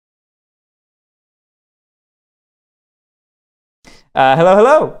Hello,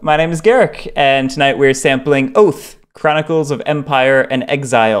 hello. My name is Guerric, and tonight we're sampling Oath, Chronicles of Empire and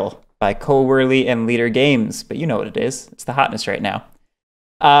Exile by Colworley and Leader Games. But you know what it is. It's the hotness right now.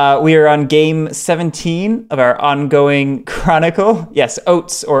 We are on game 17 of our ongoing Chronicle. Yes,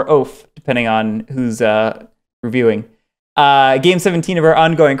 Oats or Oath, depending on who's reviewing. Game 17 of our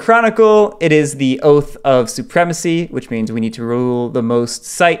ongoing Chronicle. It is the Oath of Supremacy, which means we need to rule the most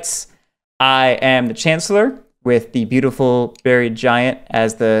sites. I am the Chancellor, with the beautiful buried giant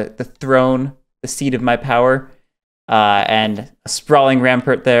as the throne, the seat of my power, and a sprawling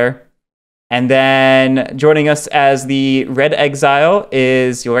rampart there. And then joining us as the Red Exile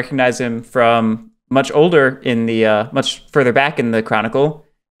is, you'll recognize him from much older in the, much further back in the Chronicle.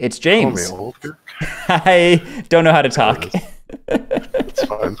 It's James. Call me older. I don't know how to talk. It's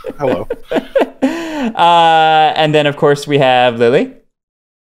fine. Hello. And then, of course, we have Lily.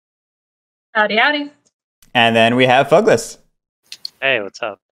 Howdy, howdy. And then we have Phouglas. Hey, what's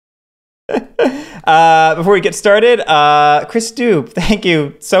up? Before we get started, Chris Dupe, thank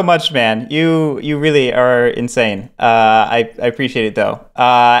you so much, man. You really are insane. I appreciate it, though.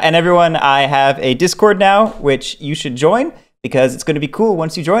 And everyone, I have a Discord now, which you should join, because it's going to be cool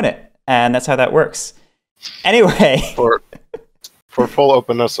once you join it. And that's how that works. Anyway. For full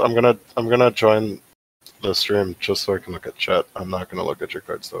openness, I'm gonna join the stream just so I can look at chat. I'm not gonna look at your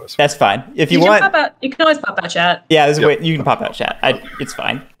cards, though. That's fine. If you can want, pop out, you can always pop out chat. Yeah, there's a way you can pop out chat. It's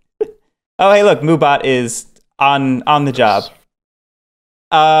fine. Oh, hey, look, Moobot is on the job.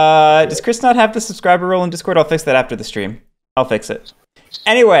 Does Chris not have the subscriber role in Discord? I'll fix that after the stream. I'll fix it.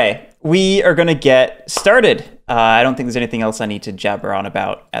 Anyway, we are gonna get started. I don't think there's anything else I need to jabber on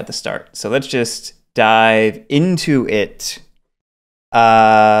about at the start. So let's just dive into it.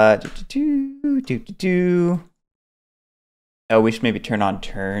 Oh, we should maybe turn on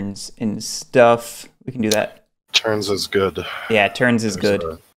turns and stuff. We can do that. Turns is good. Yeah, turns is There's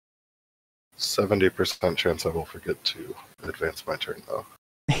good. 70% chance I will forget to advance my turn, though.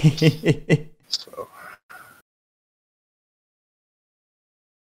 So.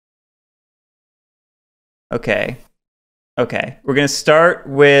 Okay. We're going to start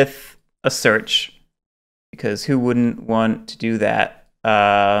with a search, because who wouldn't want to do that?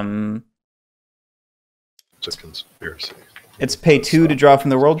 It's a conspiracy. It's pay 2 to draw from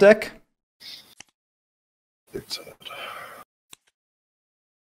the world deck. It's sad.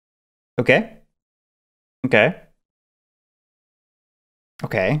 Okay.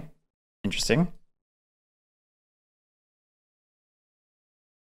 Interesting.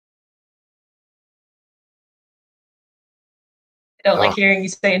 I don't like hearing you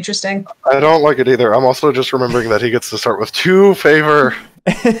say interesting. I don't like it either. I'm also just remembering that he gets to start with 2 favor.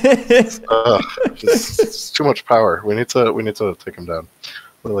 It's too much power. We need to take him down.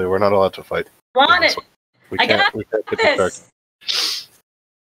 Lily, we're not allowed to fight. Want it? We can't get This.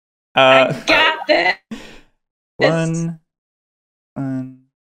 I got this. One. And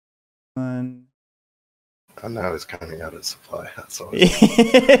now he's counting out his supply. That's all. All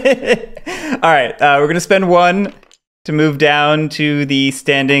right, we're gonna spend 1 to move down to the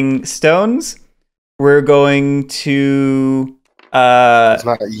standing stones. We're going to He's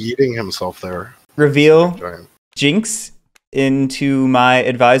not eating himself there. reveal Jinx into my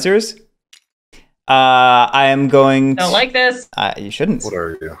advisors. I am going Don't like this. You shouldn't. What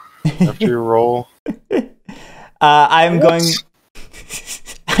are you? After you roll. I'm going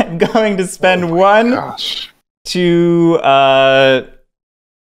to spend 1 Gosh. to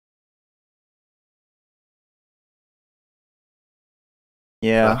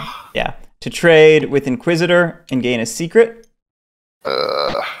to trade with Inquisitor and gain a secret.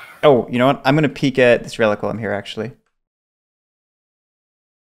 Oh, you know what? I'm gonna peek at this relic while I'm here, actually.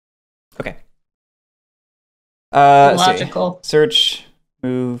 Okay. Logical. Search,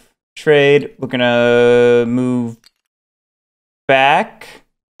 move, trade. We're gonna move back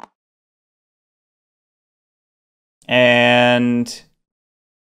and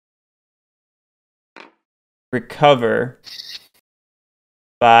recover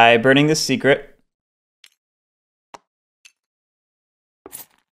by burning the secret.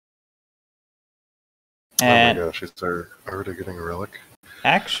 And oh my gosh, is there already getting a relic?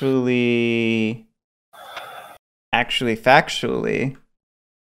 factually,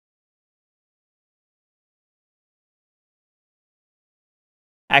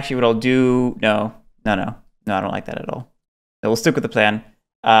 what I'll do, no, I don't like that at all. So we'll stick with the plan.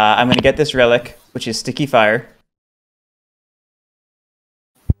 I'm going to get this relic, which is Sticky Fire.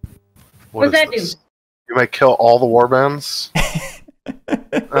 What does that do? You may kill all the warbands.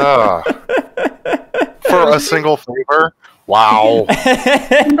 For a single favor? Wow.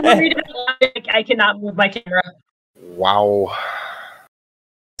 I cannot move my camera. Wow.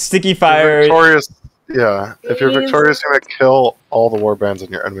 Sticky fire. If you're victorious, you may kill all the warbands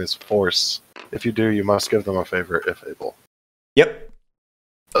in your enemy's force. If you do, you must give them a favor if able. Yep.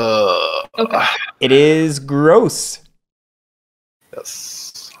 Okay. It is gross.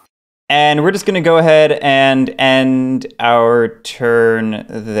 Yes. And we're just going to go ahead and end our turn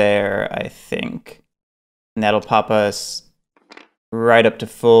there, I think. And that'll pop us right up to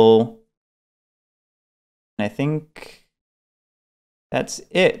full. And I think that's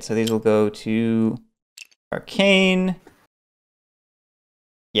it. So these will go to Arcane.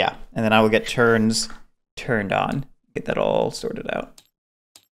 Yeah, and then I will get turns turned on. Get that all sorted out.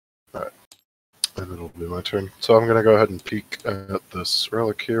 Alright. And it'll be my turn. So I'm going to go ahead and peek at this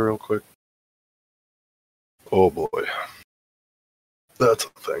relic here real quick. Oh boy. That's a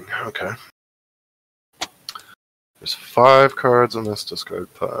thing. Okay. There's 5 cards in this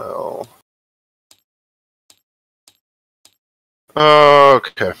discard pile.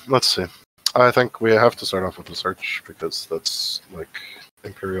 Okay, let's see. I think we have to start off with the search because that's like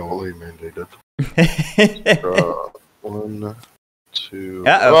imperially mandated. Draw 1, 2.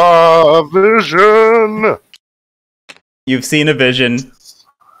 Uh-oh. Vision! You've seen a vision.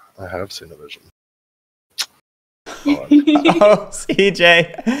 I have seen a vision. Oh,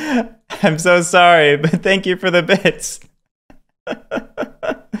 CJ, I'm so sorry, but thank you for the bits.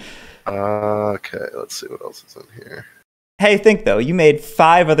 Okay, let's see what else is in here. Hey, think though, you made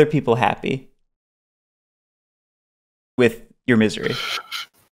 5 other people happy with your misery.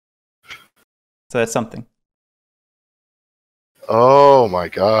 So that's something. Oh my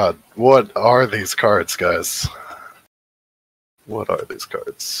god. What are these cards, guys? What are these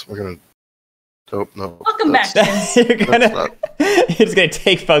cards? We're gonna... Oh, no. Welcome back, that's- James. You're just gonna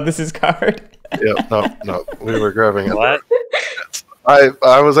take Phouglas' card. Yeah, no. We were grabbing it. What?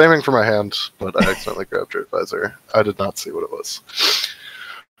 I was aiming for my hand, but I accidentally grabbed your advisor. I did not see what it was.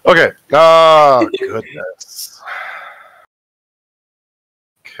 Okay. Oh, goodness.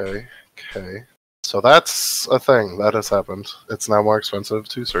 Okay. So that's a thing that has happened. It's now more expensive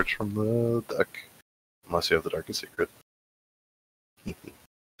to search from the deck, unless you have the Darkest Secret. That he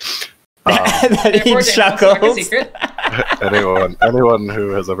Therefore, James, what's your chuckles. secret? Anyone who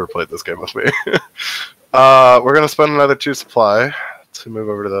has ever played this game with me. We're gonna spend another 2 supply to move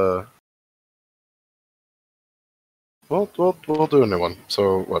over to the. We'll do a new one.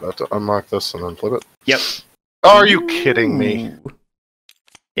 So what? I have to unlock this and then flip it. Yep. Are you kidding me? Ooh.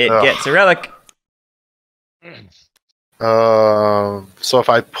 It Ugh. gets a relic. So if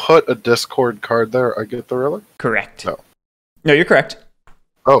I put a Discord card there, I get the relic? Correct. No. No, you're correct.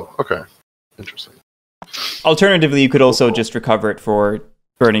 Oh, okay. Interesting. Alternatively, you could also just recover it for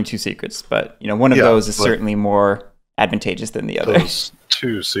burning 2 secrets, but one of Yeah, those is but- certainly more advantageous than the other. Those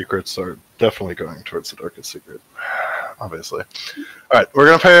 2 secrets are definitely going towards the Darkest Secret. Obviously. Alright, we're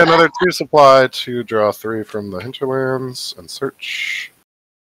going to pay another 2 supply to draw 3 from the hinterlands and search.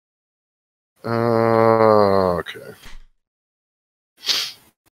 Okay.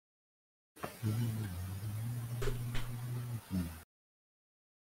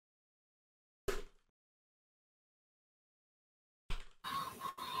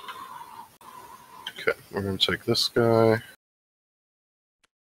 Okay, we're going to take this guy.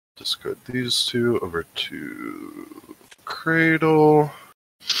 Discard these 2 over to Cradle.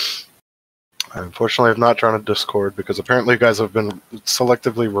 I unfortunately have not drawn a Discord because apparently you guys have been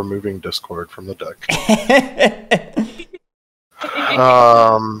selectively removing Discord from the deck.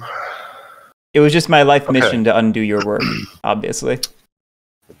 It was just my life Okay. mission to undo your work, obviously.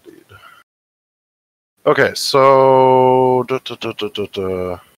 Indeed. Okay, so...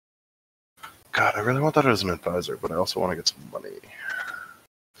 God, I really want that as an advisor, but I also want to get some money.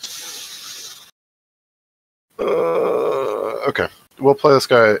 Okay, we'll play this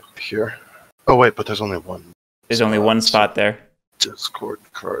guy here. Oh wait, but there's only one. There's only one spot there. Discord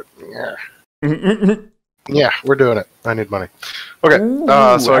card. Yeah. Yeah, we're doing it. I need money. Okay, Ooh,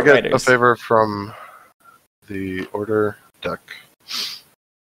 so I get a Outriders. favor from the order deck.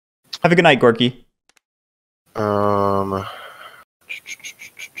 Have a good night, Gorky.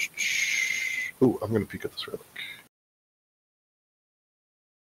 Ooh, I'm gonna peek at this relic.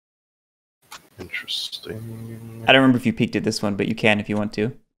 Interesting. I don't remember if you peeked at this one, but you can if you want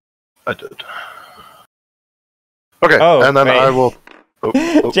to. I did. Okay, Oh, and then right. I will.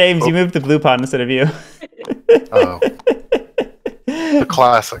 James, you moved the blue pawn instead of you. Oh, the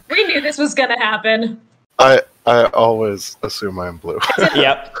classic. We knew this was gonna happen. I always assume I am blue.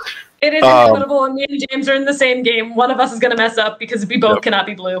 Yep. It is inevitable, and me and James are in the same game. One of us is gonna mess up because we both Yep. cannot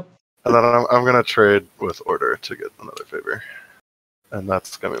be blue. And then I'm gonna trade with order to get another favor, and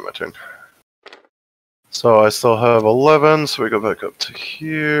that's gonna be my turn. So I still have 11, so we go back up to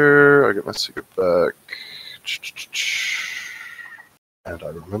here. I get my secret back. And I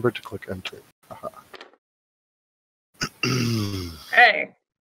remember to click enter. Aha. Hey.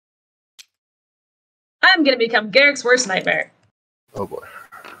 I'm gonna become Guerric's worst nightmare. Oh boy.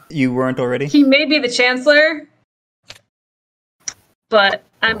 You weren't already? He may be the Chancellor, but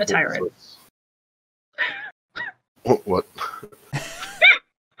I'm a tyrant. What?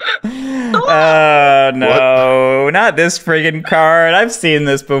 Oh, no. Not this friggin' card. I've seen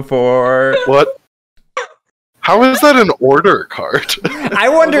this before. What? How is that an order card? I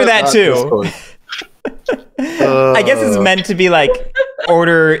wonder that too. I guess it's meant to be like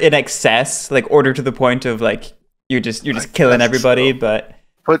order in excess, like order to the point of like you're just killing everybody, so.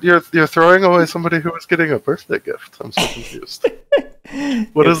 But you're throwing away somebody who was getting a birthday gift. I'm so confused.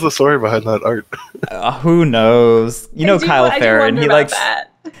 What is the story behind that art? Who knows? You know Kyle Farron. He likes that.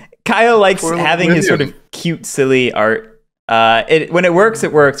 Kyle likes Poor having his sort of cute, silly art. When it works,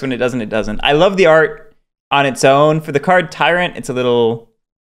 it works. When it doesn't, it doesn't. I love the art on its own. For the card Tyrant, it's a little,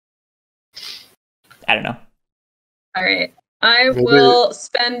 I don't know. All right. I will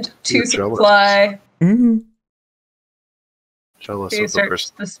spend 2 supply Jealous to of the search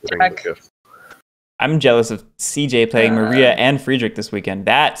person this getting the deck. gift. I'm jealous of CJ playing Maria and Friedrich this weekend.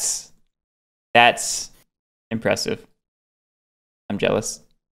 That's impressive. I'm jealous.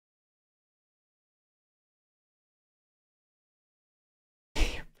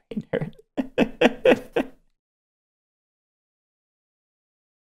 Nerd.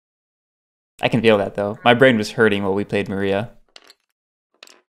 I can feel that though. My brain was hurting while we played Maria.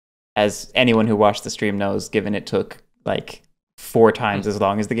 As anyone who watched the stream knows, given it took like 4 times as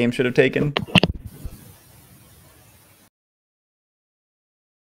long as the game should have taken.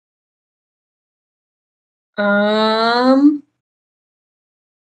 Oh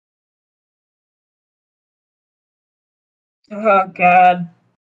god.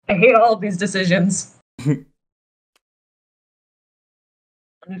 I hate all of these decisions. I'm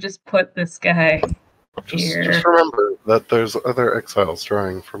gonna just put this guy here. Just remember that there's other exiles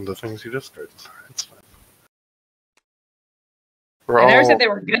drawing from the things you discarded. It's fine. I never said they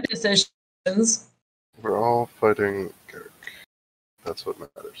were good decisions. We're all fighting Guerric. That's what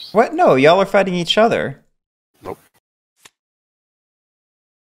matters. What? No, y'all are fighting each other. Nope.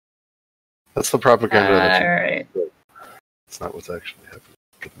 That's the propaganda. Alright. It's not what's actually happening.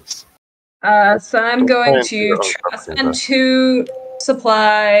 Goodness. So I'm going to spend 2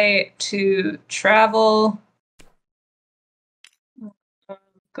 supply to travel. I'm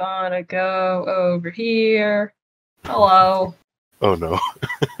gonna go over here. Hello. Oh no.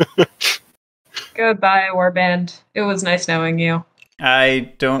 Goodbye, Warband. It was nice knowing you.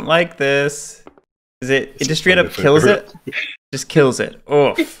 I don't like this. It just straight up kills it? Just kills it.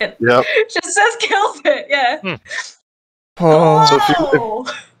 Oof. Yep. Just says kills it, yeah. Oh. So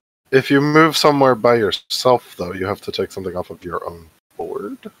if you move somewhere by yourself, though, you have to take something off of your own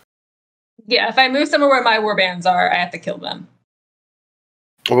board. Yeah, if I move somewhere where my warbands are, I have to kill them.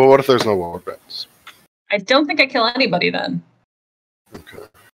 Well, what if there's no warbands? I don't think I kill anybody then. Okay.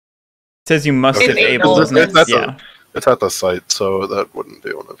 It says you must It's enable, able, doesn't it? Yeah. It's at the site, so that wouldn't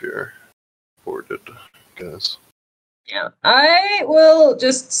be one of your boarded guys. Yeah. I will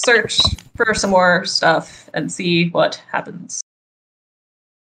just search for some more stuff and see what happens.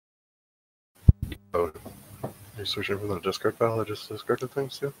 Oh, you're searching for the discard pile? I just discarded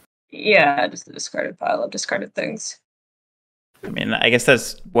things too? Yeah, just a discarded pile of discarded things. I mean, I guess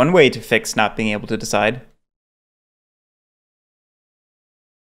that's one way to fix not being able to decide.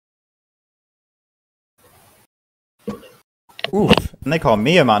 Oof, and they call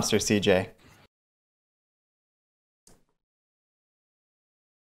me a monster, CJ.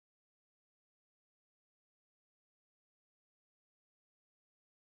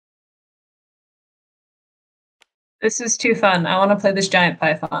 This is too fun. I want to play this giant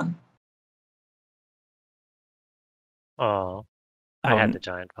python. Oh, I had the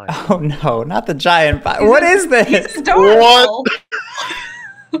giant pie. Oh no, not the giant python. What is this? He's adorable.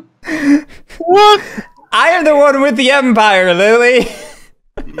 What? I am the one with the empire, Lily.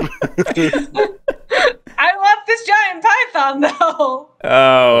 I love this giant python, though.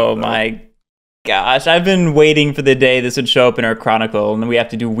 Oh my gosh, I've been waiting for the day this would show up in our Chronicle, and then we have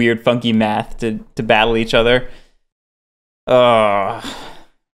to do weird, funky math to battle each other. Oh.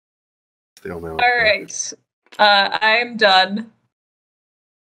 All right, I'm done.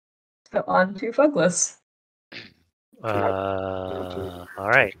 So on to Phouglas. All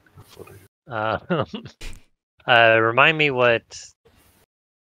right. Remind me what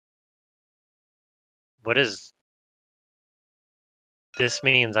this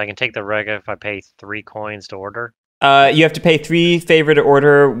means I can take the reg if I pay 3 coins to order. You have to pay 3 favor to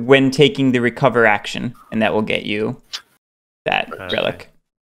order when taking the recover action, and that will get you that Okay. relic.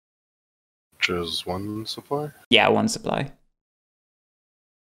 Which is 1 supply? Yeah, 1 supply.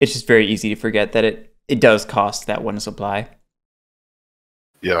 It's just very easy to forget that it does cost that 1 supply.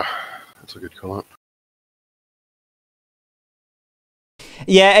 Yeah, that's a good call out.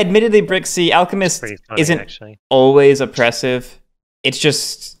 Yeah, admittedly, Brixie, Alchemist Pretty funny, isn't actually. always oppressive. It's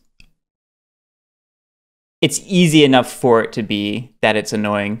just... It's easy enough for it to be that it's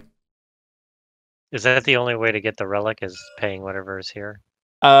annoying. Is that the only way to get the relic? Is paying whatever is here?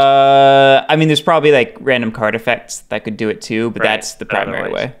 I mean, there's probably like random card effects that could do it too, but Right, that's the but primary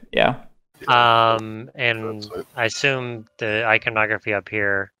otherwise- way. Yeah. And That's it. I assume the iconography up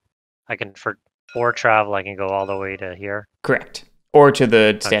here, I can for travel, I can go all the way to here. Correct. Or to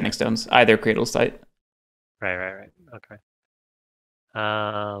the standing stones, either cradle site. Right. Okay.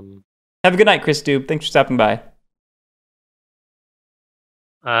 Have a good night, Chris Dube. Thanks for stopping by.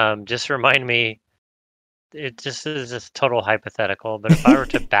 Just remind me. It just is just total hypothetical, but if I were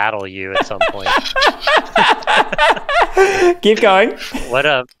to battle you at some point, Keep going. what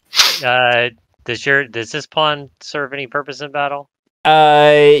up? Does this pawn serve any purpose in battle?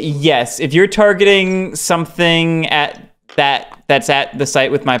 Yes. If you're targeting something that's at the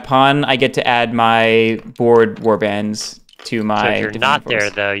site with my pawn, I get to add my board warbands to my. So if you're defensive not force. there,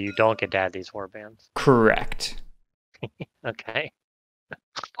 though, you don't get to add these warbands. Correct. Okay.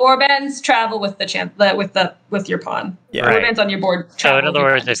 Warbands travel with the with your pawn. Yeah. Right. Warbands on your board. So travel in with other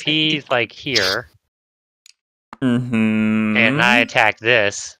your words, pawn. if he's like here Mm-hmm. and I attack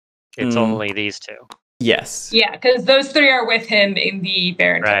this, it's Mm. only these 2. Yes. Yeah, because those 3 are with him in the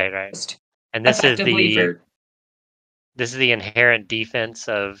Baron Right. Coast. And this is Effectively the inherent defense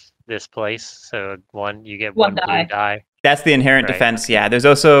of this place. So you get One one blue die. die. That's the inherent Right, defense, okay. yeah. There's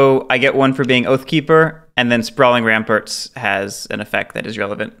also, I get 1 for being Oathkeeper, and then Sprawling Ramparts has an effect that is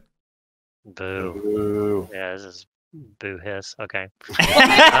relevant. Boo. Ooh. Yeah, this is boo hiss. Okay.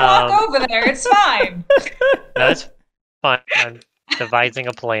 Walk over there. It's fine. That's fine. I'm devising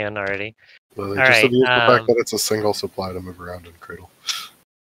a plan already. Well, they All just right, abuse the fact that it's a single supply to move around in Cradle.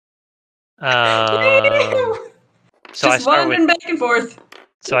 So I Just start wandering back and forth.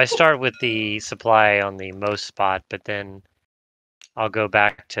 with the supply on the most spot, but then I'll go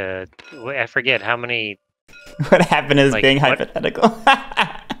back to I forget how many. What happened is Like, being what? hypothetical.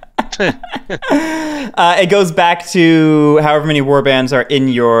 It goes back to however many warbands are in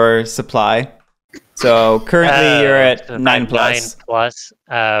your supply. So currently you're at so 9 plus. 9 plus.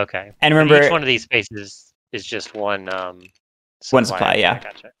 Okay. And But remember, each one of these spaces is just one. One supply, yeah. I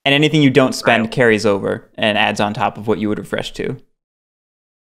gotcha. and anything you don't spend Right. carries over and adds on top of what you would refresh to,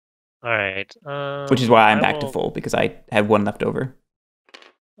 All right. which is why I'm I back to will- full, because I had 1 left over.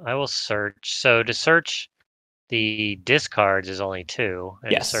 I will search. So to search the discards is only 2,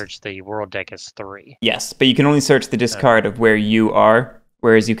 and Yes. to search the world deck is 3. Yes, but you can only search the discard of where you are,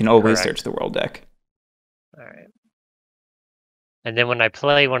 whereas you can always Correct. search the world deck. All right. And then when I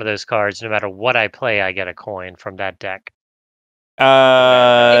play one of those cards, no matter what I play, I get a coin from that deck.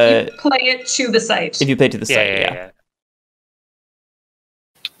 If you play it to the site. If you play to the site, yeah.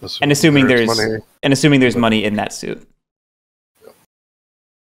 And assuming there's money in that suit.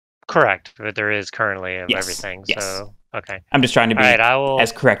 Correct, but there is currently of Yes, everything. yes. So okay. I'm just trying to be All right, I will.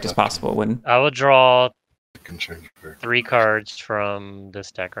 as correct as possible when. I will draw Can change very 3 cards from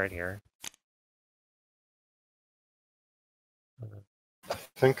this deck right here. I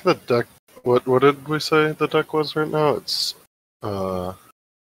think the deck. What did we say the deck was right now? It's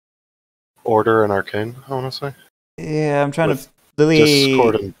Order and Arcane. I want to say Yeah, I'm trying With to. Lily.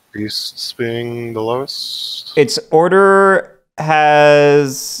 Discord and Beasts being the lowest. Its order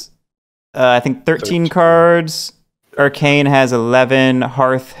has, I think, 13 cards. Arcane has 11.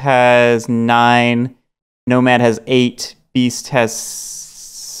 Hearth has 9. Nomad has 8. Beast has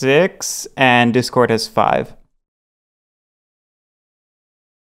 6. And Discord has 5.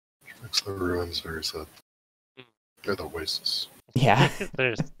 Makes the ruins very sad. They're the wastes. Yeah.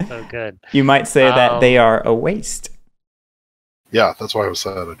 They're so good. You might say that they are a waste. Yeah, that's why I was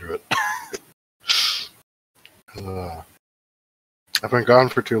sad I drew it. I've been gone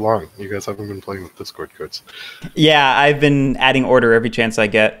for too long. You guys haven't been playing with Discord cards. Yeah, I've been adding order every chance I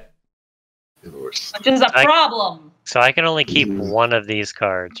get. You're the worst. Which is a problem. So I can only keep Mm. one of these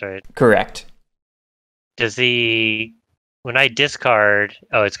cards, right? Correct. Does when I discard?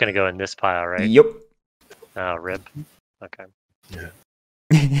 Oh, it's going to go in this pile, right? Yup. Oh, rip. Okay. Yeah.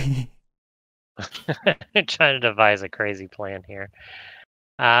 Trying to devise a crazy plan here.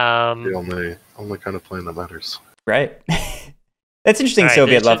 The only kind of plan that matters. Right. That's interesting, Alright,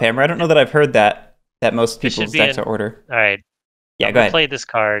 Soviet this Love should- Hammer. I don't know that I've heard that most This should people's be decks an- are order. All right. Yeah, I'm go gonna ahead. play this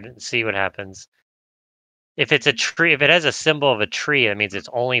card and see what happens. If it's a tree, if it has a symbol of a tree, that means it's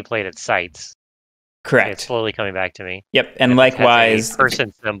only played at sites. Correct. It's slowly coming back to me. Yep, and If it has likewise, a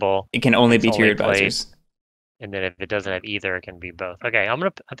person symbol, it can only it's be to your only played- advisors. and then if it doesn't have either, it can be both. Okay,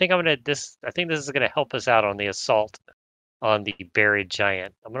 I think this is gonna help us out on the assault on the buried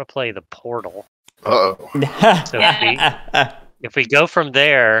giant. I'm gonna play the portal. Uh-oh. So if we go from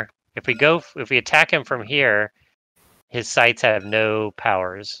there, if we attack him from here, his sites have no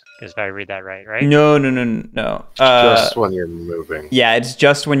powers. If I read that right? No. Just when you're moving. Yeah, it's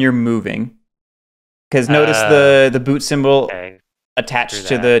just when you're moving. Because notice the boot symbol attached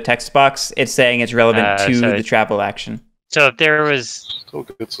to the text box. It's saying it's relevant to the travel action. So if there was... Still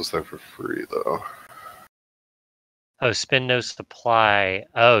gets us there for free, though. Oh, spend no supply.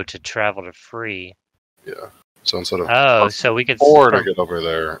 Oh, to travel to free. Yeah. So instead of... so we could... to get over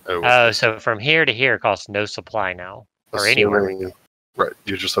there. So from here to here costs no supply now. Or anywhere. Right.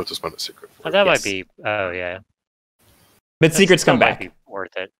 You just have to spend a secret for it. That might be... Oh, yeah. But secrets come back. Might be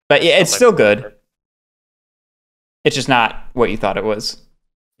worth it. But yeah, it's still good. It's just not what you thought it was.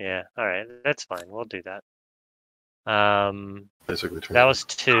 Yeah, all right. That's fine. We'll do that. Basically, that was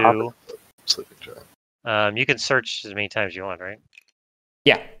 2. Sleeping giant. You can search as many times as you want, right?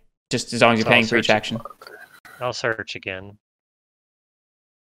 Yeah, just as long as you're paying for each action. I'll search again.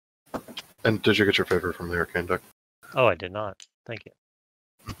 And did you get your favor from the arcane deck? Oh, I did not. Thank you.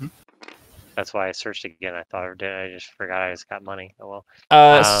 Mm-hmm. That's why I searched again. I thought I just forgot I just got money. Oh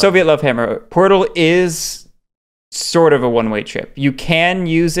well. Soviet Love Hammer. Portal is sort of a one-way trip. You can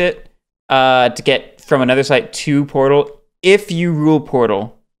use it to get from another site to Portal if you rule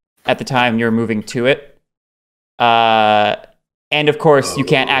Portal at the time you're moving to it. And of course, you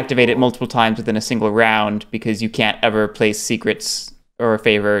can't activate it multiple times within a single round because you can't ever place secrets or a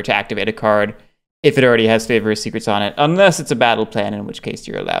favor to activate a card if it already has favor or secrets on it, unless it's a battle plan, in which case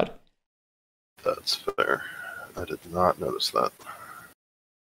you're allowed. That's fair. I did not notice that.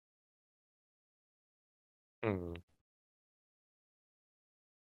 Hmm.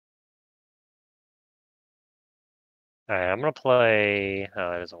 Alright, I'm gonna play...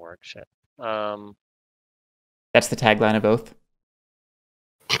 Oh, that doesn't work. Shit. That's the tagline of Oath.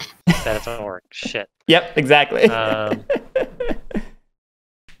 That doesn't work. Shit. Yep, exactly. Alright,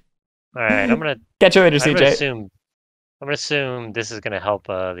 I'm gonna... Catch you later, I'm CJ. gonna assume this is gonna help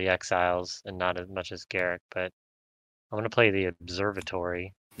the exiles, and not as much as Guerric, but I'm gonna play the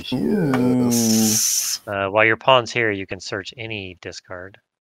observatory. Yes. While your pawn's here, you can search any discard.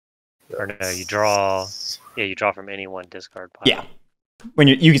 Or no, you draw. Yeah, you draw from any one discard pile. Yeah. When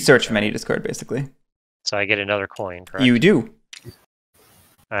you can search from any discard, basically. So I get another coin, correct? You do.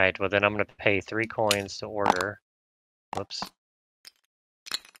 All right. Well, then I'm gonna pay 3 coins to order. Whoops.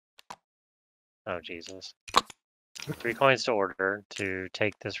 Oh Jesus. 3 coins to order to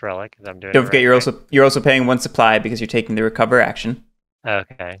take this relic. I'm doing. Don't forget, you're also paying 1 supply because you're taking the recover action.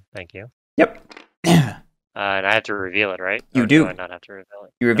 Okay. Thank you. Yep. And I have to reveal it, right? You Or do. I not have to reveal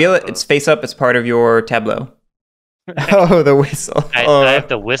it? You reveal it. It's face up as part of your tableau. Oh, the whistle. I have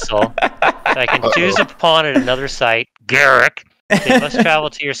the whistle. So I can choose a pawn at another site. Guerric. They must travel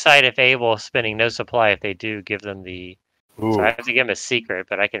to your site if able, spending no supply. If they do, give them the... Ooh. So I have to give him a secret,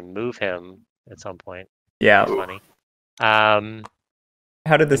 but I can move him at some point. Yeah. That's funny.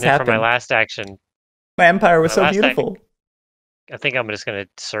 How did this and then happen? for my last action, My empire was my so last beautiful. I think I'm just going to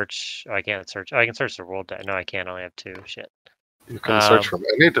search... Oh, I can't search. Oh, I can search the world deck. No, I can't. I only have 2. Shit. You can search from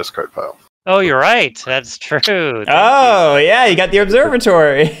any discard pile. Oh, you're right. That's true. Thank Oh, yeah, you got the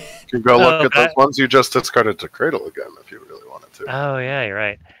observatory. You can go look at but those ones you just discarded to Cradle again if you really wanted to. Oh, yeah, you're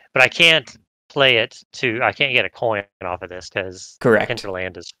right. But I can't play it to... I can't get a coin off of this because Correct.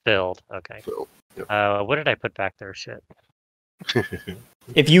 Hinterland is filled. Okay. So, yep. What did I put back there? Shit.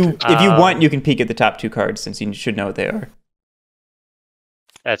 If you want, you can peek at the top 2 cards since you should know what they are.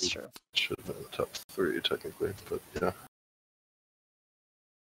 That's true. Should have been the top 3 technically, but yeah.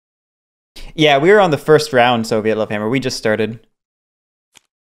 Yeah, we were on the first round, Soviet Love Hammer. We just started.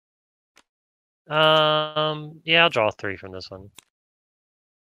 Yeah, I'll draw 3 from this one.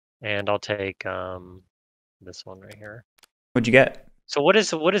 And I'll take this one right here. What'd you get? So what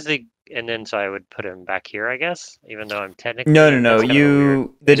is the... And then so I would put him back here, I guess? Even though I'm technically... No. that's kind of a weird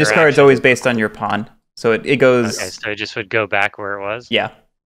The discard's interaction. always based on your pawn. So it goes... Okay, so it just would go back where it was? Yeah.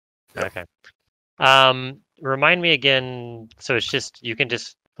 Okay. Remind me again, so it's just... You can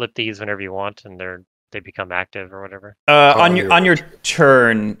just flip these whenever you want and they become active or whatever? On your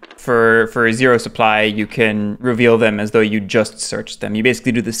turn, for 0 supply, you can reveal them as though you just searched them. You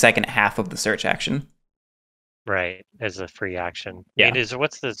basically do the second half of the search action. Right, as a free action. Yeah. I mean,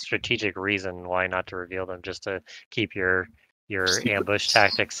 what's the strategic reason why not to reveal them? Just to keep your ambush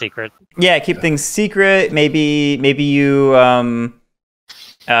tactics secret? Yeah, keep things secret. Maybe you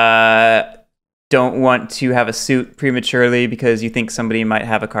don't want to have a suit prematurely because you think somebody might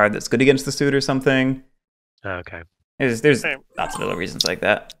have a card that's good against the suit or something. Okay. There's lots of little reasons like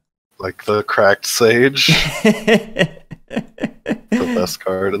that. Like the cracked sage, the best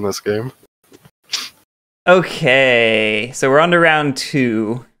card in this game. Okay, so we're on to round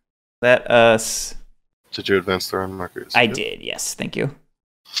 2. Let us... Did you advance the round markers? I did, yes, thank you.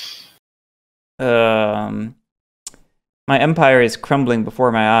 My empire is crumbling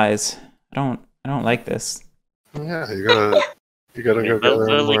before my eyes. I don't like this. Yeah, you gotta go get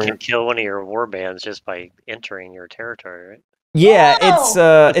Literally more. can kill one of your war bands just by entering your territory, right? Yeah,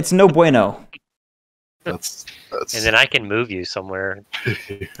 Oh! it's no bueno. That's. And then I can move you somewhere.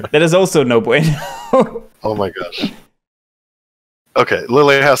 That is also no bueno. Oh my gosh. Okay,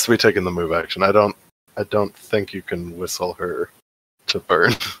 Lily has to be taking the move action. I don't think you can whistle her to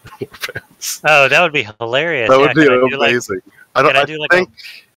burn your pants. Oh, that would be hilarious. That Yeah, would be can I do, like, amazing. Can I do like think a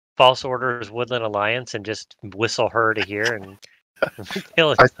False Orders Woodland Alliance and just whistle her to here and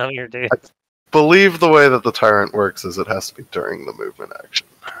kill some of your dudes? believe the way that the tyrant works is it has to be during the movement action,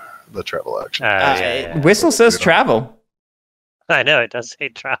 the travel action. Yeah. Whistle says travel. I know, it does say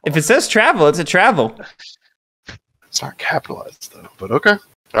travel. If it says travel, it's a travel. It's not capitalized though, but okay.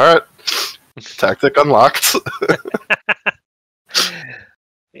 All right. Tactic unlocked.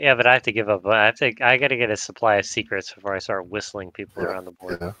 Yeah, but I have to give up. I got to get a supply of secrets before I start whistling people around the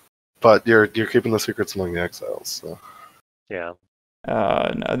board. Yeah. But you're keeping the secrets among the exiles. So. Yeah. Oh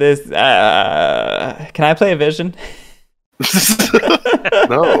no! This. Can I play a vision?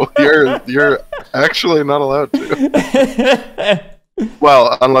 No, you're actually not allowed to.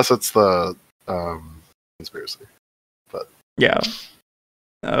 Well, unless it's the conspiracy. But yeah.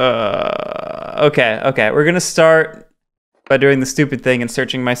 Okay. We're gonna start by doing the stupid thing and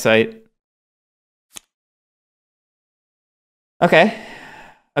searching my site. Okay.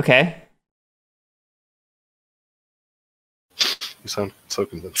 you sound so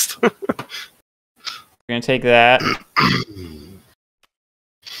convinced. We're gonna take that.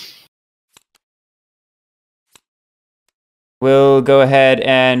 We'll go ahead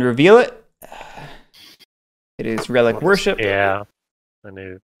and reveal it. It is relic worship. Yeah. I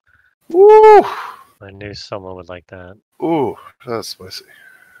knew Woo! I knew someone would like that. Ooh, that's spicy.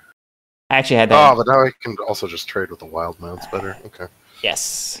 I actually had that. Oh, but now I can also just trade with the wild mounts better. Okay.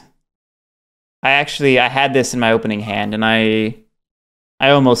 Yes. I had this in my opening hand, and I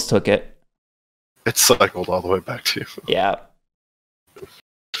almost took it. It cycled all the way back to you. Yeah.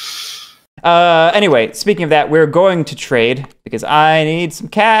 Anyway, speaking of that, we're going to trade because I need some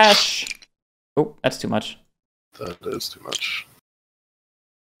cash. Oh, that's too much. That is too much.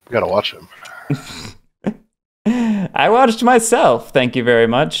 You gotta watch him. I watched myself. Thank you very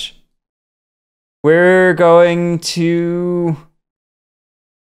much. We're going to...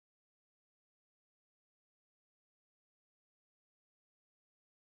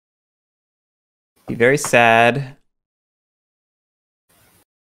 be very sad.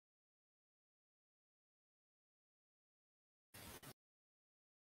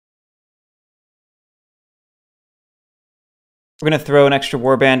 We're going to throw an extra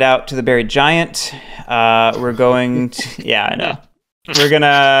warband out to the Buried Giant. We're going to... yeah, I know. We're going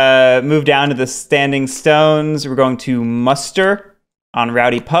to move down to the Standing Stones. We're going to muster on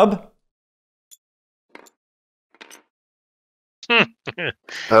Rowdy Pub.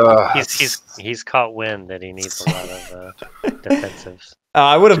 He's caught wind that he needs a lot of defensives.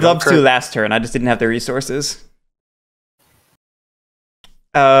 I would have loved to last turn. I just didn't have the resources.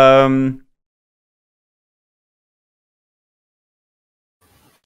 How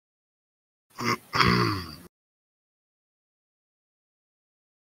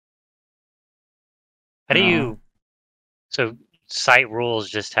do you? So site rules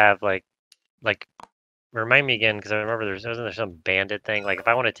just have like remind me again because I remember wasn't there some bandit thing? Like if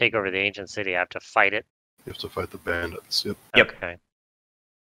I want to take over the ancient city, I have to fight it. You have to fight the bandits. Yep. Okay.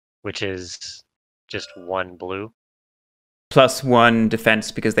 Which is just 1 blue. Plus 1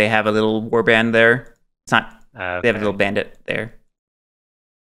 defense because they have a little warband there. It's not. Okay. They have a little bandit there.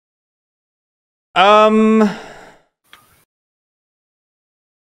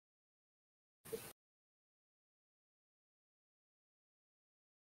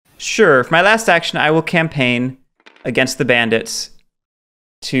 Sure. For my last action, I will campaign against the bandits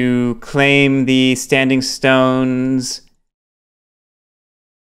to claim the Standing Stones.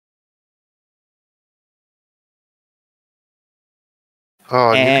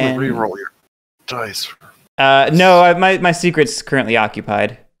 Oh, and you can re-roll your dice. No, my secret's currently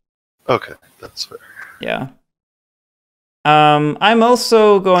occupied. Okay, that's fair. Yeah. I'm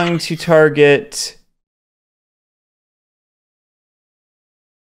also going to target.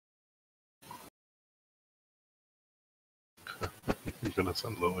 You're gonna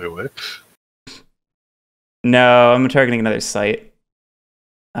send Lily away? No, I'm targeting another site.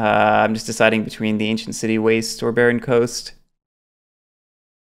 I'm just deciding between the Ancient City Waste or Barren Coast.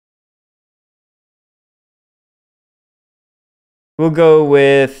 We'll go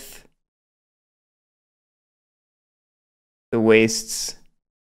with the Wastes.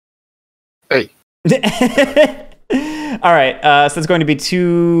 Hey. All right, so it's going to be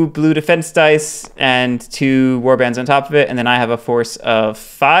 2 blue defense dice and 2 warbands on top of it, and then I have a force of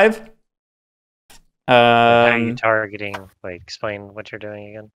 5. How are you targeting? Like, explain what you're doing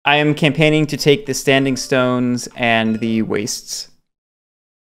again. I am campaigning to take the Standing Stones and the Wastes.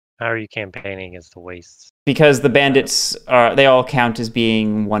 How are you campaigning against the Wastes? Because the bandits they all count as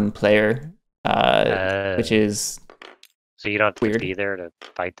being 1 player, which is so you don't have to weird. be there to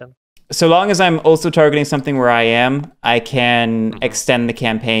fight them? So long as I'm also targeting something where I am, I can extend the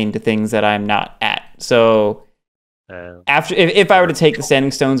campaign to things that I'm not at. So after, if I were to take the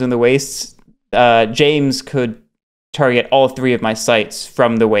Standing Stones and the Wastes, James could target all 3 of my sites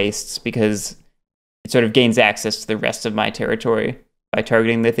from the Wastes because it sort of gains access to the rest of my territory by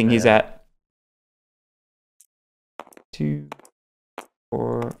targeting the thing he's at. 2,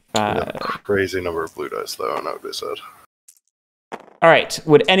 4, 5. Crazy number of blue dice, though, and that would be sad. All right.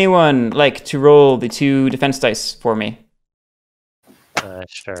 Would anyone like to roll the 2 defense dice for me?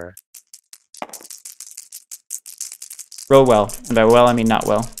 Sure. Roll well. And by well, I mean not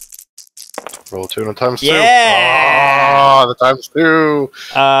well. Roll 2 and times 2. Yeah! Oh, the times 2!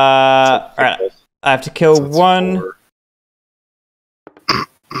 All right. I have to kill So that's 1. 4.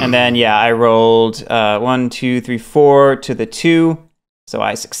 And then, yeah, I rolled 1, 2, 3, 4 to the 2. So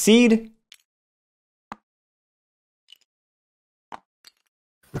I succeed.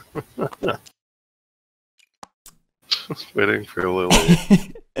 Waiting for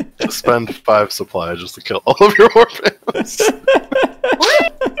Lily to spend 5 supply just to kill all of your warbands.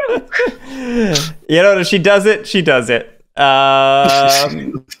 You know, if she does it, she does it. I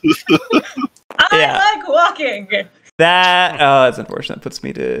like walking. That's unfortunate. That puts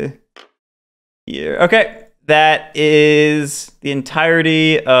me to here. Okay, that is the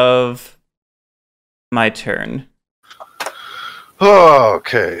entirety of my turn.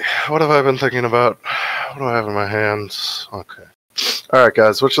 Okay, what have I been thinking about? What do I have in my hands? Okay. Alright,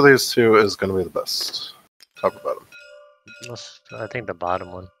 guys, which of these 2 is going to be the best? Top or bottom? I think the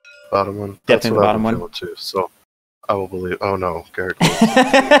bottom one. Bottom one? Definitely the bottom one. Too, so I will believe. Oh no, Guerric.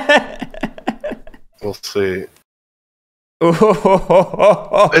 We'll see.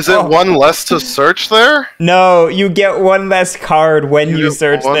 Is it 1 less to search there? No, you get 1 less card when you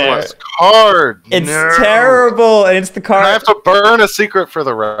search one there. Less card. It's No. terrible, and it's the card. I have to burn a secret for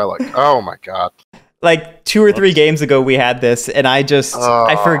the relic. Oh my god. Like 2 or 3 games ago, we had this, and I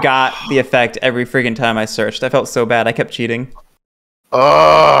forgot the effect every friggin' time I searched. I felt so bad. I kept cheating.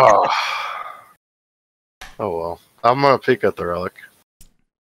 Oh well. I'm gonna peek at the relic.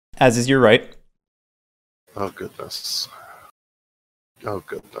 As is your right. Oh goodness. Oh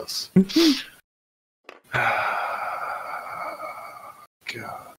goodness. God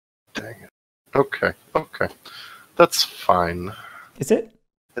dang it. Okay. That's fine. Is it?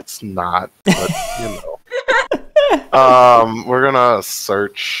 It's not, but you know. We're gonna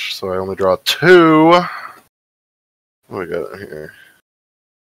search, so I only draw 2. What do we got here?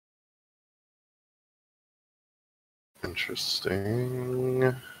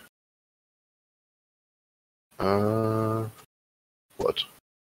 Interesting. What?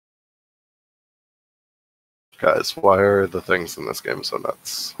 Guys, why are the things in this game so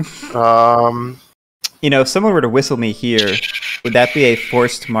nuts? You know, if someone were to whistle me here, would that be a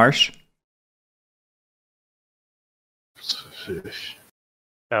forced marsh?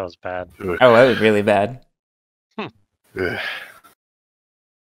 That was bad. Oh, that was really bad.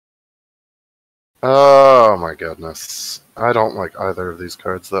 Oh my goodness. I don't like either of these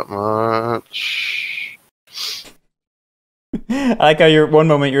cards that much. I like how you're one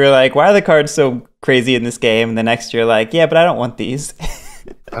moment you're like, why are the cards so crazy in this game? And the next you're like, yeah, but I don't want these.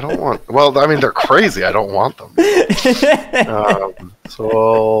 I don't want. Well, I mean, they're crazy. I don't want them. So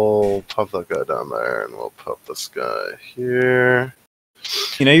we'll pop that guy down there, and we'll pop this guy here.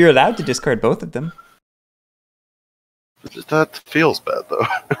 You know, you're allowed to discard both of them. That feels bad, though.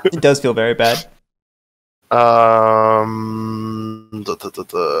 It does feel very bad.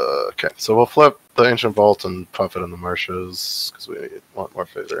 Okay, so we'll flip the Ancient Vault and pop it in the marshes because we want more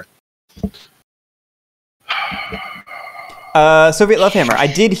favor. Soviet Lovehammer. I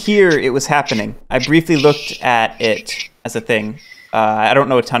did hear it was happening. I briefly looked at it as a thing. I don't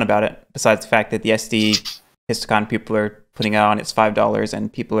know a ton about it, besides the fact that the SD Histocon people are putting it on. It's $5,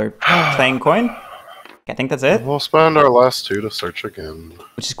 and people are playing coin. I think that's it. We'll spend our last 2 to search again.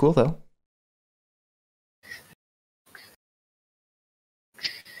 Which is cool, though.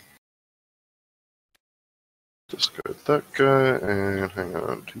 Discard that guy, and hang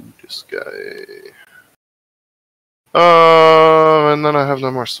on to this guy. And then I have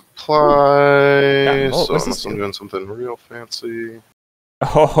no more supply, Oh, so what's unless this I'm do? doing something real fancy.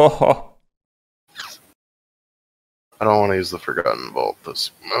 Oh, I don't want to use the Forgotten Vault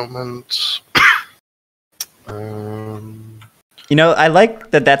this moment. you know, I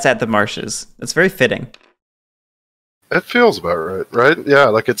like that that's at the marshes. That's very fitting. It feels about right? Yeah,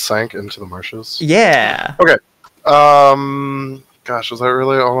 like it sank into the marshes. Yeah. Okay. Gosh, is that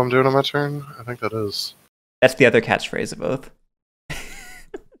really all I'm doing on my turn? I think that is. That's the other catchphrase of Oath.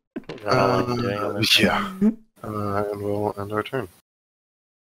 Yeah. And we'll end our turn.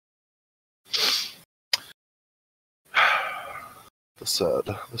 The sad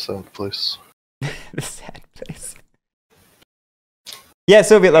place. The sad place. Yeah,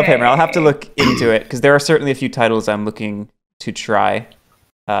 Soviet Lovehammer. I'll have to look into it, because there are certainly a few titles I'm looking to try,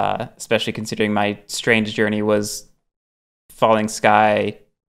 especially considering my strange journey was Falling Sky,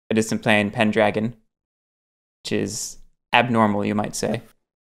 A Distant Plane, Pendragon, which is abnormal, you might say.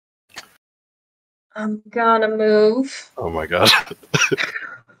 I'm gonna move. Oh my god.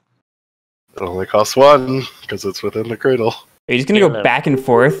 It only costs 1, because it's within the cradle. Are you just going to go back and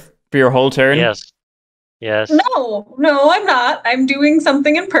forth for your whole turn? Yes. Yes. No, I'm not. I'm doing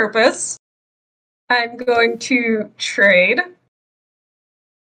something in purpose. I'm going to trade.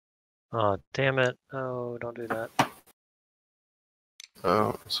 Oh, damn it. Oh, don't do that.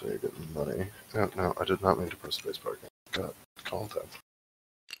 Oh, so you're getting money. No, I did not mean to press spacebar. God, call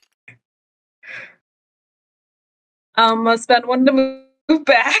that. I'm gonna spend 1 to move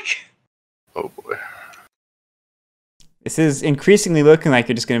back. Oh boy. This is increasingly looking like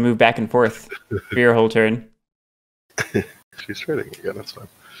you're just going to move back and forth for your whole turn. She's trading again, that's fine.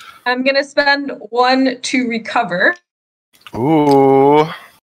 I'm gonna spend 1 to recover. Ooh.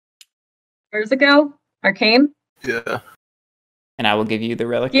 Where does it go? Arcane? Yeah. And I will give you the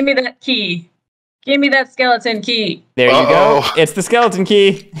relic. Give me that key. Give me that skeleton key. There you go. It's the skeleton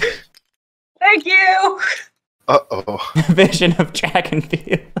key. Thank you. Uh-oh. Vision of track and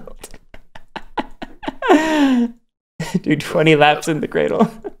field. Do 20 laps in the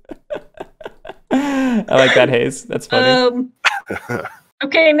cradle. I like that, Hayes. That's funny.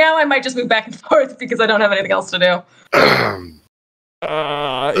 Okay, now I might just move back and forth because I don't have anything else to do.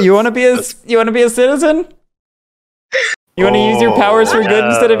 You want to be a citizen? You want to use your powers for good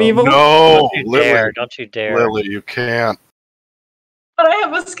instead of evil? No, Don't you Lily. dare. Don't you dare. Lily, you can't. But I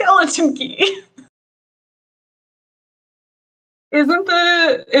have a skeleton key. Isn't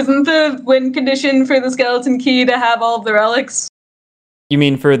the win condition for the skeleton key to have all of the relics? You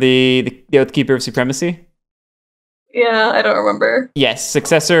mean for the Oathkeeper of Supremacy? Yeah, I don't remember. Yes,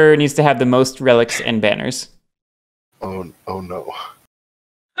 successor needs to have the most relics and banners. Oh no.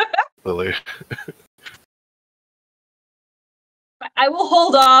 Lily. I will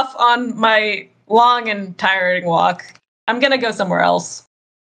hold off on my long and tiring walk. I'm gonna go somewhere else.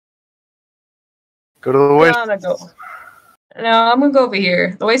 Go to the waste. I'm gonna go over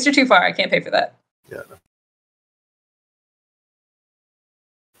here. The wastes are too far. I can't pay for that. Yeah. No.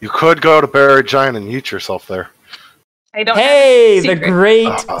 You could go to Buried Giant and eat yourself there. I don't. Hey, have a the secret.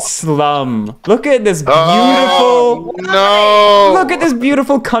 great slum. Look at this beautiful... Oh, no! Look at this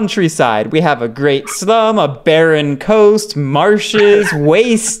beautiful countryside. We have a great slum, a barren coast, marshes,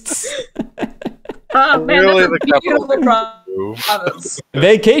 wastes. Oh man, Really, that's the a beautiful capital province.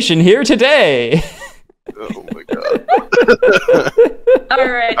 Vacation here today. Oh my god. All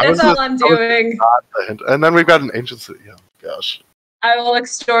right, that's all I'm doing. And then we've got an ancient city. Oh gosh. I will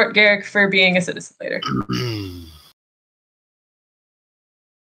extort Guerric for being a citizen later.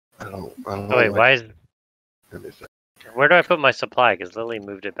 I don't Oh, wait, like why is... anything. Where do I put my supply? Because Lily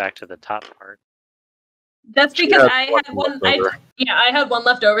moved it back to the top part. That's She because had I one had one. left over. I had one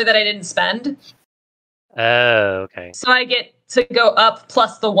left over that I didn't spend, Oh, okay. so I get to go up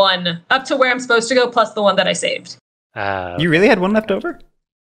plus the one up to where I'm supposed to go plus the one that I saved. You really had one left over?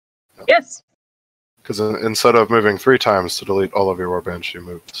 Yes. Because instead of moving 3 times to delete all of your warbands, you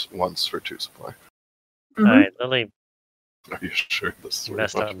moved once for 2 supply. Mhm. Alright, Lily Are you sure this is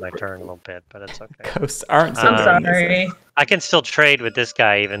messed much up my better? turn a little bit, but it's okay. Ghosts aren't so I'm good. sorry. I can still trade with this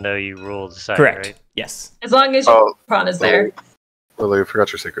guy even though you ruled the site, Correct. right? Yes. As long as your Oh, prawn is there. Lily, you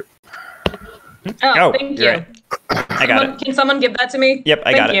forgot your secret. Oh, thank you. you're right. I got it. Can someone give that to me? Yep,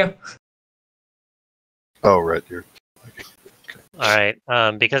 I got it. Thank you. Oh, right. You're. All right.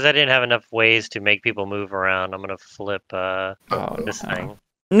 Because I didn't have enough ways to make people move around, I'm gonna flip Oh, this no. thing.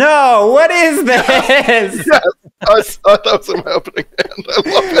 No, what is this? Yes, I thought that was in my opening hand. I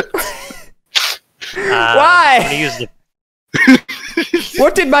love it. Why? I'm gonna use the.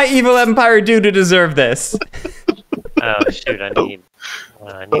 What did my evil empire do to deserve this? Oh shoot! I need.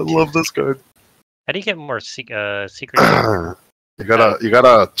 I love this card. How do you get more secret You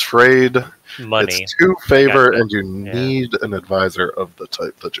gotta trade. money? It's 2 favor, Gotcha. and you need an advisor of the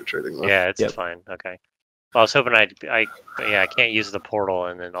type that you're trading with. Yeah, it's Yep. fine. Okay. Well, I was hoping I can't use the portal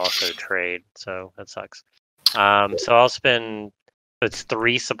and then also trade, so that sucks. So I'll spend. It's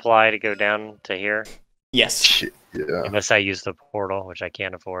 3 supply to go down to here, Yes. Yeah. unless I use the portal, which I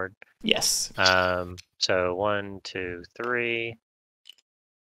can't afford. Yes. So 1, 2, 3.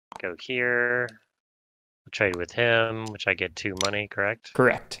 Go here. Trade with him, which I get 2 money. Correct?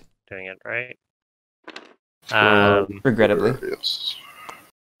 Correct. Doing it right. Regrettably. Yes.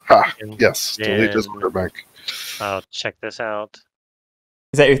 Ha! And Yes. Delete this then- order bank. I'll check this out.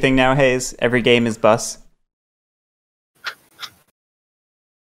 Is that your thing now, Hayes? Every game is bus?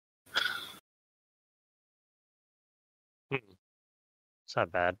 It's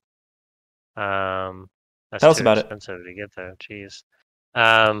not bad. That's Tell us too about it. expensive to get though. Jeez.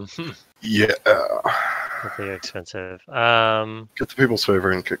 Yeah. Pretty expensive. Get the people's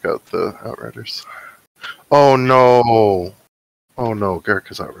favor and kick out the Outriders. Oh no! Oh no! Guerric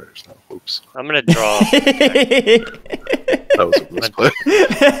is Outriders now. Oops. I'm gonna draw. That was a misplay.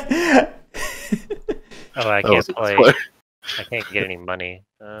 Oh, I That was can't a play. misplay. I can't get any money.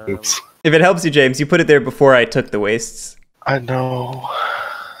 Oops. If it helps you, James, you put it there before I took the wastes. I know.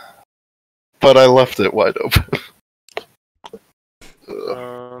 But I left it wide open.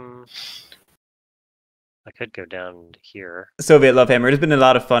 I could go down to here. Soviet Lovehammer, it has been a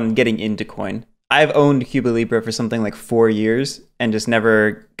lot of fun getting into coin. I've owned Cuba Libre for something like 4 years and just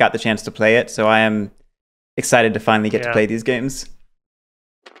never got the chance to play it, so I am excited to finally get to Yeah. play these games.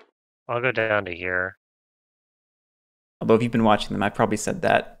 I'll go down to here. Although if you've been watching them, I probably said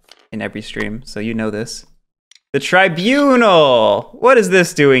that in every stream, so you know this. The Tribunal! What is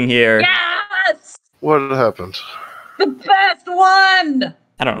this doing here? Yes! What happened? The best one!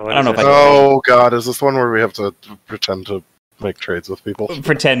 I don't What know is if it? I Oh god, is this the one where we have to pretend to make trades with people? can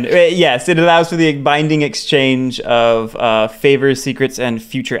pretend. Yes, it allows for the binding exchange of favors, secrets, and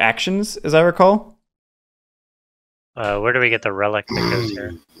future actions, as I recall. Where do we get the relic that goes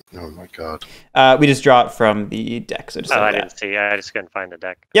here? Oh my god. We just draw it from the deck, so just Oh, like I that. didn't see. I just couldn't find the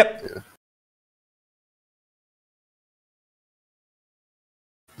deck. Yep.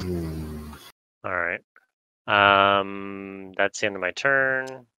 Hmm. All right. That's the end of my turn.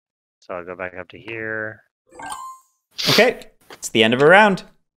 So I'll go back up to here. Okay. It's the end of a round.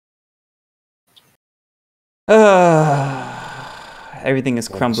 Everything is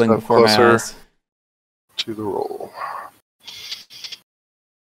One crumbling step before my closer. eyes. To the roll.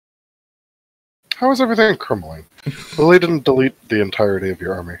 How is everything crumbling? Lily didn't delete the entirety of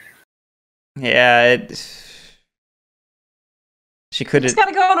your army. Yeah, she could Just have.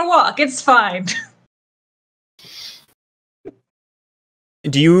 gotta go on a walk. It's fine.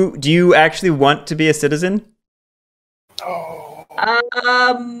 Do you actually want to be a citizen? No.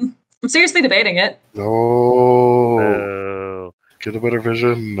 I'm seriously debating it. No. Oh, Get a better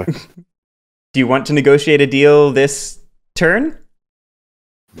vision. Do you want to negotiate a deal this turn?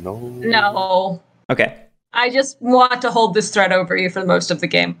 No. No. Okay, I just want to hold this threat over you for most of the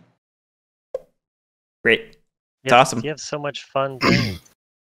game. great. you have, awesome. You have so much fun doing.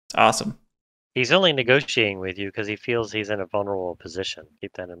 It's awesome. He's only negotiating with you because he feels he's in a vulnerable position.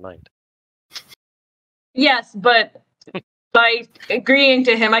 Keep that in mind. Yes, but by agreeing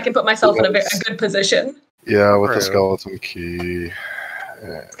to him, I can put myself in a good position. Yeah, with the True. skeleton key.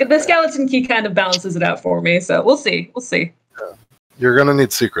 The skeleton key kind of balances it out for me, so we'll see. We'll see. You're gonna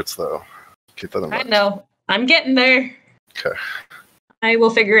need secrets though. Keep that in I mind. know. I'm getting there. Okay. I will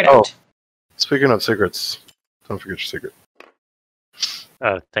figure it Oh. out. Speaking of secrets, don't forget your secret.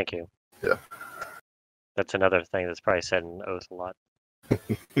 Oh, thank you. Yeah. That's another thing that's probably said in Oath a lot.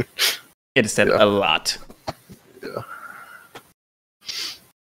 It said Yeah. a lot. Yeah.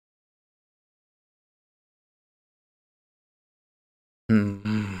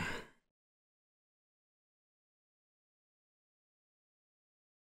 Hmm.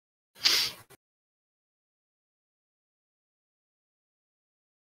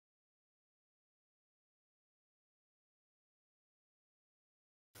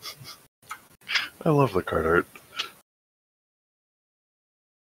 I love the card art.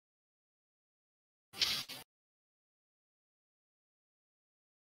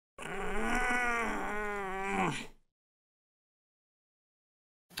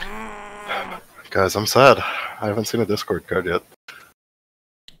 Guys, I'm sad. I haven't seen a Discord card yet.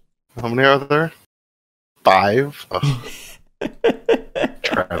 How many are there? 5? Ugh.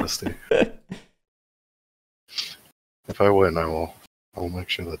 Travesty. If I win, I will make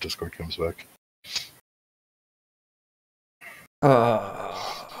sure that Discord comes back.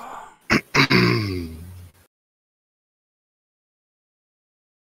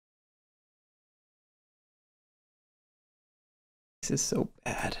 This is so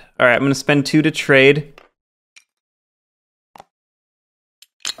bad. All right, I'm going to spend 2 to trade.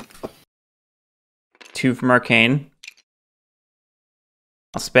 2 from Arcane.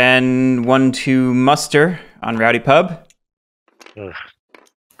 I'll spend 1 to muster on Rowdy Pub. Ugh.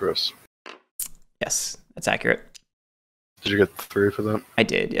 Gross. Yes, that's accurate. Did you get 3 for that? I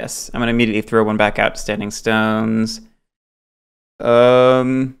did, yes. I'm going to immediately throw 1 back out to Standing Stones.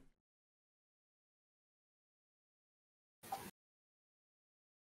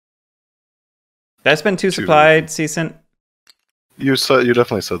 Did I spend 2 supply, Decent? You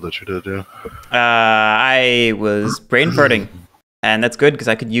definitely said that you did, yeah. I was brain farting, and that's good because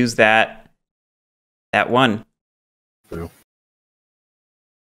I could use that 1. Yeah.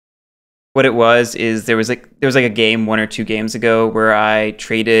 What it was is there was like a game 1 or 2 games ago where I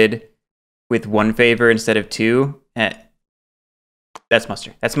traded with 1 favor instead of 2. That's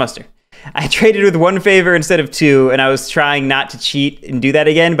muster. I traded with 1 favor instead of 2, and I was trying not to cheat and do that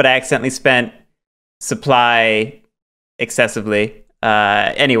again, but I accidentally spent supply excessively.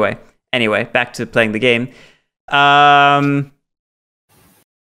 Anyway, back to playing the game.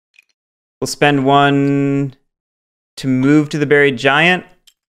 We'll spend 1 to move to the Buried Giant,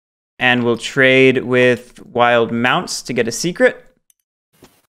 and we'll trade with Wild Mounts to get a secret.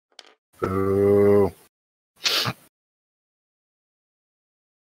 Boo.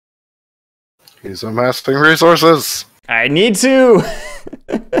 He's amassing resources. I need to.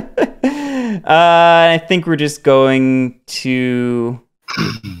 I think we're just going to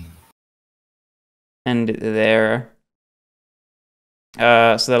end it there.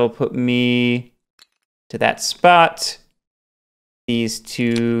 So that'll put me to that spot. These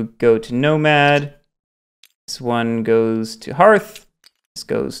 2 go to Nomad. This 1 goes to Hearth. This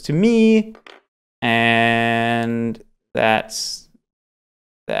goes to me. And that's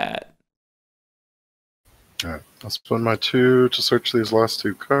that. Alright, I'll spend my 2 to search these last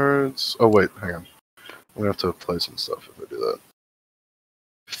 2 cards. Oh wait, hang on. I'm gonna have to play some stuff if I do that.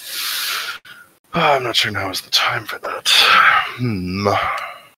 I'm not sure now is the time for that. I'm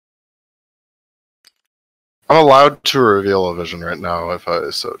allowed to reveal a vision right now if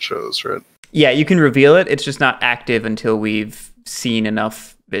I so chose, right? Yeah, you can reveal it. It's just not active until we've seen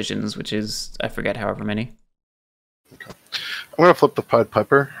enough visions, which is, I forget, however many. Okay. I'm gonna flip the Pied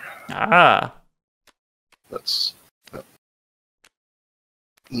Piper. Ah. That's...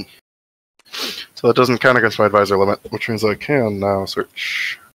 Yeah. So that doesn't count against my advisor limit, which means I can now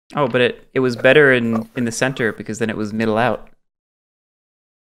search. Oh, but it was better in the center because then it was middle out.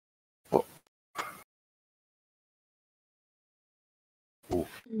 Oh.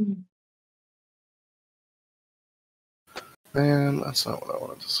 Man, that's not what I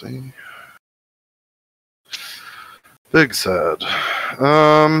wanted to see. Big sad.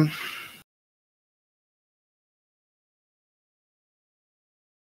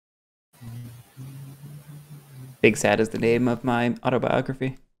 Big Sad is the name of my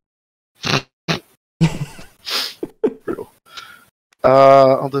autobiography. Brutal.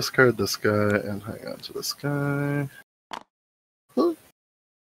 I'll discard this guy and hang on to this guy.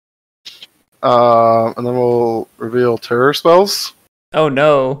 And then we'll reveal terror spells. Oh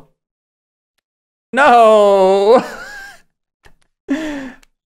no. No! Yeah.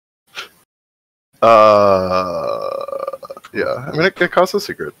 I mean, it costs a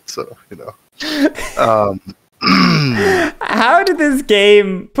secret, so, you know. How did this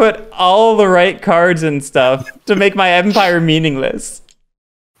game put all the right cards and stuff to make my empire meaningless?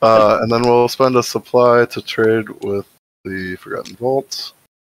 And then we'll spend a supply to trade with the Forgotten Vault.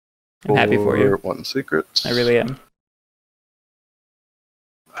 I'm happy for you. 1 secret. I really am.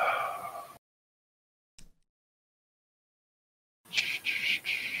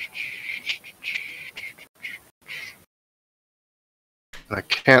 And I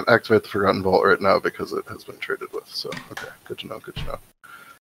can't activate the Forgotten Vault right now because it has been traded with. So, okay, good to know, good to know.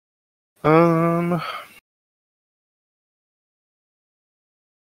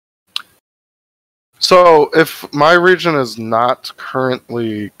 So, if my region is not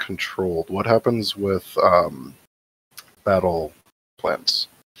currently controlled, what happens with battle plans?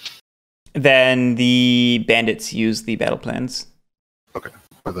 Then the bandits use the battle plans. Okay,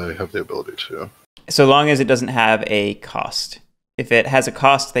 or they have the ability to. So long as it doesn't have a cost. If it has a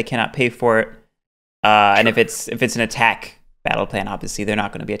cost, they cannot pay for it. And if it's an attack battle plan, obviously they're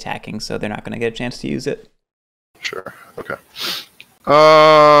not going to be attacking, so they're not going to get a chance to use it. Sure. Okay.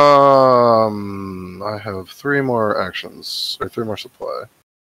 I have 3 more actions, or 3 more supply,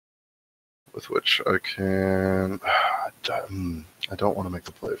 with which I can. I don't want to make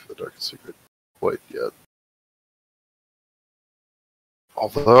the play for the Darkest Secret quite yet.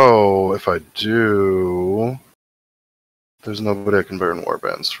 Although, if I do, there's nobody I can burn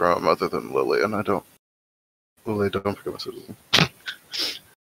warbands from other than Lily, and Lily, don't become a citizen.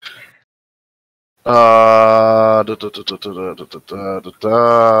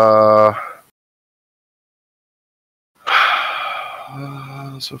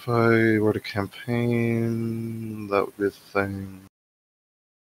 So if I were to campaign, that would be a thing.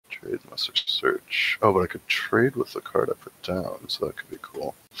 Trade message search. Oh, but I could trade with the card I put down, so that could be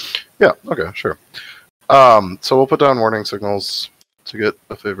cool. Yeah, okay, sure. So we'll put down warning signals to get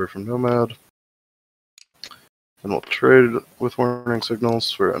a favor from Nomad. And we'll trade with warning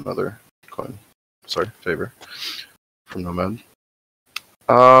signals for another coin. Sorry, favor from Nomad.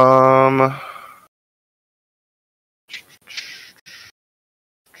 I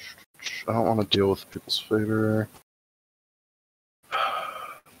don't want to deal with people's favor.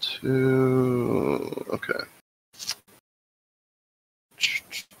 Okay.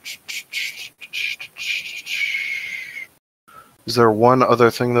 Is there one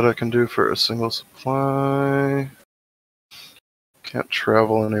other thing that I can do for a single supply? Can't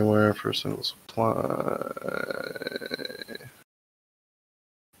travel anywhere for a single supply.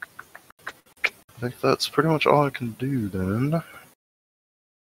 I think that's pretty much all I can do then.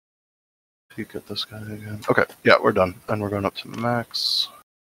 Peek at this guy again. Okay, yeah, we're done. And we're going up to max.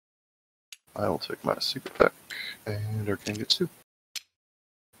 I will take my secret deck, and Arcane gets 2.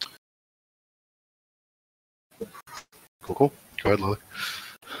 Cool. Go ahead, Lily.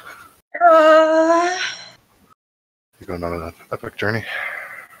 You're going on an epic journey.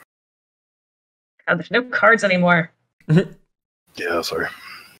 God, there's no cards anymore. Yeah, sorry.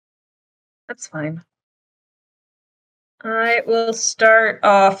 That's fine. I will start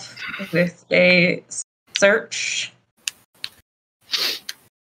off with a search.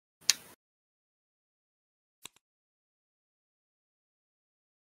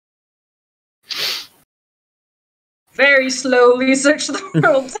 Very slowly search the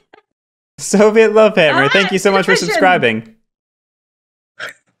world. Soviet Lovehammer, thank you so much for vision. subscribing.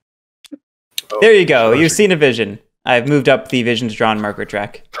 Oh, There you go. You've seen a vision. I've moved up the visions drawn marker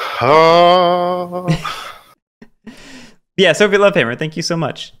track. Yeah, Soviet Lovehammer, thank you so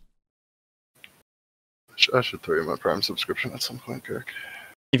much. I should throw you my Prime subscription at some point, Guerric.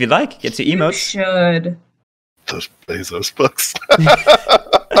 If you'd like, get to You emotes. should. Those Bezos bucks.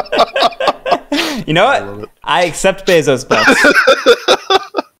 You know I what? love it. I accept Bezos bucks.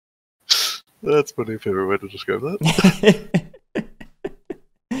 That's my new favorite way to describe that.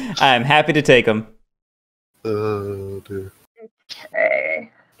 I'm happy to take them. Oh, dear.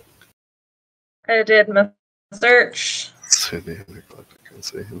 Okay. I did my search. Sydney intergalactic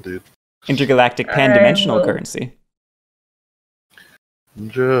currency, indeed. Intergalactic pan-dimensional will- currency.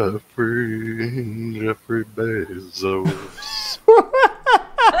 Jeffrey Bezos.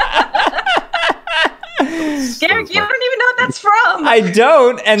 Garrick, you don't even know what that's from. I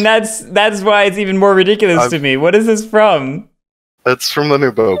don't, and that's why it's even more ridiculous to me. What is this from? It's from the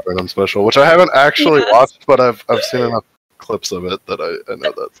new Bo Burnham special, which I haven't actually Yes. watched, but I've seen enough clips of it that I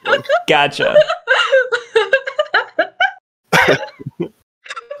know that's thing. Gotcha.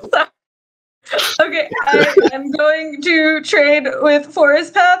 Okay, I am going to trade with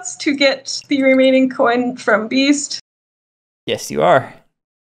Forest Paths to get the remaining coin from Beast. Yes, you are.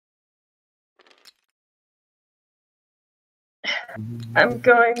 I'm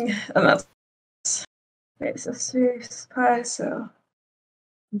going, and that's it's a serious pie, so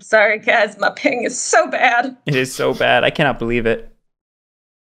I'm sorry guys, my ping is so bad. It is so bad. I cannot believe it.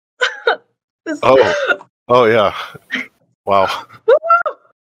 Oh yeah. Wow.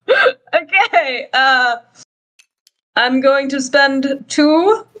 Okay, I'm going to spend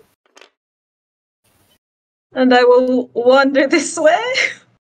 2, and I will wander this way.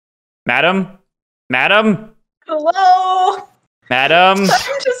 Madam? Hello? Madam?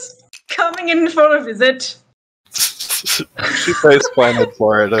 I'm just coming in for a visit. She face planted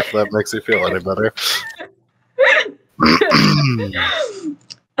for it, if that makes you feel any better.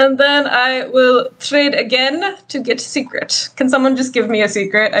 And then I will trade again to get secret. Can someone just give me a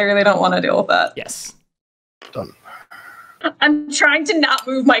secret? I really don't want to deal with that. Yes. Done. I'm trying to not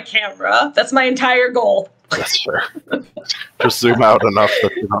move my camera. That's my entire goal. That's fair. Just zoom out enough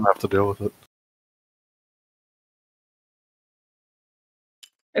that you don't have to deal with it.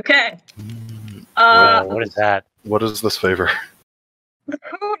 Okay. What is that? What is this favor?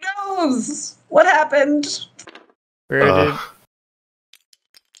 Who knows? What happened? Where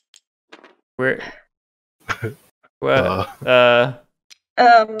what?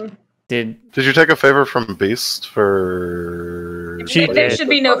 Did you take a favor from Beast for? There should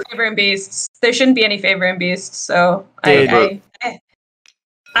be no favor in beasts. There shouldn't be any favor in beasts. So I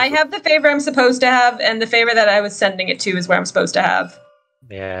have the favor I'm supposed to have, and the favor that I was sending it to is where I'm supposed to have.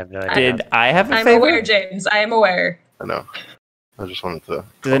 Yeah, I have no idea. Did I have a favor? I'm aware, James. I am aware. I know. I just wanted to.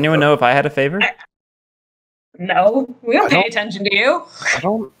 Does anyone know if I had a favor? No, we don't pay attention to you. I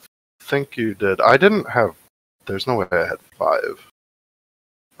don't think you did. I didn't have. There's no way I had 5.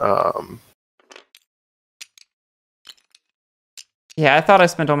 Yeah, I thought I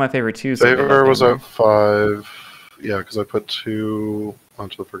spent all my favor too. Favor was at 5. Yeah, because I put 2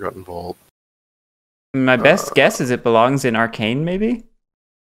 onto the Forgotten Vault. My best guess is it belongs in Arcane, maybe?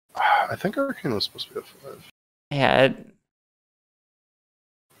 I think Arcane was supposed to be at 5. Yeah.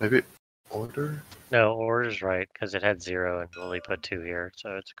 Maybe Order? No, Order's right, because it had 0 and Lily put 2 here,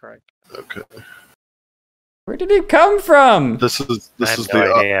 so it's correct. Okay. Where did it come from? This is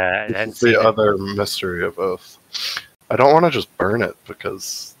the other mystery of Oath. I don't want to just burn it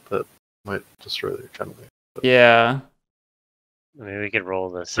because that might destroy the economy. Yeah. I mean, we could roll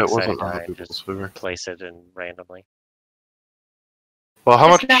the That wasn't 699 just place it in randomly. Well, how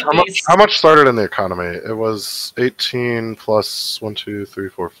much started in the economy? It was 18 plus 1, 2, 3,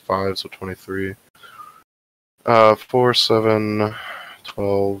 4, 5, so 23. 4, 7,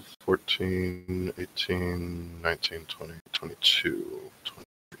 12, 14, 18, 19, 20, 22, 23.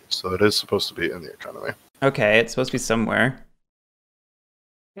 So it is supposed to be in the economy. Okay, it's supposed to be somewhere.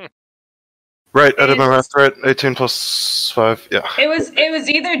 Right, I did my math right. 18 plus 5, yeah. It was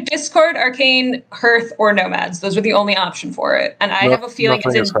either Discord, Arcane, Hearth, or Nomads. Those were the only option for it. And I have a feeling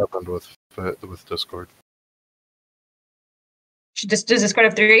nothing has happened with Discord. Does Discord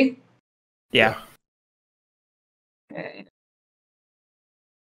have 3? Yeah. Okay.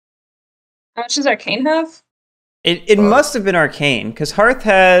 How much does Arcane have? It must have been Arcane, because Hearth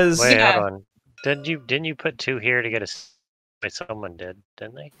has... Wait, hold on. Didn't you put 2 here to get a... Wait, someone did,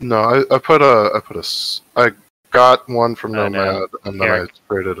 didn't they? No, I got 1 from Nomad, and then I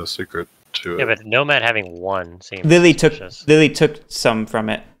created a secret to it. Yeah, but Nomad having 1 seems Lily suspicious. took some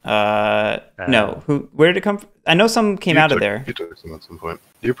from it. No. Where did it come from? I know some came out of there. You took some at some point.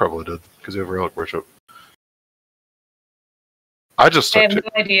 You probably did, because you have Relic Worship. I just took 2. I have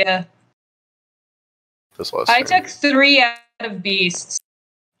no idea. This last I turn. took 3 out of Beasts,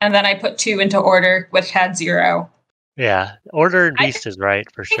 and then I put 2 into Order, which had 0. Yeah, Order and Beast is right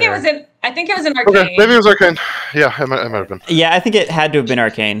for sure. I think it was in Arcane. Okay, maybe it was Arcane. Yeah, it might have been. Yeah, I think it had to have been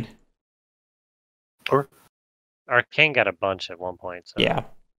Arcane. Or Arcane got a bunch at one point. So yeah.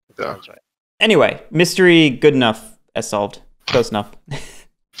 That's right. Anyway, mystery good enough as solved. Close enough.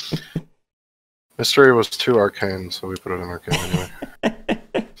 Mystery was 2 Arcane, so we put it in Arcane anyway.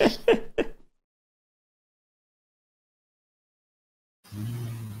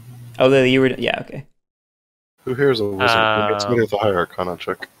 Oh, Lily, you were... Yeah, okay. Who here is a wizard? Who gets me with a higher Arcana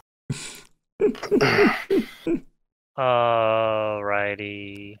check?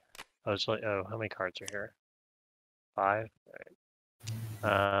 Alrighty. How many cards are here? 5?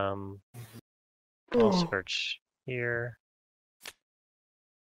 Alright. I'll search here.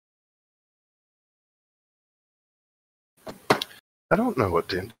 I don't know what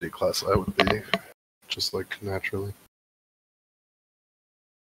D&D class I would be, just like naturally.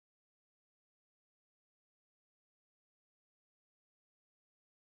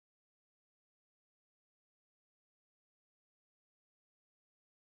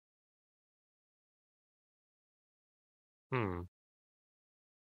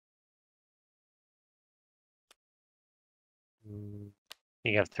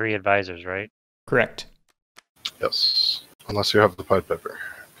 You have 3 advisors, right? Correct. Yes. Unless you have the Pied Piper,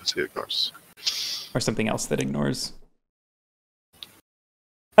 because he ignores. Or something else that ignores.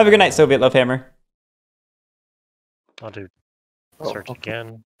 Have a good night, Soviet Lovehammer. I'll do search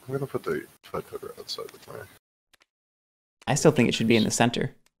again. I'm going to put the Pied Piper outside the fire. I still think it should be in the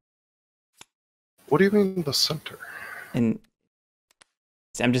center. What do you mean the center? And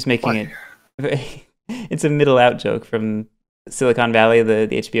I'm just making it... It's a middle-out joke from Silicon Valley, the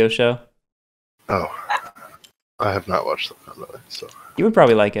HBO show. Oh. I have not watched Silicon Valley, so... You would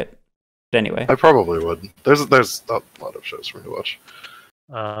probably like it. But anyway. I probably would. There's a lot of shows for me to watch.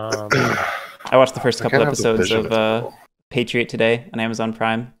 I watched the first couple episodes of Patriot today on Amazon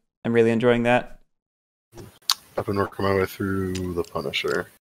Prime. I'm really enjoying that. I've been working my way through The Punisher.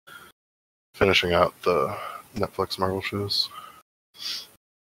 Finishing out the Netflix Marvel shows.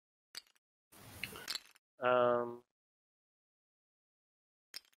 I'm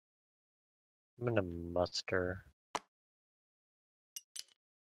gonna muster.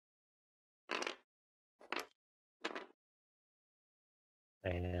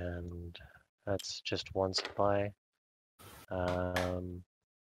 And that's just one supply. I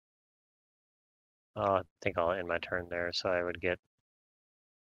think I'll end my turn there, so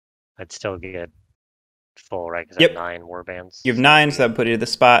I'd still get full, right? Because I have 9 warbands. You have 9, so that would put you to the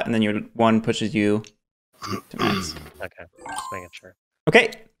spot, and then your 1 pushes you to max. Okay, just making sure.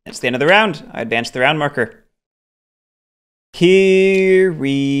 Okay, that's the end of the round. I advanced the round marker. Here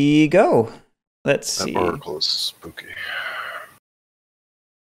we go. Let's see. That oracle is spooky.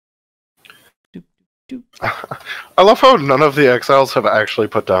 I love how none of the exiles have actually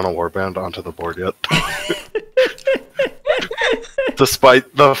put down a warband onto the board yet.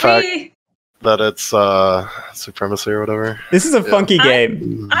 Despite the fact that it's supremacy or whatever. This is a funky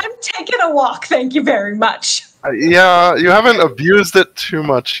game. I'm taking a walk, thank you very much. Yeah, you haven't abused it too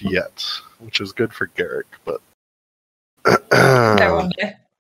much yet, which is good for Guerric, but... There one day.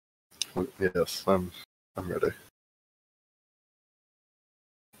 Yes, I'm ready.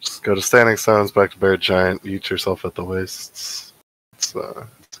 Just go to Standing Stones, back to Bear Giant, eat yourself at the wastes. It's a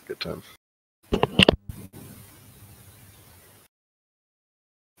good time.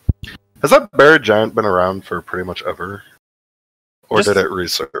 Has that Bear Giant been around for pretty much ever? Or did it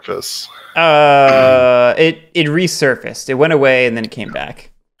resurface? It resurfaced. It went away and then it came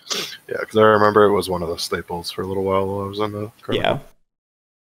back. Yeah, because I remember it was one of the staples for a little while I was on the Chronicle.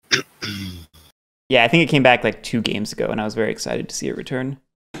 Yeah. Yeah, I think it came back like 2 games ago, and I was very excited to see it return.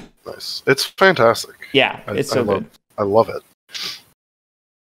 Nice. It's fantastic. Yeah, it's so good. I love it.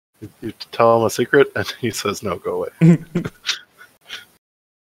 You tell him a secret, and he says, no, go away.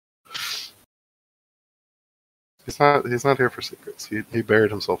 He's not here for secrets. He buried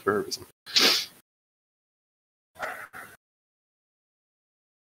himself for a reason.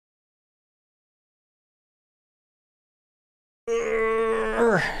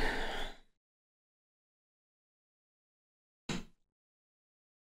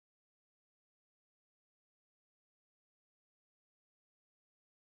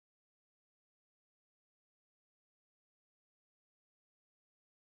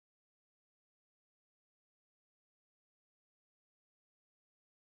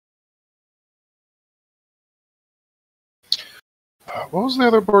 What was the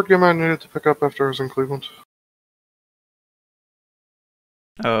other board game I needed to pick up after I was in Cleveland?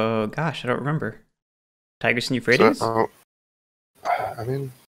 Oh, gosh, I don't remember. Tigris and Euphrates? I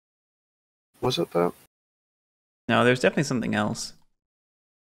mean, was it that? No, there's definitely something else.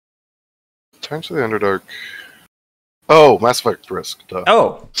 Times of the Underdark. Oh, Mass Effect Risk. Duh.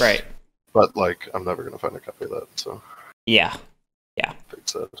 Oh, right. But, like, I'm never going to find a copy of that, so. Yeah.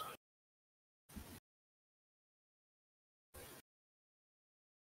 Fix it.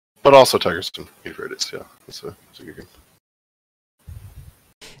 But also Tigers and Euphrates, yeah. It's a good game.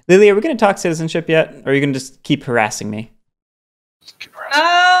 Lily, are we going to talk citizenship yet? Or are you going to just keep harassing me? Just keep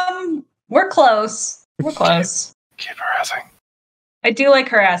harassing. We're close. We're close. Keep harassing. I do like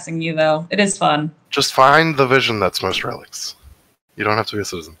harassing you, though. It is fun. Just find the vision that's most relics. You don't have to be a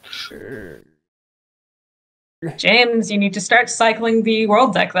citizen. James, you need to start cycling the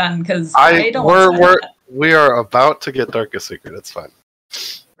world deck then, because I don't want to. We are about to get Darkest Secret. It's fine.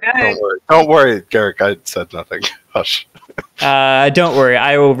 Okay. Don't worry, Guerric. I said nothing. Hush. Don't worry.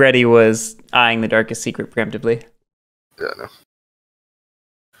 I already was eyeing the Darkest Secret preemptively. Yeah, no.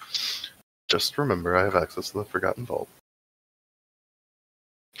 Just remember, I have access to the Forgotten Vault.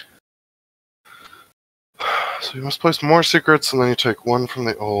 So you must place more secrets, and then you take one from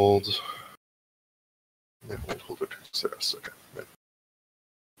the old. Yeah, wait, hold it. Okay. Right.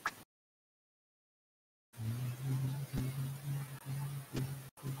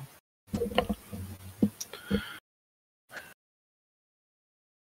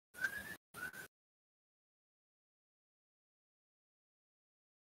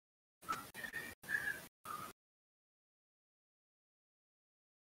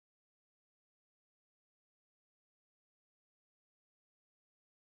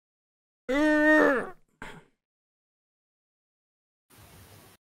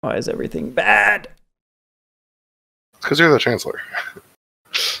 Why is everything bad? It's because you're the Chancellor.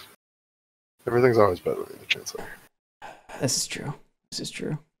 Everything's always better when you're the Chancellor. This is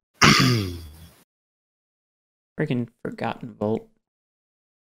true. Freaking Forgotten Vault.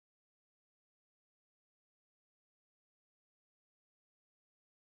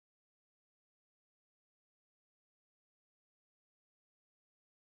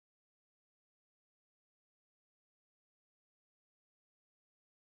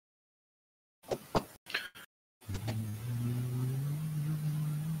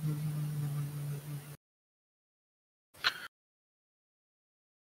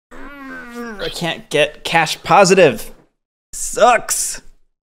 I can't get cash positive. Sucks.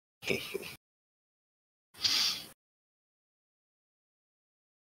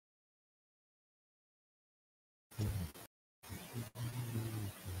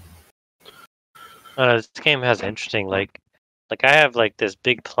 This game has interesting, like I have like this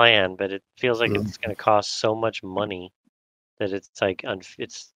big plan, but it feels like it's going to cost so much money that it's like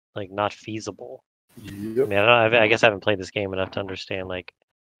it's like not feasible. Yep. I mean, I guess I haven't played this game enough to understand like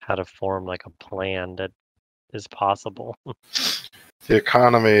how to form like a plan that is possible. The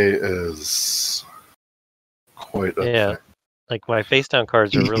economy is quite a Yeah, thing. like my face down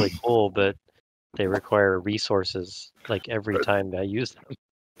cards are really cool, but they require resources like every time I use them.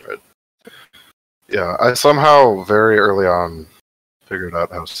 Right. Yeah, I somehow very early on figured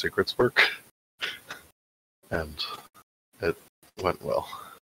out how secrets work, and it went well.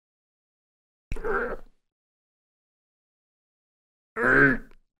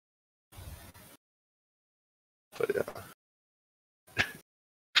 But yeah.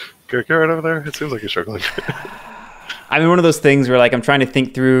 Guerric, you're right over there? It seems like you're struggling. I'm in one of those things where like I'm trying to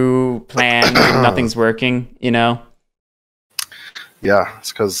think through plans and nothing's working, you know? Yeah,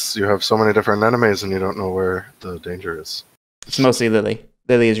 it's because you have so many different enemies and you don't know where the danger is. It's mostly Lily.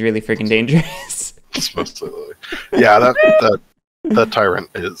 Lily is really freaking dangerous. It's mostly Lily. Yeah, that tyrant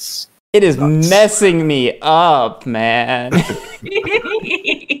is... It is nuts. messing me up, man.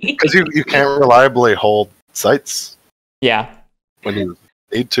 Because you can't reliably hold sites Yeah. when you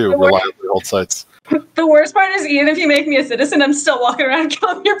need to reliably hold sites. The worst part is, even if you make me a citizen, I'm still walking around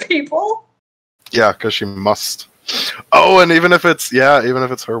killing your people. Yeah, because she must. Oh, and even if it's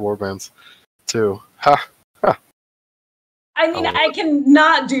her warbands, too. Ha! I mean, I can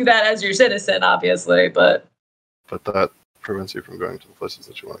not do that as your citizen, obviously, but that prevents you from going to the places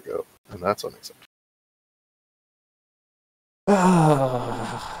that you want to go, and that's unacceptable.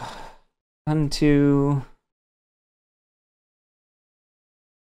 1, 2.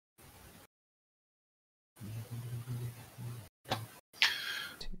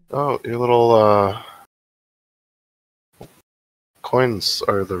 Oh, your little coins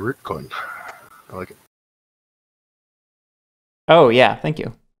are the root coin. I like it. Oh, yeah, thank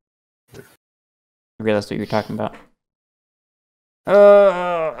you. I realized what you were talking about.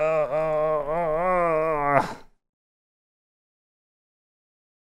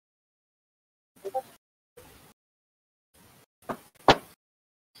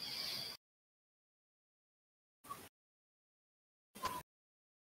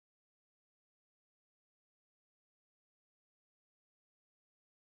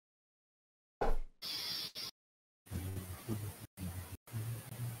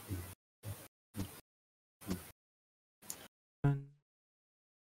 One,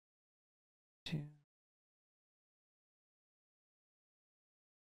 2.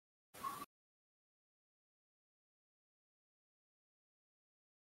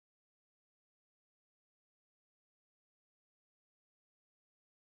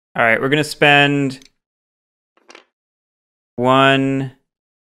 All right, we're gonna spend 1.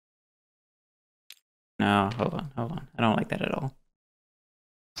 No, hold on. I don't like that at all.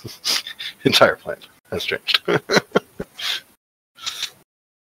 Entire plan has changed.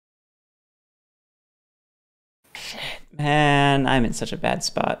 Man, I'm in such a bad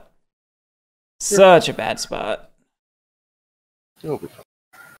spot. Such a bad spot. You'll be fine.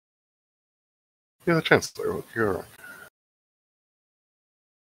 You're the Chancellor. You're all right.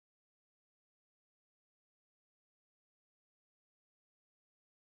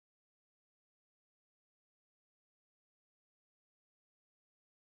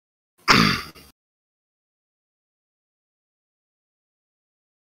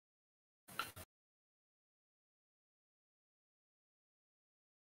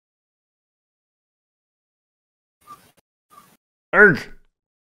 Arg.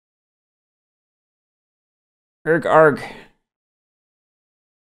 Arg.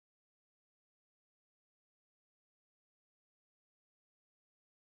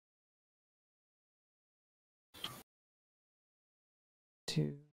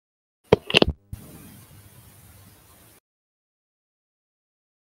 2.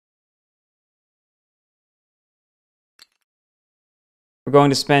 We're going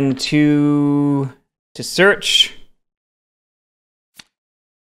to spend 2 to search.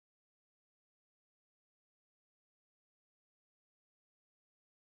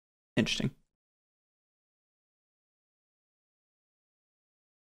 Interesting.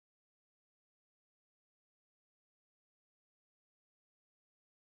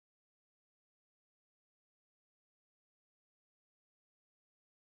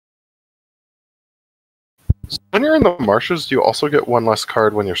 When you're in the marshes, do you also get one less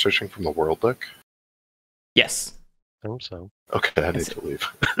card when you're searching from the world deck? Yes. I hope so. Okay, I need to leave.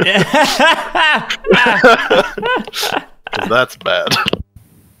 Yeah. That's bad.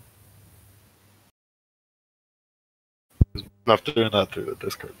 Enough doing that through the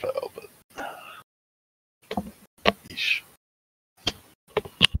discard pile, but... Yeesh.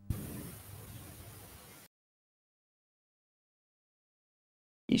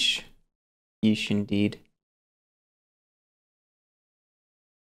 Yeesh. Yeesh indeed.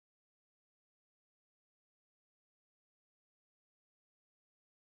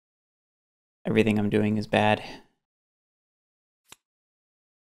 Everything I'm doing is bad.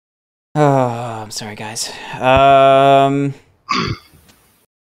 Oh, I'm sorry, guys.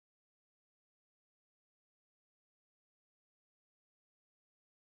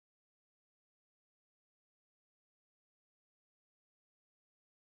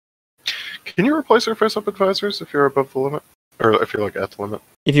 Can you replace your face-up advisors if you're above the limit? Or if you're, like, at the limit?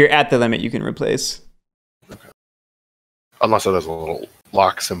 If you're at the limit, you can replace. Okay. Unless it has a little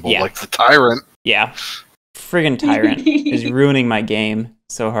lock symbol, Yeah. like the Tyrant. Yeah. Friggin' Tyrant is ruining my game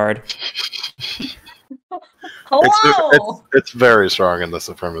so hard. Hello! It's very strong in the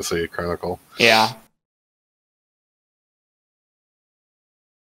Supremacy Chronicle. Yeah.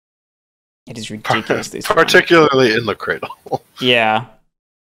 It is ridiculously strong. Particularly in the Cradle. Yeah.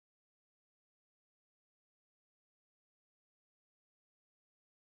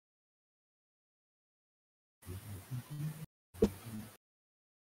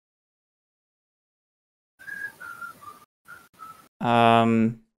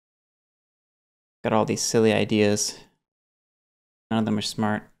 Got all these silly ideas. None of them are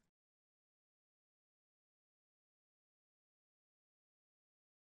smart.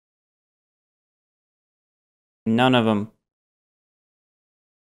 None of them.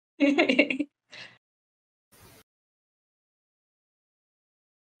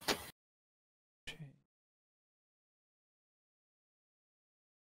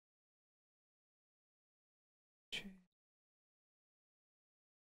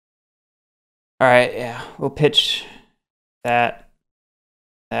 All right, yeah, we'll pitch that.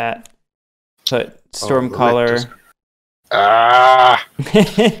 Put Stormcaller. Ah!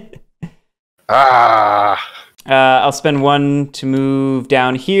 Ah! I'll spend 1 to move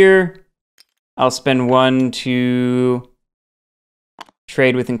down here. I'll spend 1 to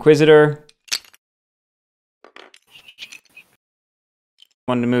trade with Inquisitor.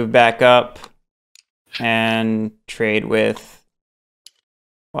 1 to move back up and trade with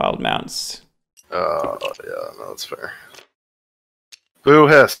Wild Mounts. Yeah, no, that's fair. Boo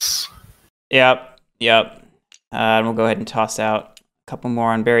hiss. Yep. And we'll go ahead and toss out a couple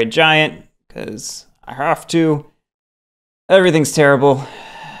more on Buried Giant, because I have to. Everything's terrible.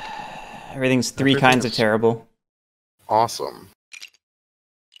 Everything's three kinds of terrible. Awesome.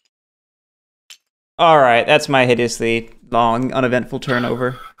 Alright, that's my hideously long, uneventful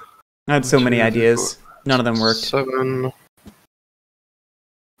turnover. I had so many ideas. None of them worked. 7.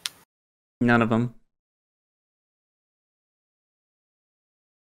 None of them.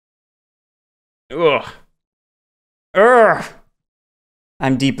 Ugh. Ugh.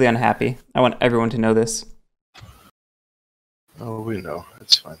 I'm deeply unhappy. I want everyone to know this. Oh, we know.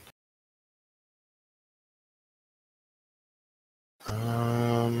 It's fine.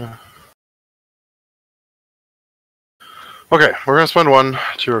 Okay, we're gonna spend 1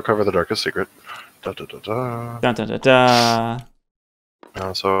 to recover the Darkest Secret. Da da da da. Dun dun dun dun.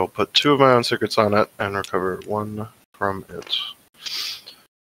 So I'll put 2 of my own secrets on it and recover 1 from it.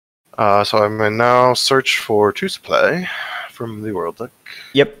 So I may now search for 2 supply from the world deck.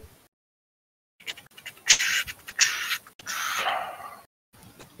 Yep.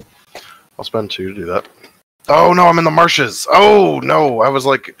 I'll spend 2 to do that. Oh no, I'm in the marshes. Oh no, I was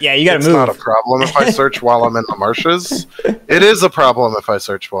like, yeah, you gotta it's move. It's not a problem if I search while I'm in the marshes. It is a problem if I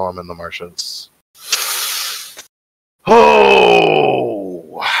search while I'm in the marshes.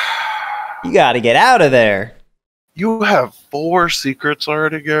 Oh, you gotta get out of there. You have 4 secrets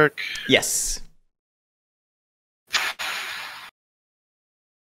already, Guerric? Yes.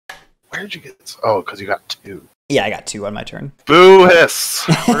 Where'd you get? Oh, because you got 2. Yeah, I got 2 on my turn. Boo hiss!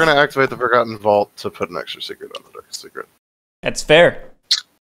 We're gonna activate the Forgotten Vault to put an extra secret on the Darkest Secret. That's fair.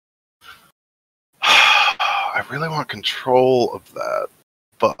 I really want control of that,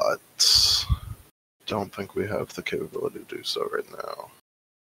 but don't think we have the capability to do so right now.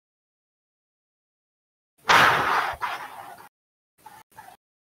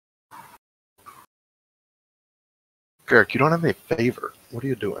 Guerric, you don't have any favor. What are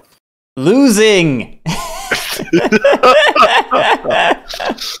you doing? Losing!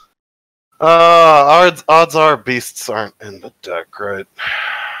 Odds are beasts aren't in the deck, right?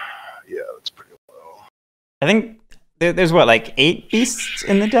 Yeah, that's pretty low. I think there's what, like 8 beasts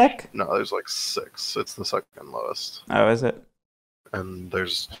in the deck? No, there's like 6. It's the second lowest. Oh, is it? And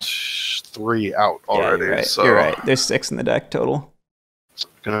there's 3 out already. Yeah, you're right. So You're right. There's 6 in the deck total. it's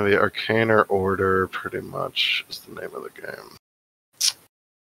gonna be Arcane or Order, pretty much, is the name of the game.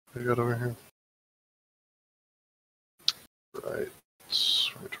 What do you got over here? Right.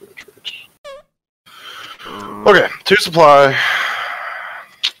 Okay, 2 supply.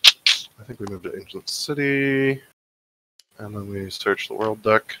 I think we moved to Ancient City. And then we search the world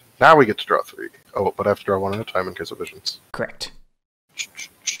deck. Now we get to draw 3. Oh, but I have to draw 1 at a time in case of visions. Correct.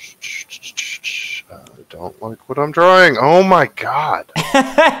 I don't like what I'm drawing. Oh my god.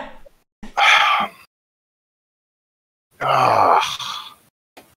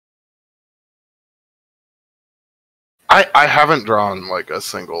 I haven't drawn like a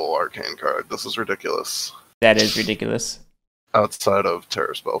single arcane card. This is ridiculous. That is ridiculous. Outside of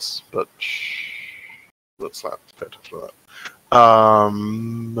terror spells, but let's not pay attention to that.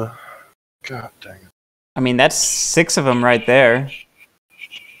 God dang it. I mean, that's 6 of them right there.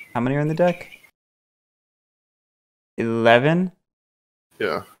 How many are in the deck? 11?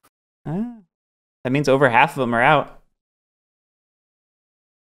 Yeah. That means over half of them are out.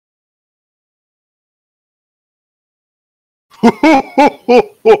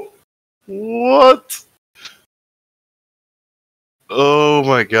 What? Oh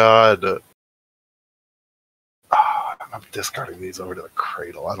my god. I'm discarding these over to the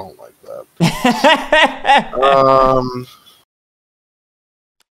cradle. I don't like that.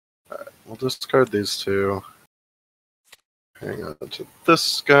 Alright, we'll discard these 2. Hang on to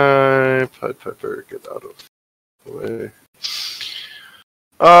this guy. Pied Piper, get out of the way.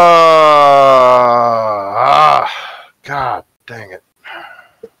 God dang it.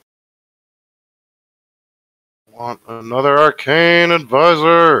 Want another arcane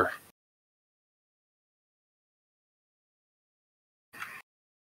advisor.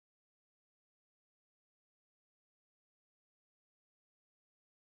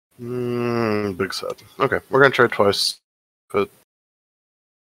 Big sad. Okay, we're gonna try twice. Put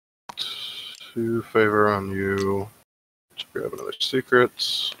 2 favor on you to grab another secret.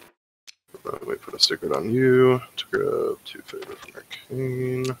 Then we put a secret on you to grab 2 favor from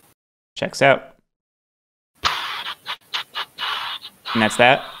Arcane. Checks out. And that's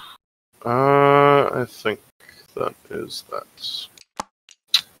that? I think that is that.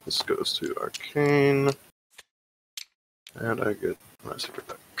 This goes to Arcane. And I get my secret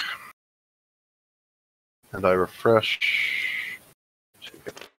deck. And I refresh.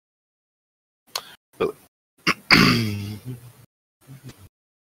 Really.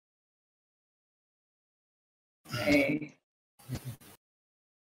 Okay.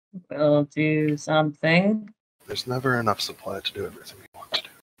 We'll do something. There's never enough supply to do everything you want to do.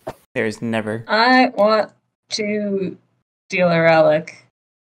 There's never. I want to steal a relic.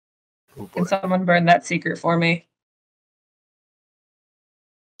 Oh boy. Can someone burn that secret for me?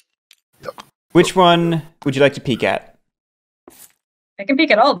 Yep. Which one would you like to peek at? I can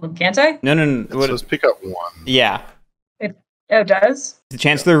peek at all of them, can't I? No. It says pick up 1. Yeah. It does? The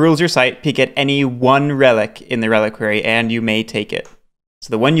Chancellor rules your site. Peek at any one relic in the reliquary, and you may take it. So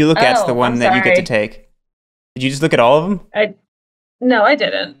the one you look at is the one that you get to take. Did you just look at all of them? No, I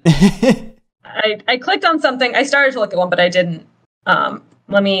didn't. I clicked on something. I started to look at one, but I didn't.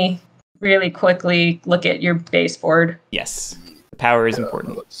 Let me really quickly look at your base board. Yes. The power is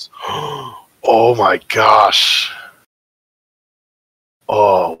important. Oh my gosh.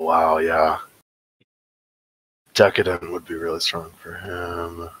 Oh, wow, yeah. Decadent would be really strong for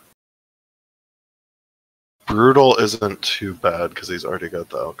him. Brutal isn't too bad because he's already got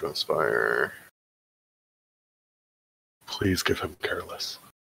the Alchemist Fire. Please give him Careless.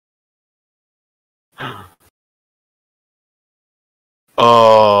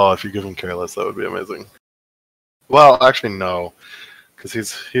 Oh, if you give him Careless, that would be amazing. Well, actually, no, because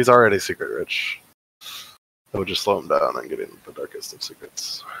he's already secret rich. That would just slow him down on getting the darkest of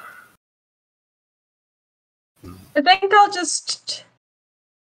secrets. I think I'll just.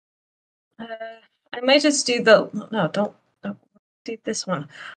 I might just do the. No, don't do this one.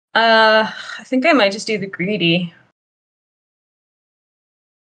 I think I might just do the greedy.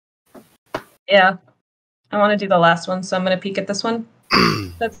 Yeah, I want to do the last one, so I'm going to peek at this one.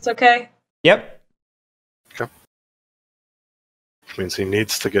 That's okay. Yep. Okay. Which means he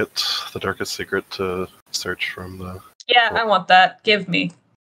needs to get the darkest secret to search from the. Yeah, I want that. Give me.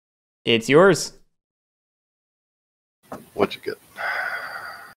 It's yours. What'd you get?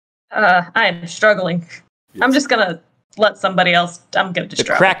 I'm struggling. Yes. I'm just gonna let somebody else. I'm gonna The just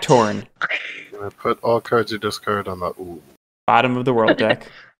drop cracked horn. I'm gonna put all cards you discard on the. Ooh. Bottom of the world deck.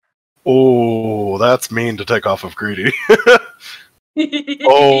 Oh, that's mean to take off of greedy. it.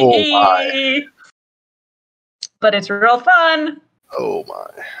 Oh, my. But it's real fun. Oh my.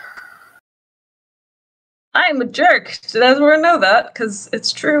 I'm a jerk. So that's where I know that because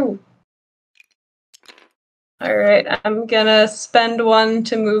it's true. All right, I'm gonna spend one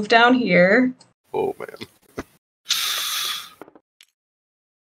to move down here. Oh man.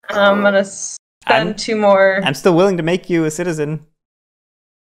 I'm gonna spend two more. I'm still willing to make you a citizen.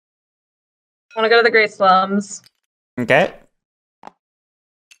 I want to go to the Great Slums. Okay.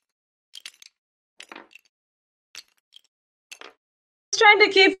 Just trying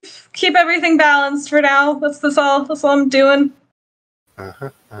to keep everything balanced for now. That's all I'm doing.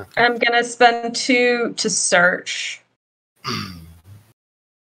 I'm gonna spend 2 to search.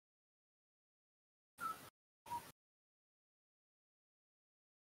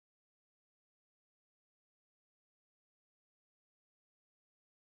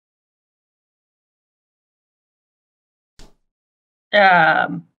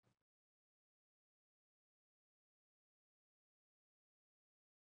 I'm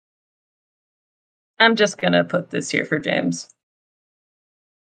just gonna put this here for James.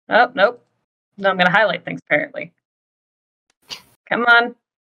 Oh, nope. No, I'm gonna highlight things apparently. Come on.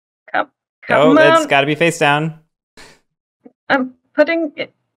 Come Oh, on. that's gotta be face down. I'm putting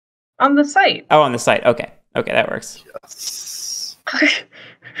it on the site. Oh, on the site. Okay. Okay, that works. Yes.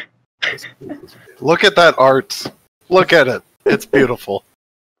 Look at that art. Look at it. It's beautiful.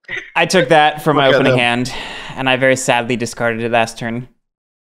 I took that for my Look at opening him. hand, and I very sadly discarded it last turn.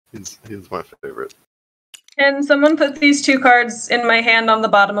 He's my favorite. Can someone put these 2 cards in my hand on the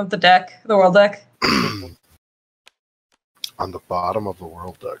bottom of the deck, the world deck? On the bottom of the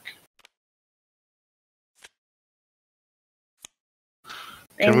world deck.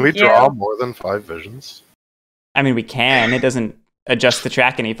 Can we draw more than 5 visions? I mean, we can. It doesn't adjust the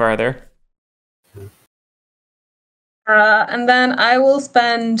track any farther. And then I will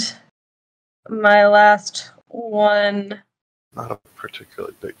spend my last one. Not a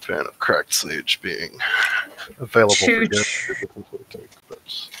particularly big fan of Cracked Sage being available for gift,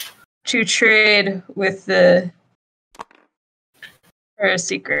 to trade with the for a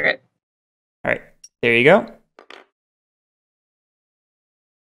secret. All right, there you go.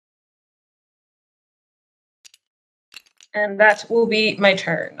 And that will be my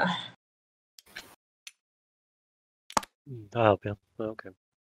turn. I'll help you. Okay.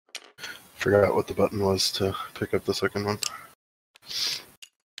 Forgot what the button was to pick up the second one.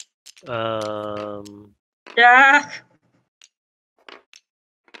 Yeah.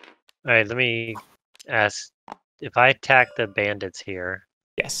 All right, let me ask. If I attack the bandits here,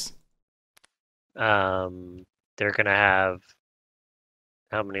 Yes. they're gonna have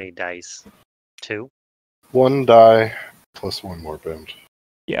how many dice? 2? 1 die plus 1 more band.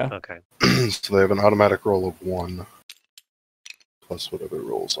 Yeah. Okay. So they have an automatic roll of 1 plus whatever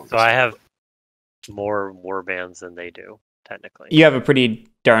rolls on. So I have more warbands than they do, technically. You have a pretty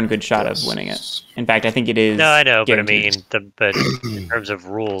darn good shot of winning it. In fact, I think it is. No, I know, guaranteed. but I mean, but in terms of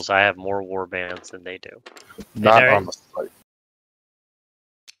rules, I have more warbands than they do. Not on the site.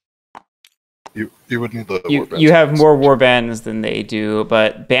 You would need the warbands. You have more warbands than they do,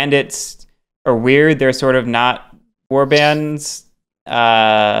 but bandits are weird. They're sort of not warbands.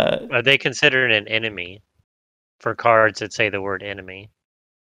 Are they considered an enemy for cards that say the word enemy?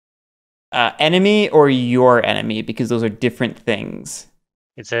 Enemy or your enemy, because those are different things.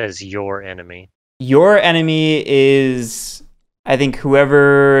 It says your enemy. Your enemy is, I think,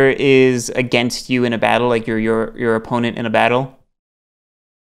 whoever is against you in a battle, like your opponent in a battle.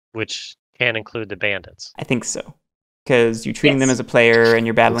 Which can include the bandits. I think so, because you're treating them as a player and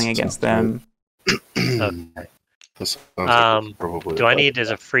you're battling against them. Okay. This sounds like probably do I need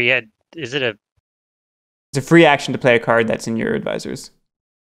as a free? Is it a? It's a free action to play a card that's in your advisors.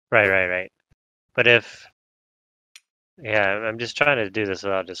 Right. But if, yeah, I'm just trying to do this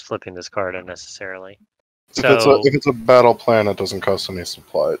without just flipping this card unnecessarily. If it's a battle plan, it doesn't cost any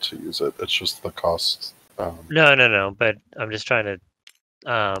supply to use it. It's just the cost. No. But I'm just trying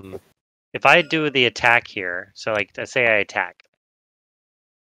to. If I do the attack here, so like let's say I attack,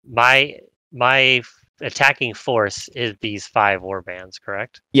 my attacking force is these 5 warbands,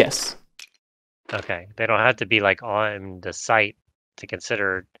 correct? Yes. Okay, they don't have to be like on the site to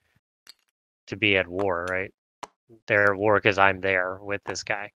consider to be at war, right? They're at war because I'm there with this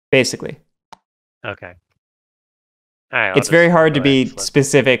guy. Basically. Okay. All right, It's very hard to be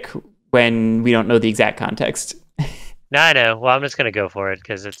specific when we don't know the exact context. No, I know. Well, I'm just gonna go for it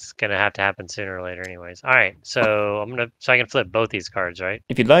because it's gonna have to happen sooner or later, anyways. All right, so so I can flip both these cards, right?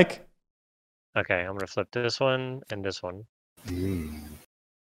 If you'd like. Okay, I'm gonna flip this one and this one. Mm.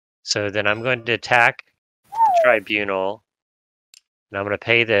 So then I'm going to attack the tribunal, and I'm gonna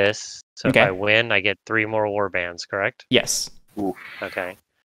pay this. So if Okay. I win, I get 3 more warbands, correct? Yes. Oof. Okay.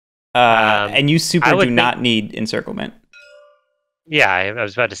 And you super would do not need encirclement. Yeah, I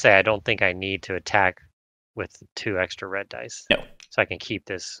was about to say I don't think I need to attack with 2 extra red dice. No. So I can keep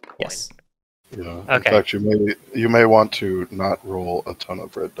this coin. Yes. Yeah. Okay. In fact, you may want to not roll a ton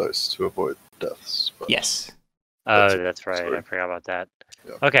of red dice to avoid deaths. But Yes. Oh, that's right. sorry. I forgot about that.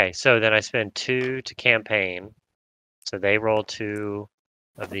 Yeah. Okay, so then I spend 2 to campaign. So they roll 2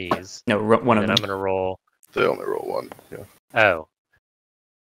 of these. No, one of And then them. I'm going to roll. They only roll 1. Yeah. Oh.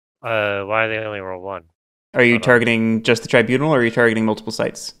 Why do they only roll 1? Are you Hold on. targeting just the tribunal, or are you targeting multiple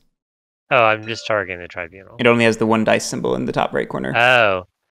sites? Oh, I'm just targeting the tribunal. It only has the 1 dice symbol in the top right corner. Oh.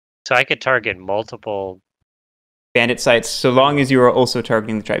 So I could target multiple. Bandit sites, so long as you are also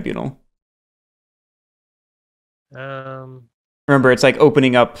targeting the tribunal. Remember, it's like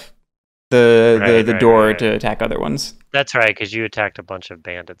opening up the door right. to attack other ones. That's right, because you attacked a bunch of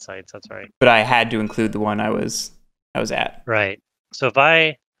bandit sites. That's right. But I had to include the one I was at. Right. So if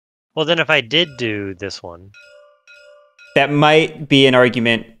I did do this one. That might be an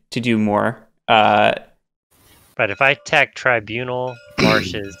argument to do more. But if I attack Tribunal,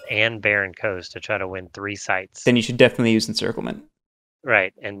 Marshes, and Barren Coast to try to win 3 sites. Then you should definitely use encirclement.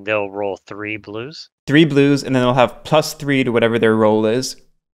 Right, and they'll roll 3 blues? 3 blues, and then they'll have +3 to whatever their roll is.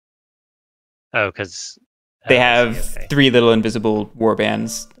 Oh, because... They have 3 little invisible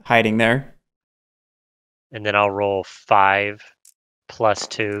warbands hiding there. And then I'll roll 5 plus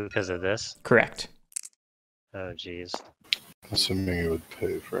 2 because of this? Correct. Oh, jeez. Assuming you would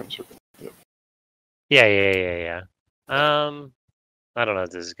pay for encirclement. Yep. Yeah. I don't know if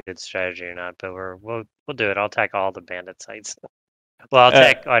this is a good strategy or not, but we'll do it. I'll attack all the bandit sites. Well,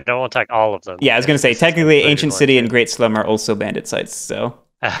 I don't want to attack all of them. Yeah, I was going to say, technically, Ancient City and Great Slum are also bandit sites, so...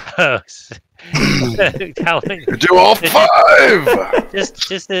 Oh, do all 5!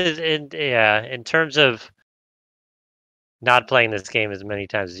 just in terms of not playing this game as many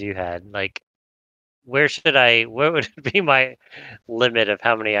times as you had, like, what would be my limit of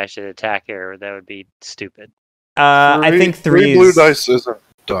how many I should attack here? That would be stupid. I think 3 blue dice isn't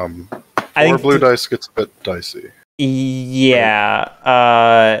dumb. 4 blue dice gets a bit dicey. Yeah.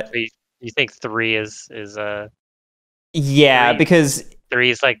 So you think 3 is yeah, 3? because 3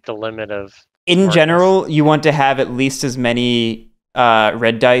 is like the limit of... In general, you want to have at least as many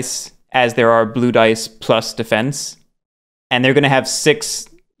red dice as there are blue dice plus defense. And they're going to have 6,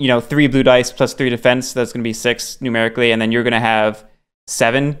 3 blue dice plus 3 defense. That's going to be 6 numerically. And then you're going to have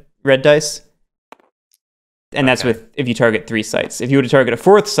 7 red dice. And that's if you target 3 sites. If you were to target a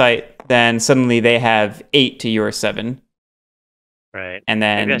 4th site, then suddenly they have 8 to your 7. Right. And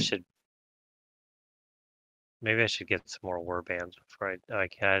then... Maybe I should get some more warbands before I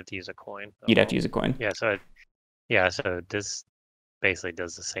have to use a coin. You'd have to use a coin. Yeah, so this basically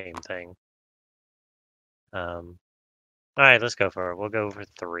does the same thing. All right, let's go for it. We'll go for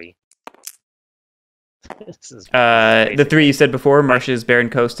 3. The 3 you said before, Marshes, Barren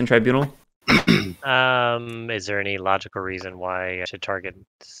Coast, and Tribunal? Is there any logical reason why I should target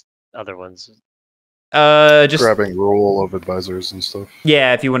other ones? Just grabbing rule of advisors and stuff.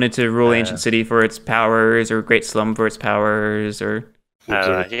 Yeah, if you wanted to rule Ancient City for its powers, or Great Slum for its powers, or...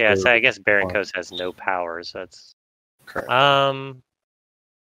 So I guess Barren Coast has no powers. That's... Correct. Well,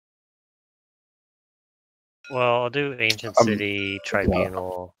 I'll do Ancient City,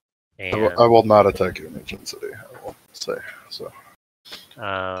 Tribunal, and... I will not attack you in Ancient City, I will say, so...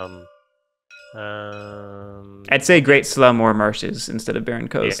 I'd say Great Slum or Marshes instead of Barren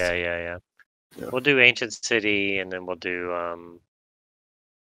Coast. Yeah. We'll do Ancient City, and then we'll do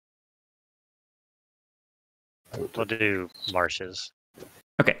Marshes.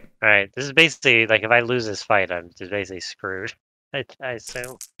 Okay. All right. This is basically like if I lose this fight, I'm just basically screwed. I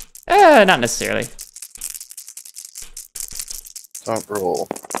assume. Not necessarily. Don't roll.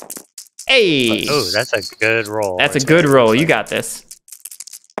 Hey. Oh, that's a good roll. That's a good roll. You got this.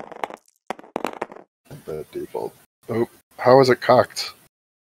 Bad default. Oh, how is it cocked?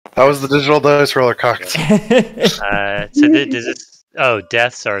 How is the digital dice roller cocked? So does this... Oh,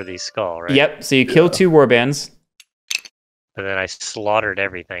 deaths are the skull, right? Yep, so you kill 2 warbands. And then I slaughtered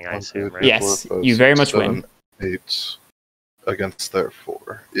everything, I assume, right? Yes, you very much win. 8 against their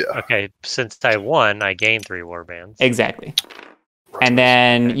 4. Yeah. Okay, since I won, I gained 3 warbands. Exactly. And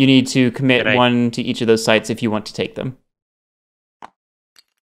then you need to commit 1 to each of those sites if you want to take them.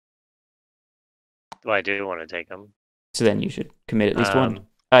 Well, I do want to take them. So then you should commit at least one.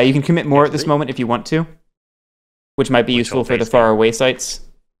 You can commit more at this moment if you want to, which might be useful for the far away sites.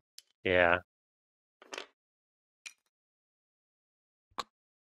 Yeah.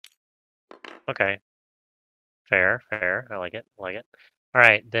 Okay. Fair. I like it. All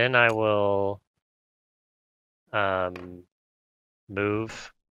right, then I will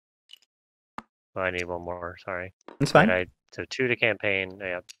move. Oh, I need one more. Sorry. That's fine. Right, so 2 to campaign. I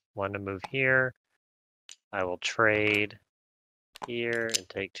have 1 to move here. I will trade here and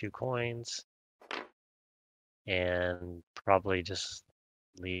take 2 coins, and probably just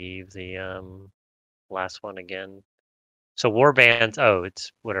leave the last one again. So warbands. Oh,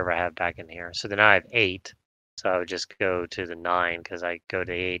 it's whatever I have back in here. So then I have 8. So I would just go to the 9 because I go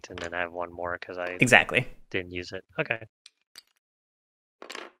to 8, and then I have 1 more because I Exactly. didn't use it. Okay.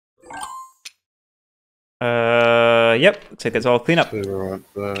 Yep. Looks like that's all cleanup. Yep.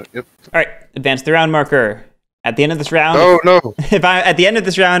 All right. Advance the round marker. At the end of this round. Oh no! At the end of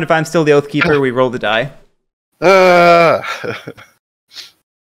this round, if I'm still the Oathkeeper, we roll the die.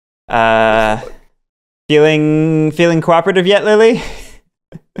 Feeling cooperative yet, Lily?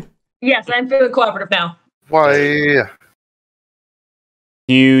 Yes, I'm feeling cooperative now. Why?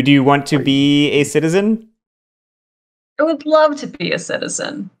 Do you want to be a citizen? I would love to be a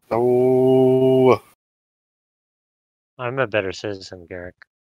citizen. Oh. I'm a better citizen, Guerric.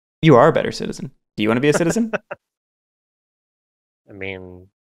 You are a better citizen. Do you want to be a citizen? I mean,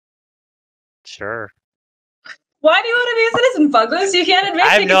 sure. Why do you want to be a citizen, Phouglas? You can't admit.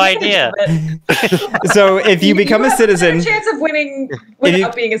 I have no idea. So if you become a citizen, have a chance of winning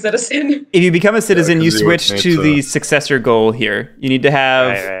without being a citizen. If you become a citizen, you 'cause you switch would need to to- the successor goal here. You need to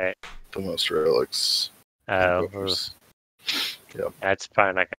have. Right. The most relics. Oh, Yeah. that's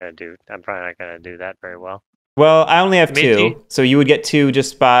probably not gonna do. I'm probably not gonna do that very well. Well, I only have I mean, 2, so you would get 2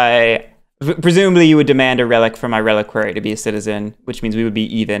 just by. Presumably, you would demand a relic from my reliquary to be a citizen, which means we would be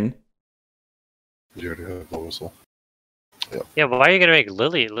even. You already have the whistle. Yeah, but why are you gonna make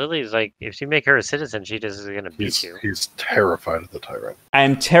Lily? Lily's like, if you make her a citizen, she just is gonna beat you. He's terrified of the tyrant. I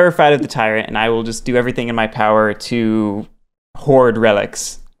am terrified of the tyrant, and I will just do everything in my power to hoard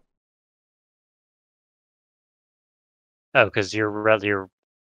relics. Oh, because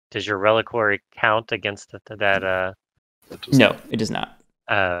does your reliquary count against that? No, it does not.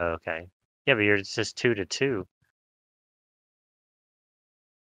 Oh, okay. Yeah, but you're just 2 to 2.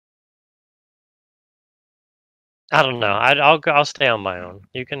 I don't know. I'll stay on my own.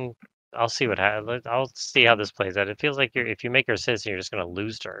 You can. I'll see what happens. I'll see how this plays out. It feels like if you make her a citizen, you're just gonna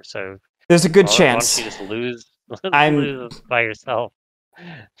lose to her. So There's a good why chance. don't you just lose? I'm- lose by yourself.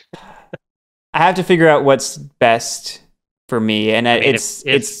 I have to figure out what's best for me, and I mean,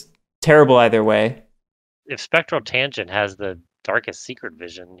 it's terrible either way. If Spectral Tangent has the darkest secret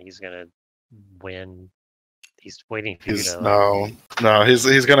vision, he's gonna win. He's waiting for you to. No.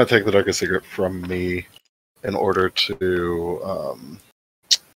 He's gonna take the darkest secret from me in order to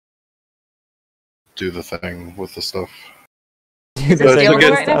do the thing with the stuff. Is it That's a stealable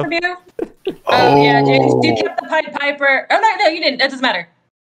good right now stuff. from you? Oh yeah, James, you kept the Pied Piper. Oh no, you didn't. That doesn't matter.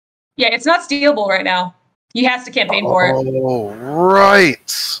 Yeah, it's not stealable right now. He has to campaign for it. Oh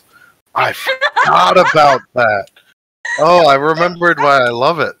right. I forgot about that. Oh, I remembered why I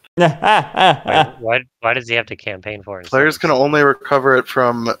love it. Why does he have to campaign for it? Players can only recover it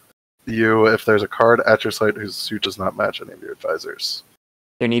from you if there's a card at your site whose suit does not match any of your advisors.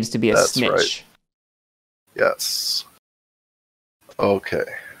 There needs to be a That's snitch. right. Yes. Okay.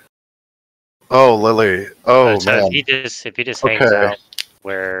 Oh, Lily. Oh, so man. if he just hangs Okay. out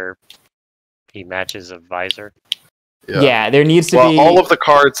where he matches a visor. Yeah, there needs to Well, be all of the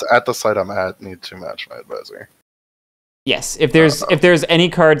cards at the site I'm at need to match my advisor. Yes, if there's any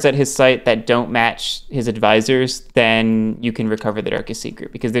cards at his site that don't match his advisors, then you can recover the darkest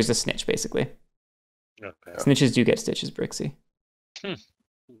secret because there's a snitch basically. Okay. Snitches do get stitches, Brixie.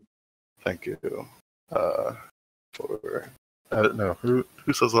 Thank you. No, who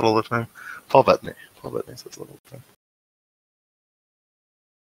says that all the time? Paul Bettany. Paul Bettany says that all the time.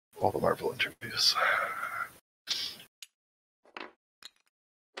 All the Marvel interviews.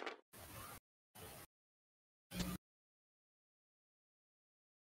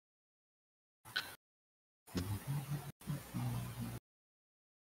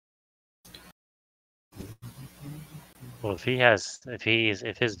 Well, if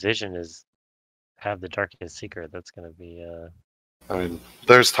his vision is have the darkest secret, that's gonna be I mean,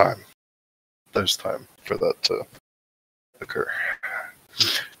 there's time. There's time for that to occur.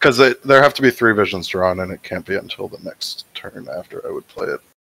 Because there have to be 3 visions drawn, and it can't be until the next turn after I would play it.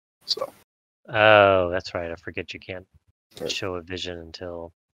 So. Oh, that's right. I forget you can't Right. show a vision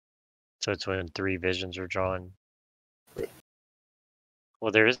until. So it's when 3 visions are drawn.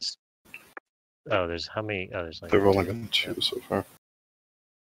 Well, there's. Oh, there's how many? Oh, there's like. They've only been 2 so far.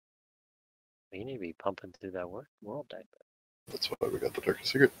 You need to be pumping through that world deck. That's why we got the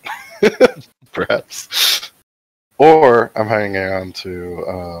Darkest Secret. Perhaps. Or I'm hanging on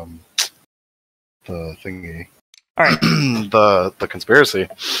to the thingy. All right. the conspiracy.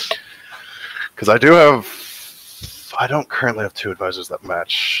 Because I don't currently have 2 advisors that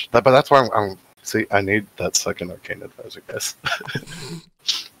match. But that's why see, I need that second arcane advisor, guys.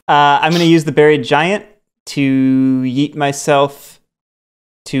 I'm going to use the Buried Giant to yeet myself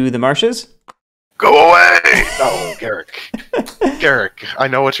to the marshes. Go away! No, Guerric. Guerric, I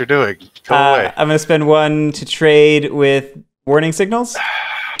know what you're doing. Go away. I'm going to spend 1 to trade with warning signals.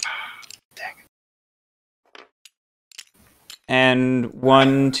 Dang it. And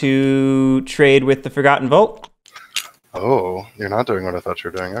 1 to trade with the Forgotten Vault. Oh, you're not doing what I thought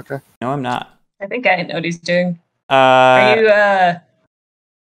you were doing. Okay. No, I'm not. I think I know what he's doing. Uh,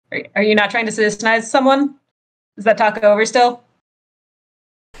 Are you not trying to citizenize someone? Is that talk over still?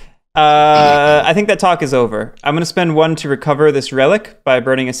 I think that talk is over. I'm going to spend 1 to recover this relic by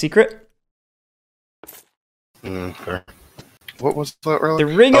burning a secret. Fair. What was that relic?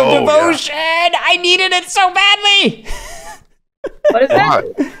 The Ring of Devotion! Yeah. I needed it so badly! What is Why?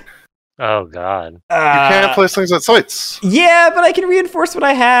 that? Oh God. You can't place things at sites. Yeah, but I can reinforce what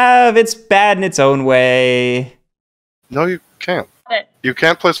I have. It's bad in its own way. No, you can't. You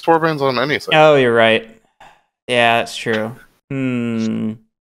can't place warbands on any site. Oh, you're right. Yeah, that's true.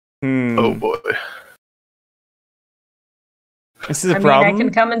 Oh boy. This is a I problem. mean, I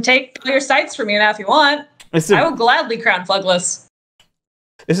can come and take all your sites from you now if you want. I will gladly crown Phouglas.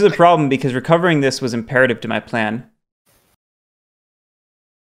 This is a problem because recovering this was imperative to my plan.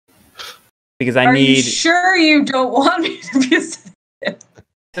 Because I Are need... you sure you don't want me to be a citizen?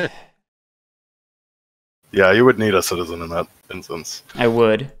 Yeah, you would need a citizen in that instance. I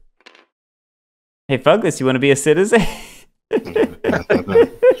would. Hey, Phouglas, you want to be a citizen?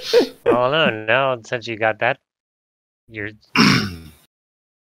 Oh no! Now since you got that, you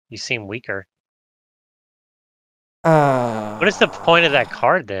seem weaker. What is the point of that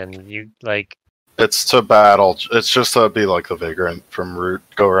card then? You like? It's to battle. It's just to be like the Vagrant from Root.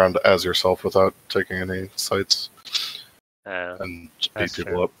 Go around as yourself without taking any sites. And beat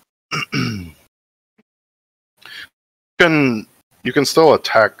people up. You can still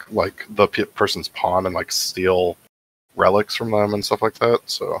attack like the person's pawn and like steal relics from them and stuff like that.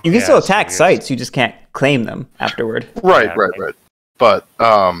 So you can still attack sites. You just can't claim them afterward. Right. But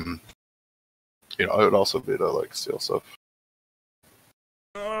it would also be to like steal stuff.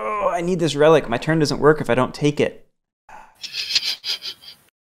 Oh, I need this relic. My turn doesn't work if I don't take it.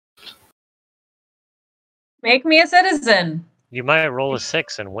 Make me a citizen. You might roll a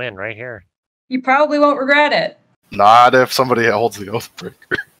 6 and win right here. You probably won't regret it. Not if somebody holds the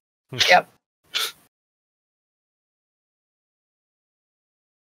Oathbreaker. Yep.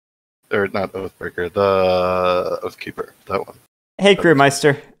 Or not Oathbreaker, the Oathkeeper, that one. Hey,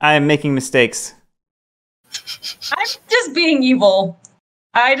 Crewmeister, I am making mistakes. I'm just being evil.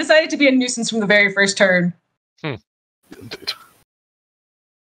 I decided to be a nuisance from the very first turn. Indeed.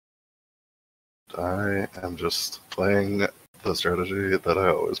 I am just playing the strategy that I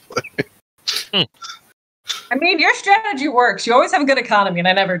always play. I mean, your strategy works. You always have a good economy, and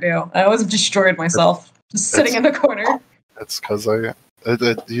I never do. I always destroyed myself, just sitting in the corner. It's because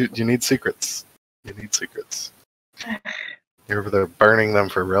you need secrets. You need secrets. You're over there burning them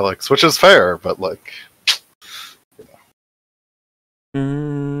for relics, which is fair, but like, I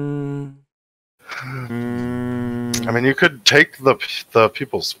mean, you could take the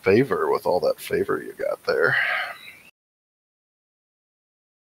people's favor with all that favor you got there.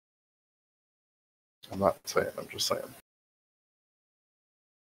 I'm not saying, I'm just saying.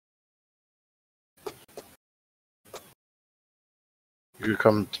 You could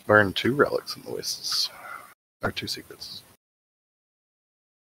come burn 2 relics in the wastes. Or 2 secrets.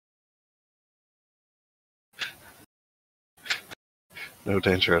 No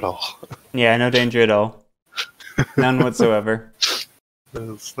danger at all. Yeah, no danger at all. None whatsoever.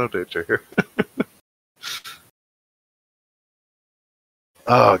 There's no danger here.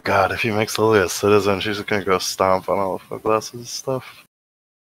 Oh god, if he makes Lily a citizen, she's just gonna go stomp on all of Phouglas' stuff.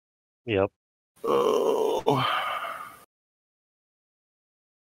 Yep. Oh.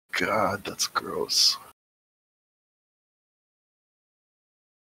 God, that's gross.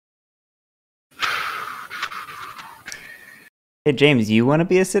 Hey, James, you want to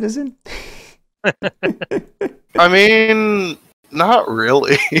be a citizen? I mean, not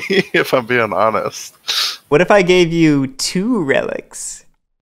really, if I'm being honest. What if I gave you 2 relics?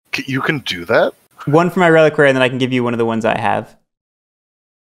 You can do that? 1 for my reliquary, and then I can give you one of the ones I have.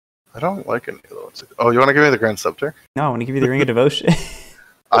 I don't like any of the ones. Oh, you want to give me the Grand Scepter? No, I want to give you the Ring of Devotion.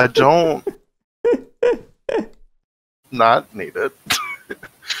 I don't not need it.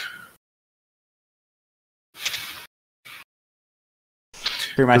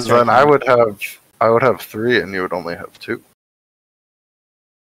 Because then I would have 3 and you would only have 2.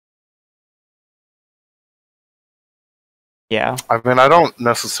 Yeah. I mean, I don't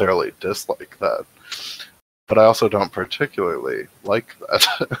necessarily dislike that, but I also don't particularly like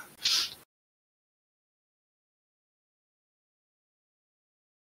that.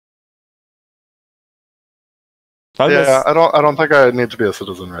 Yeah, I don't think I need to be a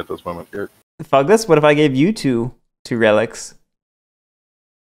citizen right this moment here. Phouglas, what if I gave you two relics?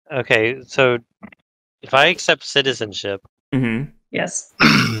 Okay, so if I accept citizenship, yes.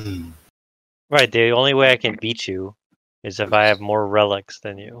 Right, the only way I can beat you is if I have more relics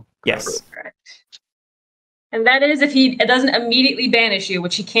than you. Yes. Correct. And that is if he doesn't immediately banish you,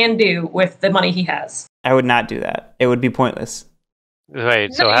 which he can do with the money he has. I would not do that. It would be pointless.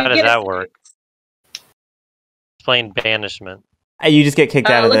 Right, so how does that work? Explain banishment. You just get kicked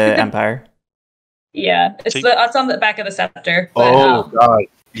out of the Empire. Yeah, it's on the back of the scepter. But, God.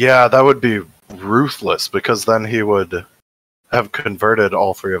 Yeah, that would be ruthless, because then he would have converted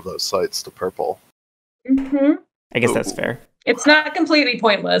all 3 of those sites to purple. I guess that's fair. It's not completely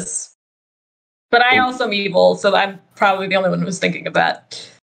pointless. But I also am evil, so I'm probably the only one who's thinking of that.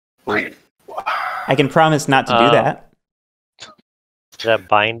 I can promise not to do that. Is that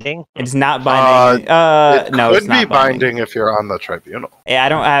binding? It's not binding. No, it's not be binding if you're on the tribunal. Yeah, I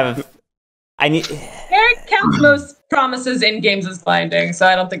don't have... Guerric counts most promises in games as binding, so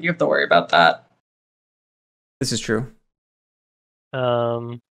I don't think you have to worry about that. This is true.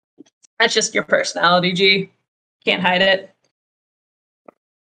 That's just your personality, G. Can't hide it.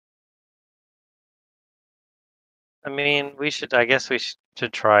 I mean, I guess we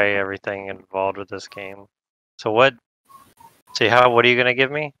should try everything involved with this game. So what are you gonna give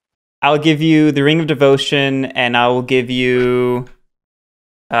me? I'll give you the Ring of Devotion, and I will give you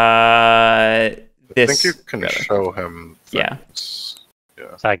this. I think you can show him things. Yeah.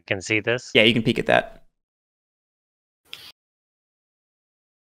 So I can see this? Yeah, you can peek at that.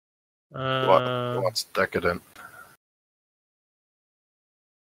 What's decadent?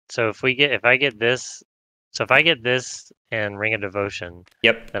 So if I get this and Ring of Devotion,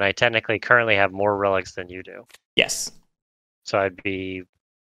 yep, then I technically currently have more relics than you do. Yes. So I'd be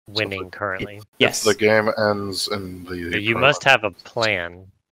winning currently. Yes. If the game ends in the... You must have a plan.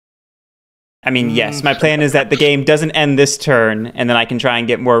 I mean, yes. My plan is that the game doesn't end this turn, and then I can try and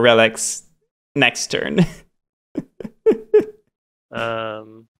get more relics next turn.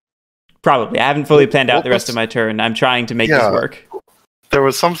 Probably. I haven't fully planned out the rest of my turn. I'm trying to make this work. There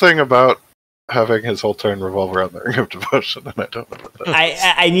was something about having his whole turn revolve around the Ring of Devotion, and I don't know what that is.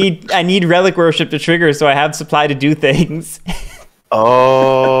 I need relic worship to trigger, so I have supply to do things. That's the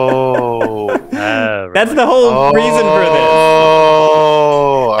whole reason for this.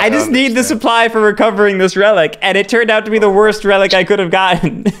 I just need the supply for recovering this relic, and it turned out to be the worst relic I could have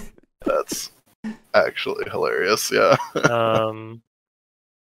gotten. That's actually hilarious, yeah.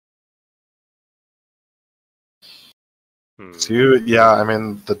 So I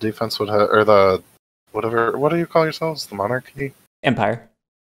mean, the defense would have, or the, whatever, what do you call yourselves? The monarchy? Empire.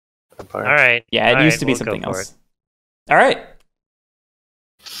 All right. Yeah, it used to be something else. All right.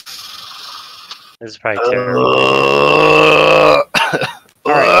 This is probably terrible. All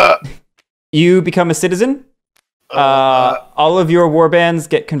right. You become a citizen. All of your warbands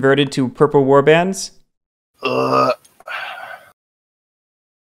get converted to purple warbands. I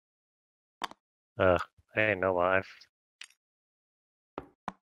ain't no life.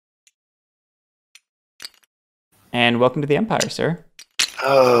 And welcome to the Empire, sir.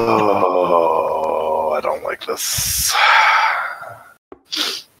 Oh, I don't like this.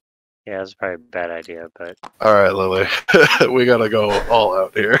 Yeah, it's probably a bad idea, but... Alright, Lily. We gotta go all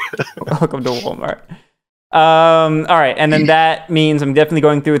out here. Welcome to Walmart. Alright, and then that means I'm definitely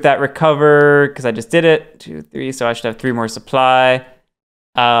going through with that recover, because I just did it. 2, 3, so I should have 3 more supply.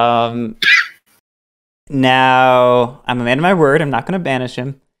 Now, I'm a man of my word. I'm not going to banish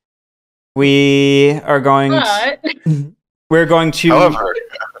him. We are going to... We're going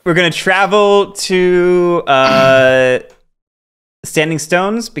to travel to Standing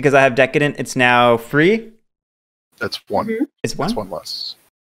Stones, because I have Decadent. It's now free. That's 1. Mm-hmm. It's 1? That's 1 less.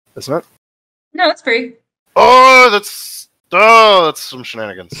 Isn't it? No, it's free. Oh, that's some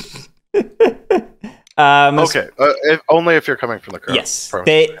shenanigans. Okay, only if you're coming from the current. Yes. So you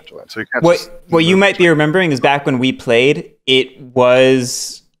can't what you might be remembering is back when we played, it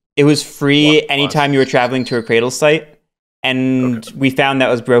was free anytime you were traveling to a cradle site. And we found that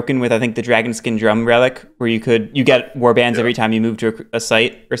was broken with, I think, the Dragon Skin Drum relic, where you get warbands every time you move to a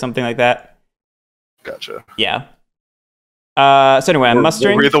site or something like that. Gotcha. Yeah. So anyway, I'm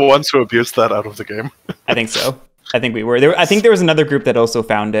mustering. Were we the ones who abused that out of the game? I think so. I think we were. I think there was another group that also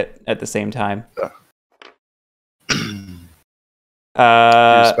found it at the same time. Yeah.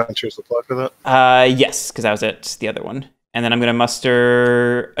 You spent your supply for that? Yes, because I was at the other one. And then I'm going to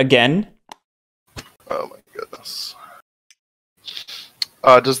muster again. Oh my goodness.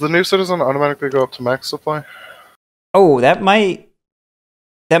 Does the new citizen automatically go up to max supply? Oh, that might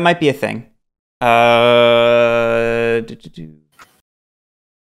be a thing. I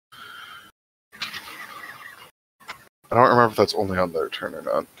don't remember if that's only on their turn or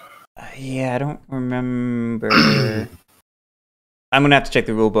not. Yeah, I don't remember. I'm gonna have to check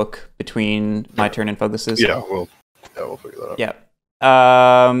the rule book between my turn and Phouglas's. Yeah, we'll figure that out. Yeah.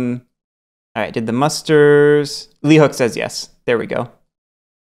 All right. Did the musters? Lee Hook says yes. There we go.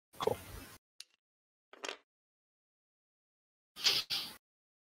 Cool.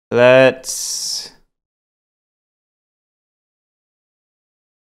 Let's.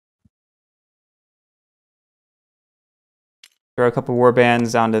 Throw a couple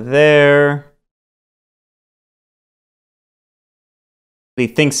warbands onto there. Lee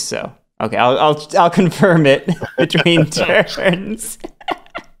thinks so. Okay, I'll confirm it between turns.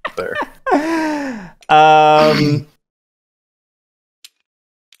 There.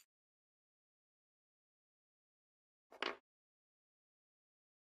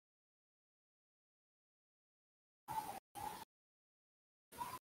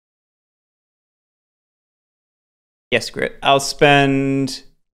 Yes, Grit. I'll spend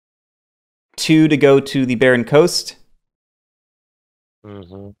 2 to go to the Barren Coast.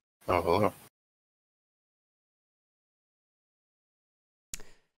 Mm-hmm. Oh, hello.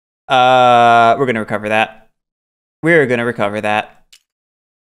 We're gonna recover that. We're gonna recover that.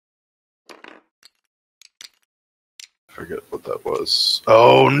 I forget what that was.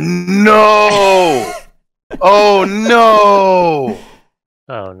 Oh no! Oh no!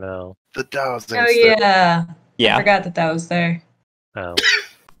 Oh no. The dowsing. Oh yeah. Yeah. I forgot that was there. Oh.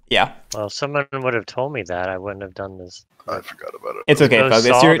 Yeah. Well, if someone would have told me that, I wouldn't have done this. I forgot about it. It's okay, Suppose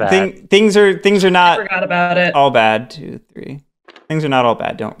Phouglas. saw that. Things are I not forgot about it. all bad. 2, 3. Things are not all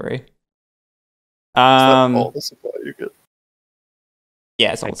bad. Don't worry. Is that all the supply you get?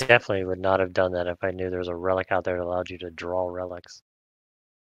 Yeah, it's I all. definitely would not have done that if I knew there was a relic out there that allowed you to draw relics.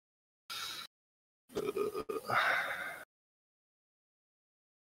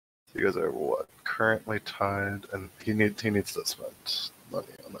 You guys are what? Currently tied, and he needs to spend money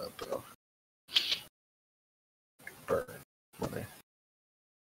on that though. Burn money.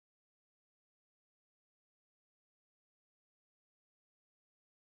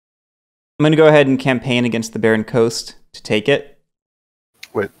 I'm gonna go ahead and campaign against the Barren Coast to take it.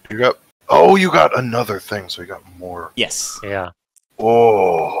 Wait, you got? Oh, you got another thing, so you got more. Yes. Yeah,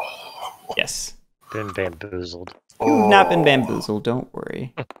 Oh. Yes. been bamboozled. You've not been bamboozled. Don't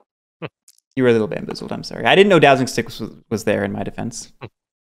worry. You were a little bamboozled. I'm sorry. I didn't know Dowsing Stick was there in my defense.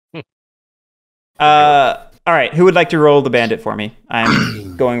 All right. Who would like to roll the bandit for me?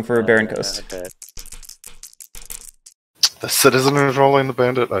 I'm going for Barren Coast. I bet. The citizen is rolling the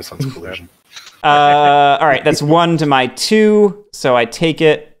bandit. I sense collusion. All right. That's 1 to my 2. So I take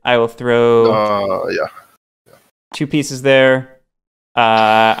it. I will throw Yeah. 2 pieces there.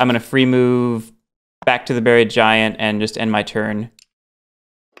 I'm going to free move back to the Buried Giant and just end my turn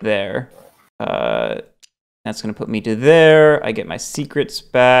there. That's going to put me to there. I get my secrets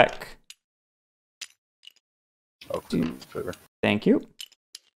back. Oh, favor. Thank you.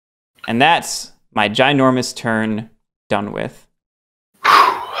 And that's my ginormous turn done with.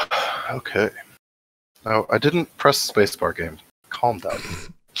 Okay. No, I didn't press spacebar game. Calm down.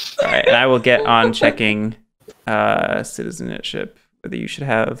 All right, and I will get on checking citizenship, whether you should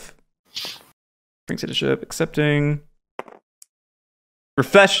have bring citizenship, accepting.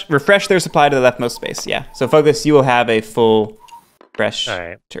 Refresh their supply to the leftmost space. Yeah. So Phouglas, you will have a full fresh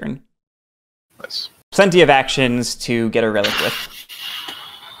turn. Nice. Plenty of actions to get a relic with.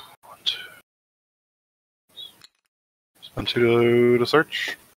 1, 2. Spend 2 to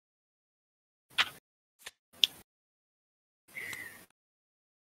search.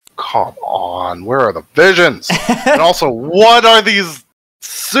 Come on, where are the visions? And also, what are these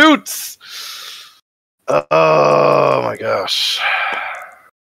suits? Oh my gosh.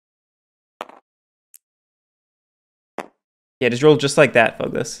 Yeah, just roll just like that,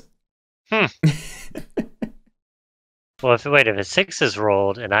 Phouglas. Well, if a 6 is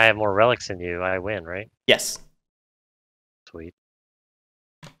rolled and I have more relics than you, I win, right? Yes. Sweet.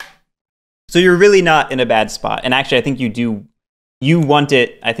 So you're really not in a bad spot. And actually, I think you want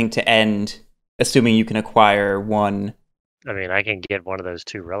it, I think, to end, assuming you can acquire one. I mean, I can get one of those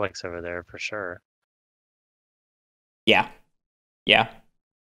 2 relics over there for sure. Yeah. Yeah.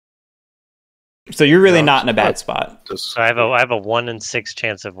 So you're really not in a bad spot. So I have a 1 in 6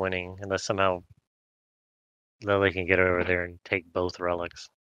 chance of winning, unless somehow Lily can get over there and take both relics.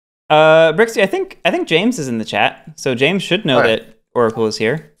 Brixie, I think James is in the chat, so James should know that Oracle is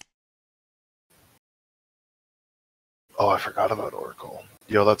here. Oh, I forgot about Oracle.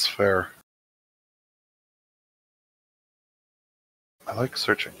 Yo, that's fair. I like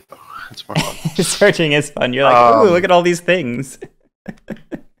searching. It's more fun. Searching is fun. You're like, ooh, look at all these things.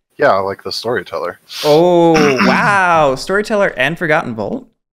 Yeah, I like the Storyteller. Oh, wow. Storyteller and Forgotten Vault?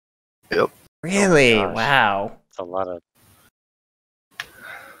 Yep. Really? Oh wow. It's a lot of...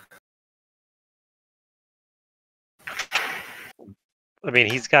 I mean,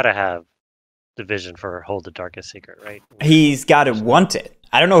 he's got to have the vision for Hold the Darkest Secret, right? He's got to want it.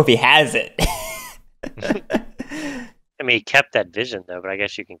 I don't know if he has it. I mean, he kept that vision, though, but I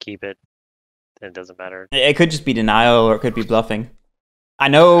guess you can keep it. It doesn't matter. It could just be denial, or it could be bluffing. I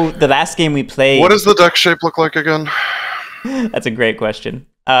know the last game we played... What does the deck shape look like again? That's a great question.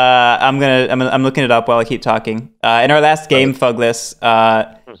 I'm looking it up while I keep talking. In our last game, Phouglas,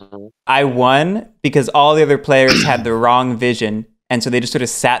 I won because all the other players had the wrong vision, and so they just sort of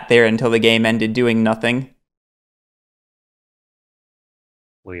sat there until the game ended doing nothing.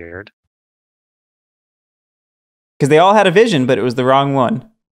 Weird. Because they all had a vision, but it was the wrong one.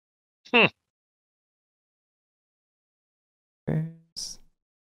 Here's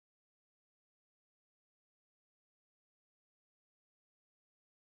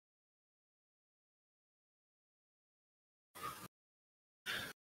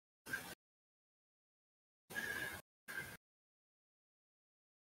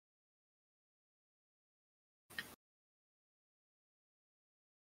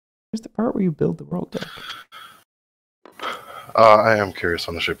the part where you build the world deck. I am curious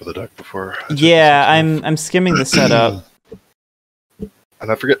on the shape of the deck before. Yeah, I'm skimming the setup. And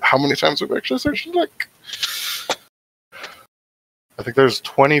I forget how many times we've actually searched the deck. I think there's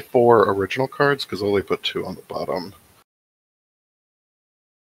 24 original cards, because Lily put 2 on the bottom.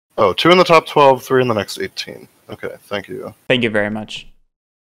 Oh, 2 in the top 12, 3 in the next 18. Okay, thank you. Thank you very much.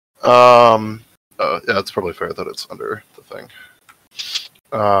 Yeah, it's probably fair that it's under the thing.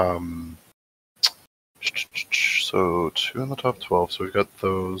 So 2 in the top 12, so we've got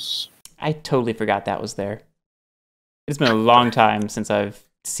those. I totally forgot that was there. It's been a long time since I've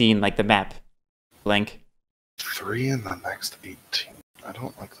seen like the map blink. 3 in the next 18. I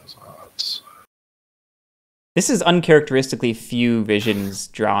don't like those odds. This is uncharacteristically few visions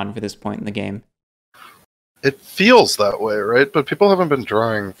drawn for this point in the game. It feels that way, right? But people haven't been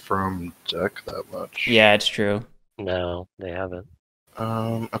drawing from deck that much. Yeah, it's true. No, they haven't.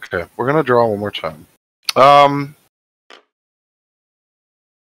 Okay, we're gonna draw one more time.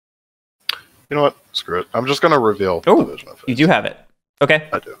 You know what? Screw it. I'm just gonna reveal the Vision of Fate. You do have it. Okay.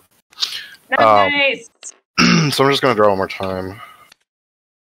 I do. Nice. So I'm just gonna draw one more time.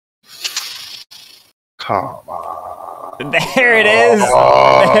 Come on. There it is.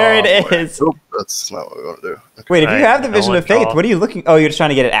 There it is. Nope, that's not what we want to do. Okay. Wait, if you have the no Vision one of Faith, draw. what are you looking? Oh, you're just trying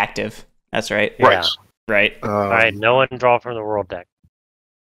to get it active. That's right. Right. Right. All right, no one draw from the world deck.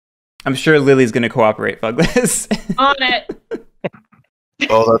 I'm sure Lily's going to cooperate, Phouglas. On it.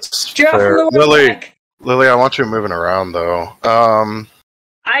 Oh, that's Draw fair. from the world deck. Lily, I want you moving around though.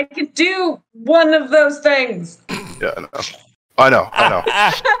 I could do one of those things. Yeah, I know.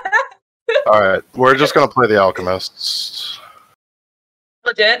 All right, we're just gonna play the Alchemists.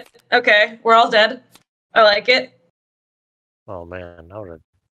 Legit. Okay, we're all dead. I like it. Oh man, I would.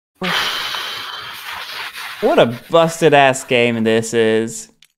 What a busted ass game this is.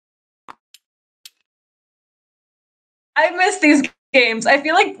 I miss these games. I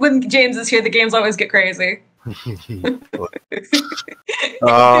feel like when James is here, the games always get crazy.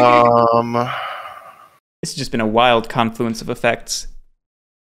 It's just been a wild confluence of effects.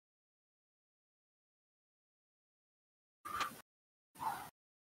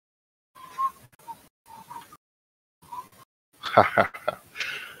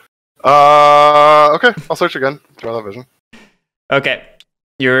 Okay, I'll search again. Draw that vision. Okay.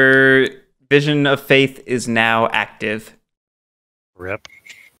 Your Vision of Faith is now active. Rip.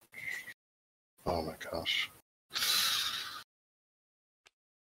 Oh my gosh.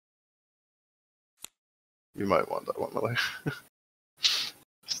 You might want that one, Lily.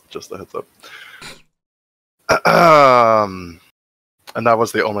 Just a heads up. And that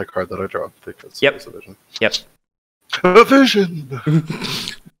was the only card that I dropped because Yep. it's a vision. Yep. A vision!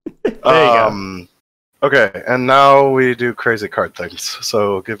 There you go. Okay, and now we do crazy card things.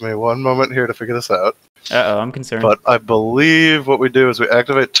 So give me one moment here to figure this out. Uh-oh, I'm concerned. But I believe what we do is we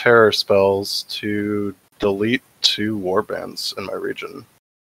activate terror spells to delete 2 warbands in my region.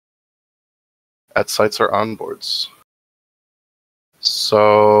 At sites or on boards.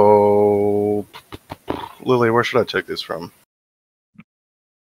 So... Lily, where should I take these from?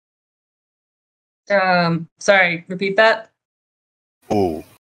 Sorry, repeat that? Ooh.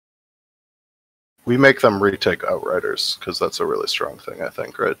 We make them retake Outriders, because that's a really strong thing, I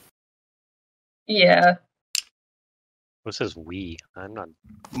think, right? Yeah. What says we? I'm not.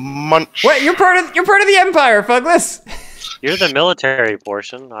 Munch. What? You're part of the Empire, Phouglas. You're the military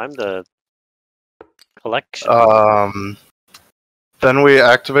portion. I'm the collection. Then we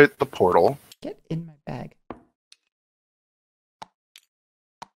activate the portal. Get in my bag.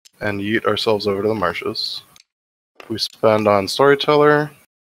 And yeet ourselves over to the marshes. We spend on Storyteller.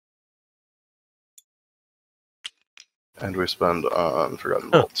 And we spend on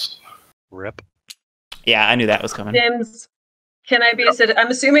Forgotten Vaults. Rip. Yeah, I knew that was coming. James, can I be a citizen? I'm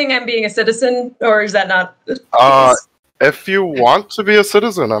assuming I'm being a citizen, or is that not? If you want to be a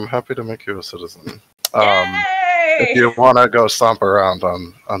citizen, I'm happy to make you a citizen. Yay! If you want to go stomp around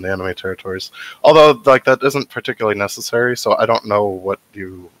on the enemy territories. Although, like, that isn't particularly necessary, so I don't know what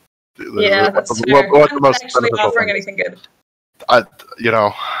you... Yeah, that's fair. What the I'm most not actually beneficial offering thing. anything good.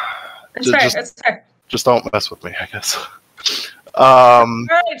 That's fair, that's fair. Just don't mess with me, I guess.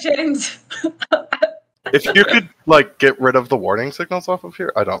 Alright, James. If you could, like, get rid of the warning signals off of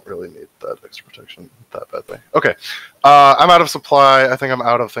here, I don't really need that extra protection that badly. Okay. I'm out of supply. I think I'm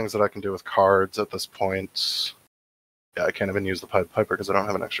out of things that I can do with cards at this point. Yeah, I can't even use the Pied Piper because I don't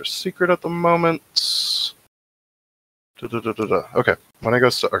have an extra secret at the moment. Okay. Money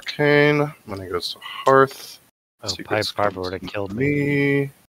goes to Arcane. Money goes to Hearth. Oh, Pied Piper would have killed me.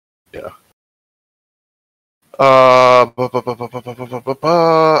 Yeah. I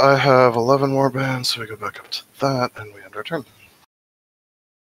have 11 warbands, so we go back up to that, and we end our turn.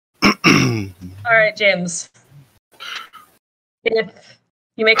 Alright, James. If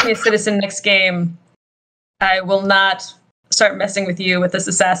you make me a citizen next game, I will not start messing with you with this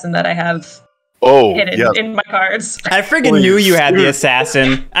assassin that I have hidden in my cards. I friggin' knew you had the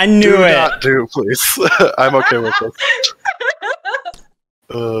assassin. I knew do it. Not do, please. I'm okay with this.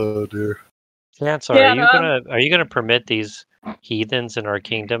 Oh dear. Chancellor, are you gonna permit these heathens in our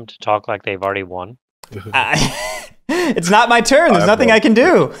kingdom to talk like they've already won? It's not my turn. There's nothing I can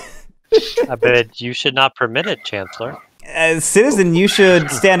do. I bet you should not permit it, Chancellor. As citizen, you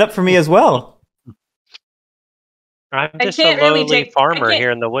should stand up for me as well. I'm just a lowly farmer here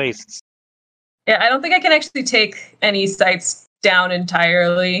in the wastes. Yeah, I don't think I can actually take any sites down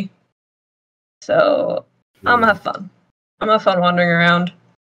entirely. So I'm gonna have fun. I'm gonna have fun wandering around.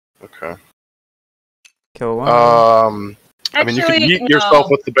 Okay. Kill one. I mean, you can yeet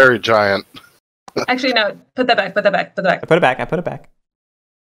yourself with the berry giant. Actually, no. Put that back. Put that back. Put that back. I put it back. I put it back.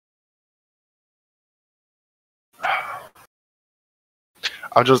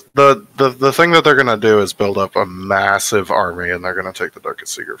 I'm just the thing that they're gonna do is build up a massive army, and they're gonna take the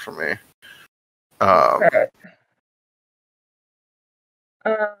Darkest Seeker from me.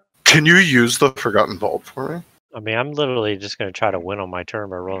 Can you use the Forgotten Vault for me? I mean, I'm literally just going to try to win on my turn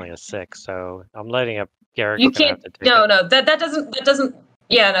by rolling a 6, so I'm letting up Guerric. You can't. No, that doesn't.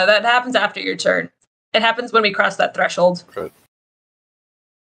 Yeah, no, that happens after your turn. It happens when we cross that threshold. Right.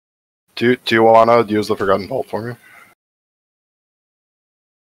 Do you want to use the Forgotten Vault for me?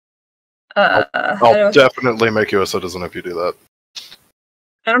 I'll definitely make you a citizen if you do that.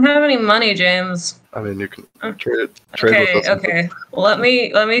 I don't have any money, James. I mean, you can trade okay, with us. Okay. Let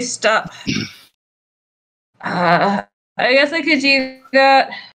me stop. I guess I could do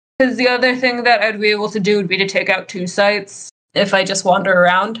that, because the other thing that I'd be able to do would be to take out 2 sites if I just wander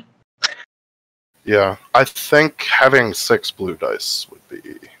around. Yeah, I think having 6 blue dice would be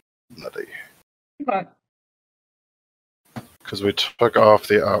nutty. Okay. Because we took off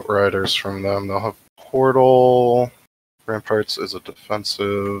the Outriders from them. They'll have Portal. Ramparts is a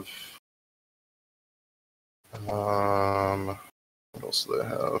defensive. What else do they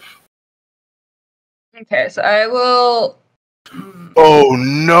have? Okay, so I will... Oh,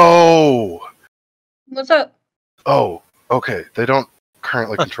 no! What's up? Oh, okay. They don't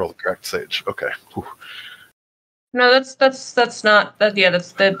currently control the Cracked Sage. Okay. Whew. No, that's not... they don't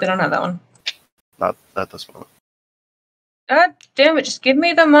have that one. Not at this moment. God damn it, just give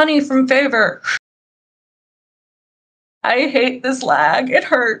me the money from Favor. I hate this lag. It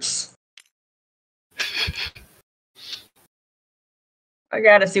hurts. I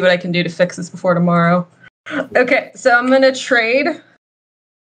gotta see what I can do to fix this before tomorrow. Okay, so I'm gonna trade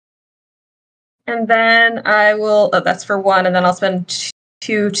And then I will. Oh, that's for 1, and then I'll spend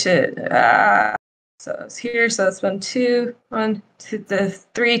 2 to. So it's here. So I'll spend 2, 1, 2, the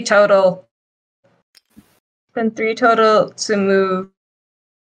 3 total. Spend 3 total to move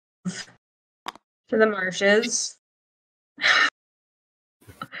to the marshes.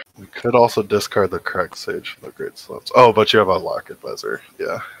 We could also discard the cracked sage from the great slopes. Oh, but you have a lock advisor.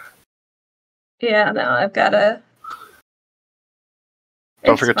 Yeah. Yeah, no, I've got to.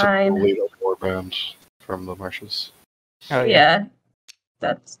 Don't forget fine. to delete a warband from the marshes. Oh Yeah,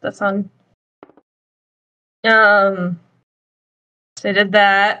 that's on. So I did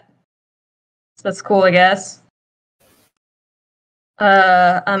that. So that's cool, I guess.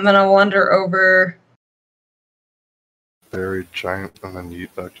 I'm gonna wander over Buried giant, and then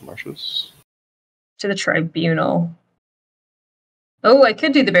yeet back to marshes. to the tribunal. Oh, I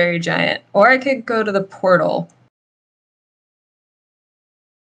could do the buried giant, or I could go to the portal.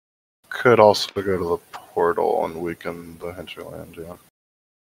 Could also go to the portal and weaken the hinterland, yeah.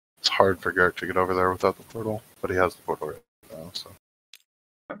 It's hard for Guerric to get over there without the portal, but he has the portal right now, so.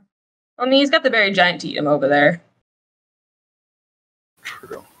 I mean, he's got the buried giant to eat him over there.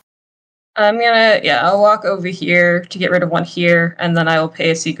 True. I'll walk over here to get rid of one here, and then I will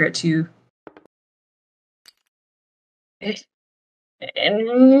pay a secret to.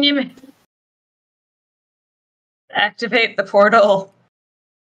 Activate the portal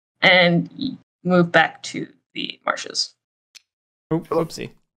and move back to the marshes.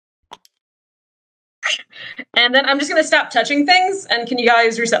 Oopsie. And then I'm just gonna stop touching things, and can you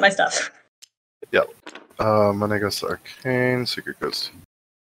guys reset my stuff? Yep. Money goes to Arcane, Secret goes to...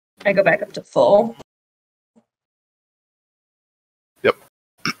 I go back up to full. Yep.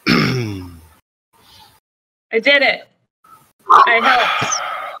 I did it. I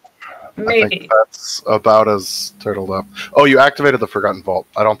helped. I Maybe. think that's about as turtled up. Oh, you activated the Forgotten Vault.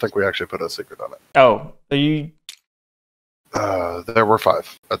 I don't think we actually put a secret on it. Oh, are you... There were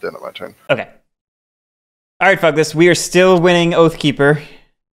 5 at the end of my turn. Okay. All right, Phouglas, we are still winning Oathkeeper.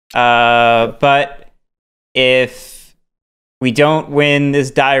 But if we don't win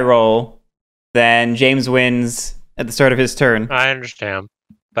this die roll, then James wins at the start of his turn. I understand.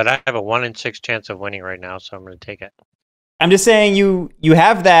 But I have a 1 in 6 chance of winning right now, so I'm going to take it. I'm just saying you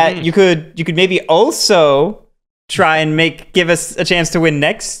have that. You could maybe also try and give us a chance to win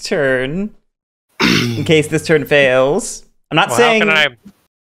next turn in case this turn fails. I'm not saying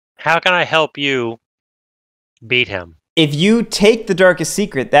how can I help you beat him? If you take the Darkest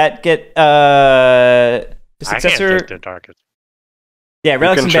Secret, that get the successor. I can't take the Darkest. Yeah,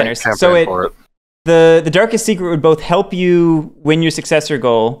 relics and banners. So the Darkest Secret would both help you win your successor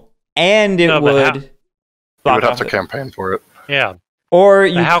goal, and it would. You would have to campaign for it. Yeah. Or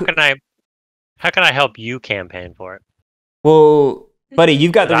you. How can I help you campaign for it? Well, buddy,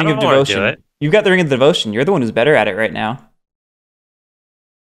 you've got the Ring of Devotion. Do it. You've got the Ring of Devotion. You're the one who's better at it right now.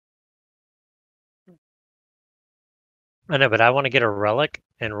 I know, but I want to get a relic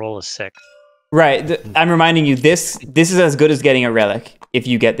and roll a 6. Right. I'm reminding you, this is as good as getting a relic if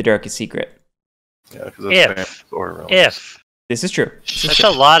you get the Darkest Secret. Yeah, because it's This is true. That's a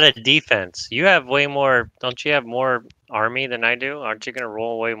lot of defense. You have way more. Don't you have more army than I do? Aren't you going to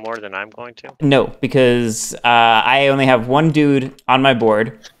roll way more than I'm going to? No, because I only have one dude on my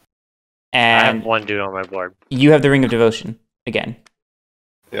board. And I have one dude on my board. You have the Ring of Devotion again.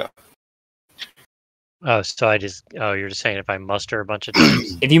 Yeah. Oh, so you're just saying if I muster a bunch of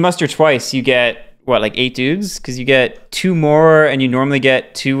times? If you muster twice, you get, what, like 8 dudes? Because you get 2 more, and you normally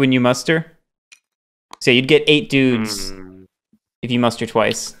get 2 when you muster. So you'd get 8 dudes if you muster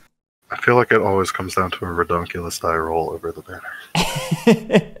twice. I feel like it always comes down to a redonkulous die roll over the banner.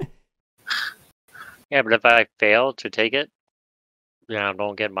 Yeah, but if I fail to take it, I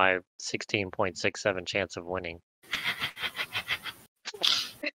don't get my 16.67 chance of winning.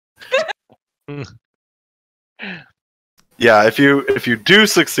 Yeah, if you do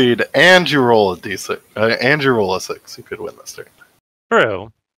succeed and you roll a d6 and you roll a 6, you could win this turn.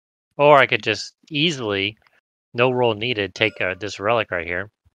 True. Or I could just easily, no roll needed, take this relic right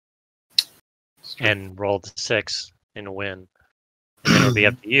here and roll the 6 and win. And then it'll be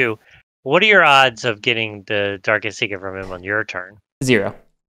up to you. What are your odds of getting the Darkest Secret from him on your turn? 0.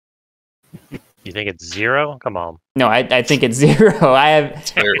 You think it's 0? Come on. No, I think it's 0. I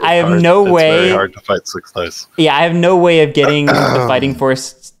have no way. It's very hard to fight 6 dice. Yeah, I have no way of getting the fighting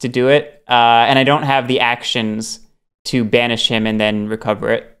force to do it, and I don't have the actions to banish him and then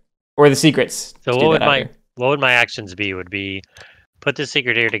recover it, or the secrets. So what would my actions be? Would be put the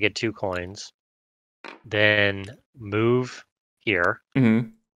secret here to get 2 coins, then move here,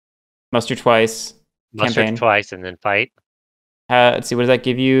 muster twice, muster campaign twice, and then fight. Let's see, what does that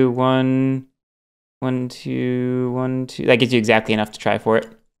give you? 1, 1, 2, 1, 2. That gives you exactly enough to try for it.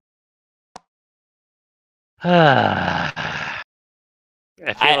 I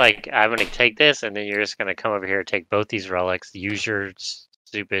feel like I'm going to take this, and then you're just going to come over here, take both these relics, use your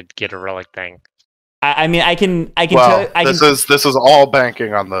stupid get a relic thing. I mean, I can Well, tell. This is all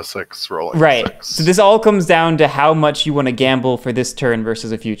banking on the 6 rolling. Right. 6. So this all comes down to how much you want to gamble for this turn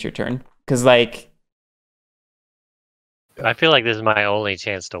versus a future turn. Because, like... I feel like this is my only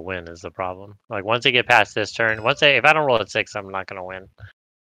chance to win is the problem. Like, once I get past this turn, if I don't roll at 6, I'm not going to win.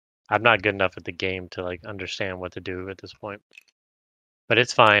 I'm not good enough at the game to, like, understand what to do at this point. But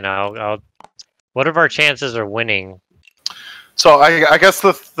it's fine. What are our chances of winning? So I guess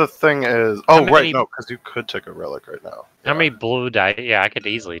the thing is... Oh, right, no, because you could take a relic right now. How many blue dice? Yeah, I could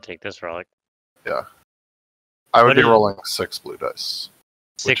easily take this relic. Yeah. I would be rolling 6 blue dice.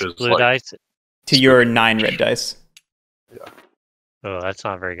 6 blue dice? To your 9 red dice. Yeah. Oh, that's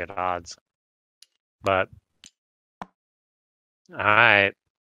not very good odds. But... Alright.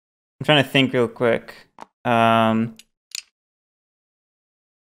 I'm trying to think real quick. Uh-oh,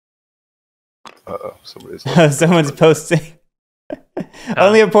 somebody's... Someone's posting.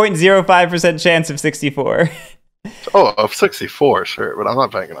 Only a 0.05% chance of 64. Oh, of 64, sure, but I'm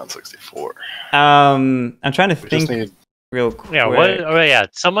not banking on 64. I'm trying to think real quick. Yeah,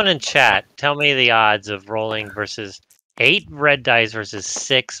 someone in chat, tell me the odds of rolling versus 8 red dice versus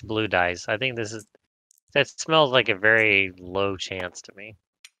 6 blue dice. I think that smells like a very low chance to me.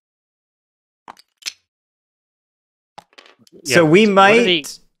 So we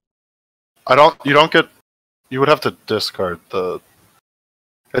might... You would have to discard the...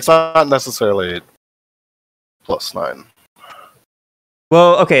 It's not necessarily +9.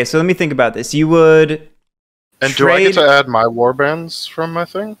 Well, okay, so let me think about this. You would... And do I get to add my warbands from my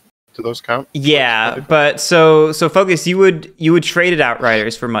thing? Do those count? Yeah, but so Phouglas, you would trade it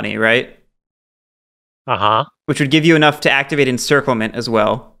Outriders for money, right? Uh-huh. Which would give you enough to activate Encirclement as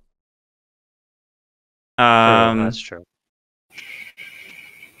well. That's true.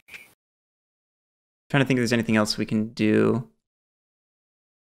 Trying to think if there's anything else we can do.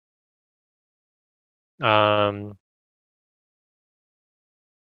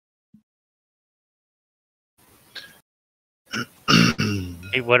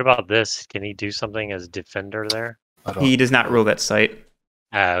 Hey, what about this? Can he do something as defender there? He does not rule that site.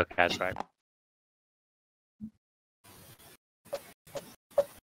 Okay, that's right.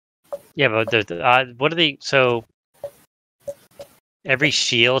 Yeah, but what are the... So, every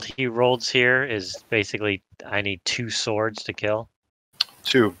shield he rolls here is basically, I need 2 swords to kill.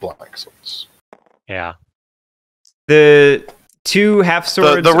 2 blank swords. Yeah. The 2 half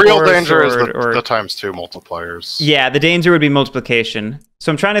swords. The real danger is the ×2 multipliers. Yeah, the danger would be multiplication.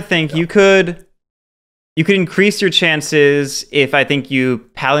 So I'm trying to think. Yeah. You could increase your chances if I think you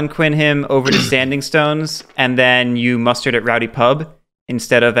palanquin him over to Standing Stones, and then you mustered at Rowdy Pub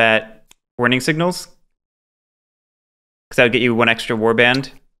instead of at Warning Signals. Because that would get you 1 extra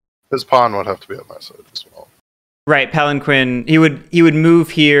warband. His pawn would have to be on my side as well. Right, palanquin. He would move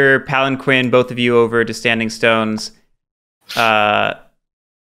here, palanquin both of you over to Standing Stones. Does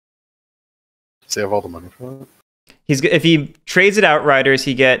he have all the money for that? If he trades it Outriders,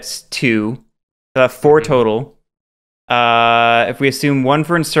 he gets 2. 4 total. If we assume 1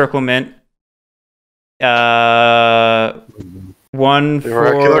 for Encirclement, 1 the for...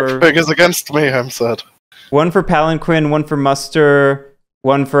 oracular pig is against me, I'm sad. 1 for Palanquin, 1 for Muster,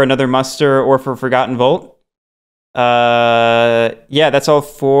 1 for another Muster, or for Forgotten Vault. Yeah, that's all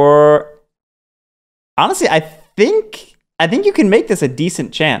 4. Honestly, I think you can make this a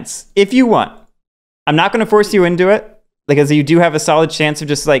decent chance if you want. I'm not going to force you into it, because you do have a solid chance of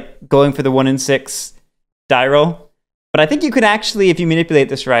just like going for the 1 in 6 die roll. But I think you can actually, if you manipulate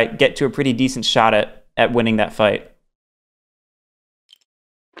this right, get to a pretty decent shot at winning that fight.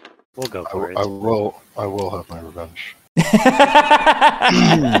 We'll go for it. I will have my revenge.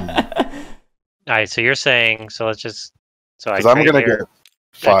 All right, so you're saying, so let's just... So I'm going to get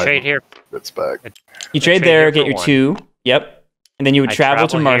 5 trade here. It's back. You trade there, get your 2. Yep. And then you would travel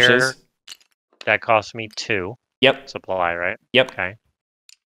to Marshes. Here. That costs me 2. Yep. Supply, right? Yep. Okay.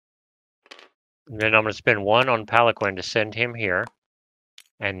 And then I'm going to spend 1 on Palanquin to send him here.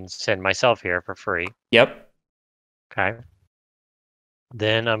 And send myself here for free. Yep. Okay.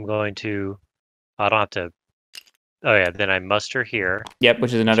 Then I'm going to... I don't have to... Oh yeah, then I muster here. Yep,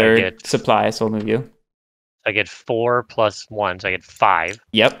 which is another supply, so I'll move you. I get 4 plus 1, so I get 5.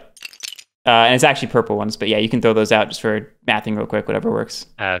 Yep. And it's actually purple ones, but yeah, you can throw those out just for mathing real quick, whatever works.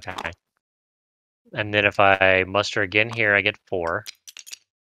 Okay. And then if I muster again here, I get 4.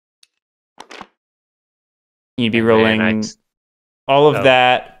 You'd be rolling all of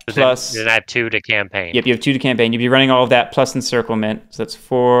that But plus. Then I have 2 to campaign. Yep, you have 2 to campaign. You'd be running all of that plus encirclement. So that's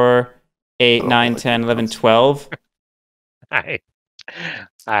 4, 8, 9, 10, 11, 12. All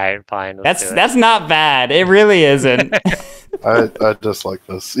right, fine. Let's do it. That's not bad. It really isn't. I dislike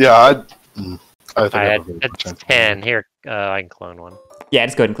this. Yeah, I think I have a It's chance. 10. Here, I can clone one. Yeah,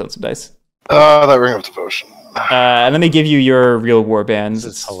 just go ahead and clone some dice. That ring of devotion. And let me give you your real war bands.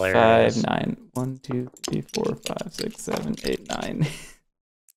 This is It's hilarious. 5, 9, 1, 2, 3, 4, 5, 6, 7, 8, 9.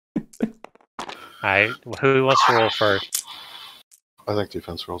 All right, who wants to roll first? I think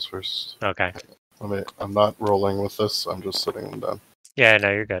defense rolls first. Okay. I'm not rolling with this. I'm just sitting them down. Yeah,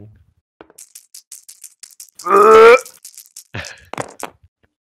 no, you're good.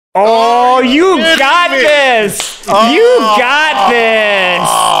 Oh, you got this! You got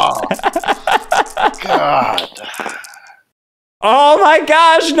this! God. Oh my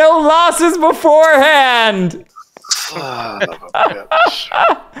gosh, no losses beforehand! Son of a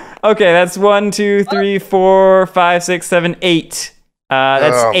bitch. Okay, that's 1, 2, 3, 4, 5, 6, 7, 8.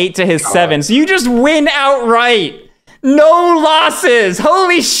 That's Oh, 8 to his God. 7. So you just win outright! No losses!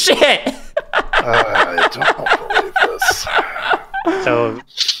 Holy shit! I don't believe this.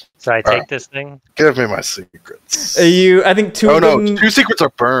 So I take this thing. Give me my secrets. I think 2 Oh of no, them... 2 secrets are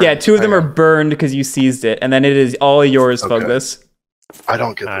burned. Yeah, 2 of them Hang are on. burned because you seized it, and then it is all yours, Okay. Phouglas. I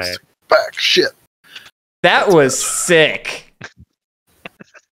don't get this Alright. back. Shit. That was sick.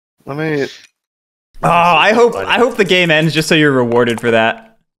 Let me. Oh, I hope the game ends just so you're rewarded for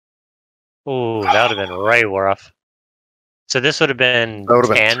that. Ooh, that would have been right rough. So this would have been That would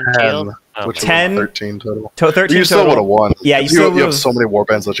have 10 been 10, shield? which Okay. 10. is 13 total. 13 You still would have total. won. Yeah, you still you have would've- so many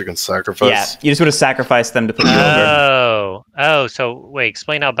warbands that you can sacrifice. Yeah, you just would have sacrificed them to put you over. Oh, so wait,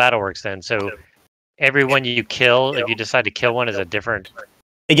 explain how battle works then. So everyone you kill, if you decide to kill one, is a different.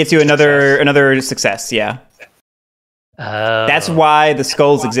 It gets you another success, yeah. Oh. That's why the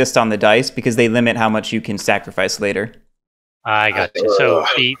skulls exist on the dice, because they limit how much you can sacrifice later. I got you. So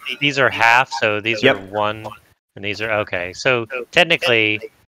these are half, so these Yep. are 1, and these are okay. So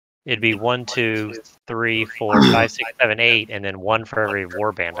technically, it'd be 1, 2, 3, 4, 5, 6, 7, 8, and then 1 for every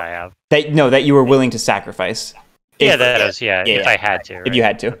warband I have. That you were willing to sacrifice. Yeah, If- that is. Yeah, yeah, if yeah. I had to. If you right?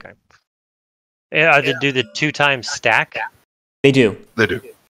 had to. Okay. Yeah, do the 2 times stack? They do. They do.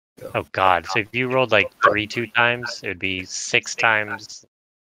 Oh God! So if you rolled like 3 2 times, it would be 6 times.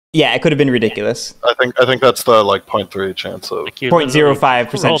 Yeah, it could have been ridiculous. I think that's the like 0.3 chance of Like you literally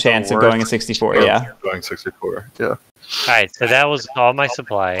 0.05% rolled the chance of going a worst. 64, yeah. going 64. Yeah. All right, so that was all my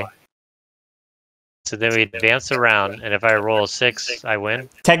supply. So then we advance around, and if I roll a 6, I win.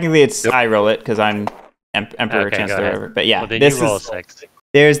 Technically, it's Yep. I roll it because I'm Emperor Okay, go Chancellor. ahead. But yeah, Well, then this you roll is a 6.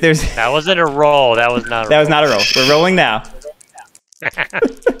 there's That wasn't a roll. That was not. that was not a roll. We're rolling now.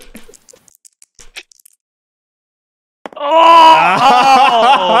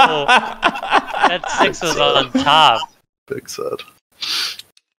 Oh! That 6 was on top. Big sad.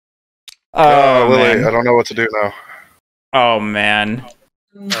 Oh Lily, man. I don't know what to do now. Oh man.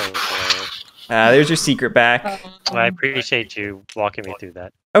 That was hilarious. There's your secret back. Well, I appreciate you walking me through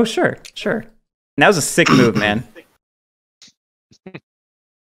that. Oh sure. And that was a sick move, man.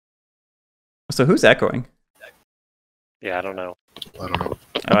 So who's echoing? Yeah, I don't know. I don't know.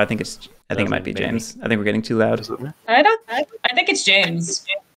 Oh, I think it might be Maybe. James. I think we're getting too loud. Is it me? I think it's James.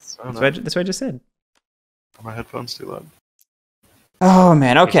 Oh, no. That's what I just said. Are my headphones too loud? Oh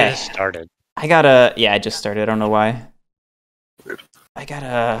man. We Okay. just started. I just started. I don't know why. Weird. I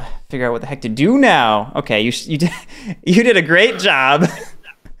gotta figure out what the heck to do now. Okay, you did a great job,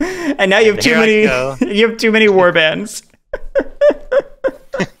 and now you have too Here I many. go. You have too many warbands.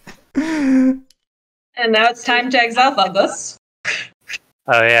 And now it's time to exile Phouglas.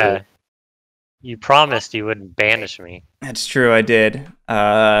 Oh yeah. You promised you wouldn't banish me. That's true. I did.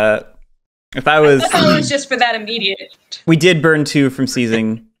 If I I was, thought it was just for that immediate. we did burn 2 from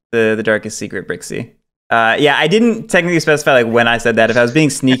seizing the darkest secret, Brixie. Yeah, I didn't technically specify like when I said that. If I was being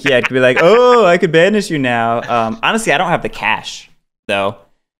sneaky, I could be like, "Oh, I could banish you now." Honestly, I don't have the cash though.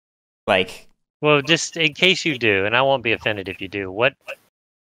 Like, Well, just in case you do, and I won't be offended if you do. What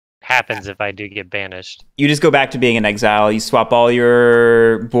happens if I do get banished? you just go back to being an exile. You swap all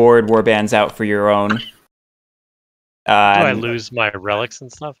your board warbands out for your own. Do I And- lose my relics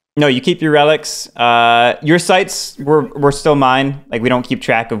and stuff? No, you keep your relics. Your sites were still mine. Like we don't keep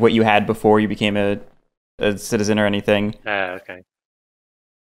track of what you had before you became a citizen or anything. Okay.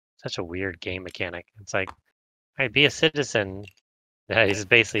 Such a weird game mechanic. It's like, all right, be a citizen. Yeah, just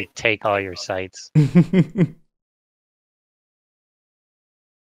basically take all your sites.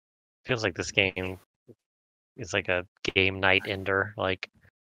 Feels like this game is like a game night ender. Like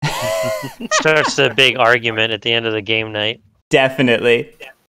starts a big argument at the end of the game night. Definitely.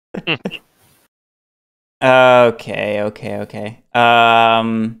 Okay.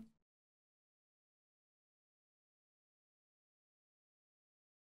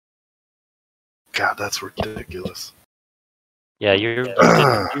 God, that's ridiculous. Yeah, you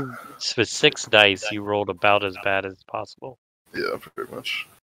with 6 dice, you rolled about as bad as possible. Yeah, pretty much.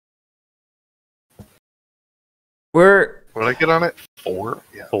 We're What did I get on it? 4?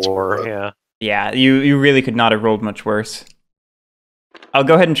 Yeah. 4, yeah. yeah. You really could not have rolled much worse. I'll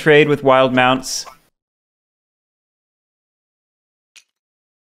go ahead and trade with wild mounts.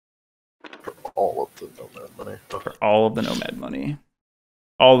 For all of the nomad money. For all of the nomad money.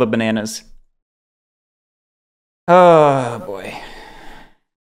 All the bananas. Oh, boy.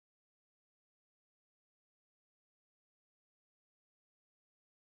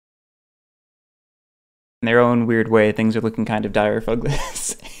 In their own weird way, things are looking kind of dire,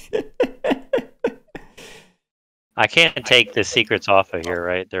 Phouglas. I can't take the secrets off of here,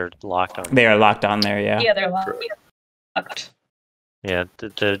 right? They're locked on. They are locked on there, yeah. Yeah, they're locked. Yeah,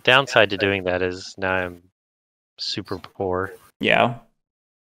 the downside to doing that is now I'm super poor. Yeah.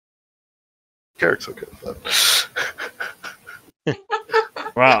 Guerric's okay with that.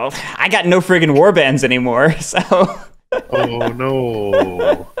 Well, I got no friggin' warbands anymore, so... Oh,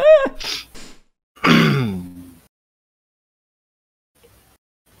 no.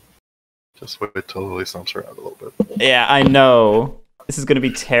 Just wait till he stomps around a little bit. Yeah, I know. This is gonna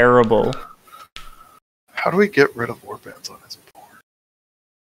be terrible. How do we get rid of warbands on his board?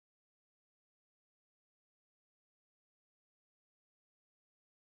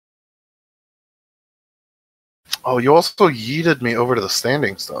 Oh, you also yeeted me over to the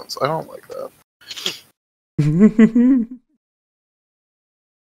standing stones. I don't like that.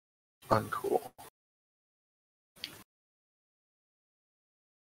 Uncool.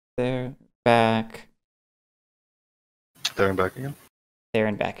 There, back, There and back again? there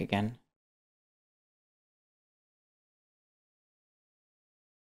and back again.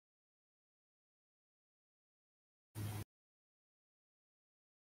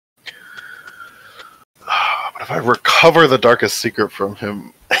 But if I recover the darkest secret from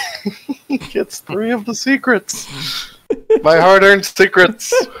him, he gets 3 of the secrets. My hard-earned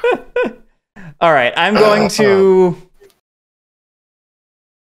secrets. All right, I'm going to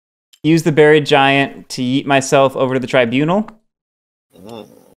use the buried giant to yeet myself over to the tribunal,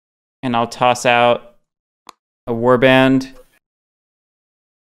 and I'll toss out a warband.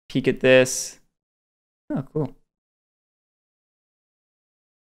 Peek at this. Oh, cool.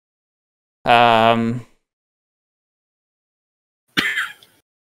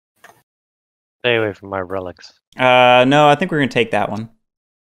 Stay away from my relics. No, I think we're gonna take that one.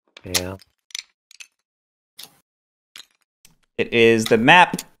 Yeah. It is the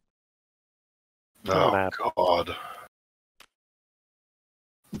map. Oh, Map. God.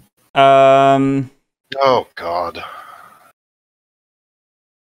 Oh, God.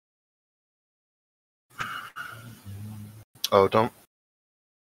 Oh, don't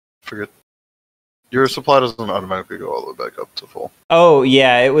forget. Your supply doesn't automatically go all the way back up to full. Oh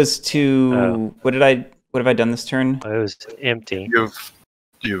yeah, it was to Oh. what have I done this turn? It was empty. You've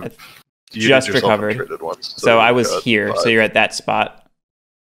Just yourself recovered. traded once, So I you was got here, 5. so you're at that spot.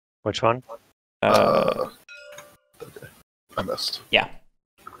 Which one? Okay. I missed. Yeah.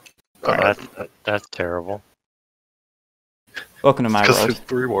 Alright. That's terrible. Welcome to my Because world. there's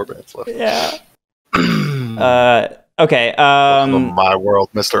 3 warbands left. Yeah. Okay. Welcome to my world,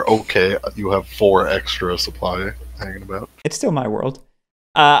 Mr. Okay. You have 4 extra supply hanging about. It's still my world.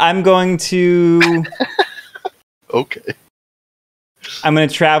 I'm going to Okay.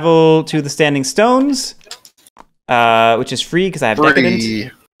 travel to the Standing Stones, which is free because I have Decadent.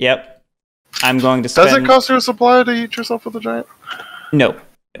 Free. Yep. I'm going to spend... Does it cost you a supply to eat yourself with a giant? No.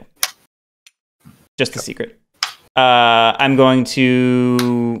 Just the secret. I'm going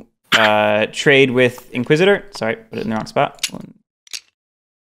to trade with Inquisitor. Sorry, put it in the wrong spot.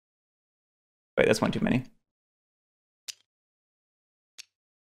 Wait, that's one too many.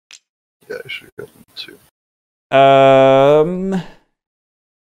 Yeah, I should get 2.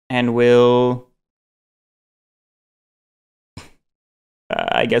 And we'll...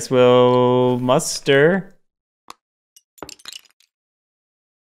 I guess we'll muster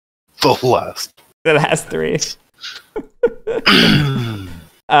The last. the last 3.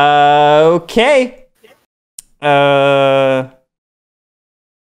 Okay.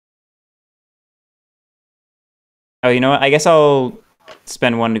 Oh, you know what? I guess I'll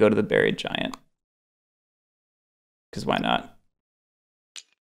spend 1 to go to the buried giant. Because why not?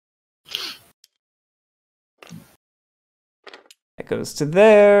 That goes to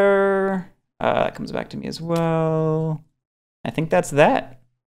there. That comes back to me as well. I think that's that.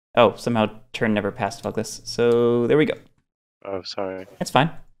 Oh, somehow turn never passed Phouglas. So there we go. Oh, sorry. That's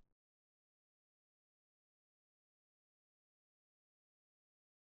fine.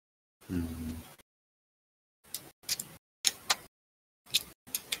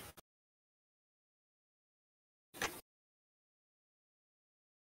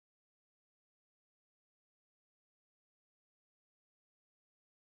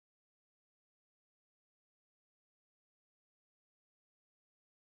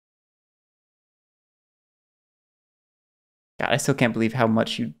 God, I still can't believe how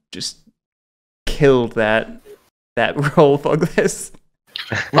much you just killed that roll, Phouglas.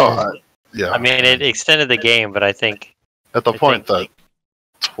 Yeah. I mean, it extended the game, but I think At the point that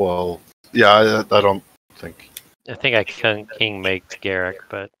 12. Yeah, I don't think. I think I can king make Guerric,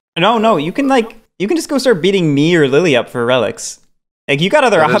 but No, you can just go start beating me or Lily up for relics. Like you got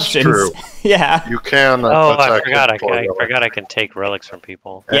other That is options. true. Yeah. You can. I attack forgot. with 4 I relics. forgot I can take relics from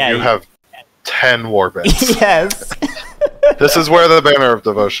people. And you have 10 warbands. Yes. This is where the Banner of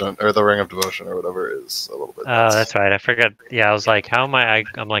Devotion, or the Ring of Devotion, or whatever is a little bit. Oh, that's right. I forgot. Yeah, I was like, how am I?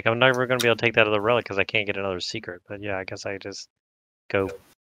 I'm like, I'm never going to be able to take that other relic because I can't get another secret. But yeah, I guess I just go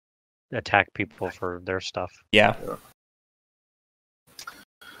attack people for their stuff. Yeah.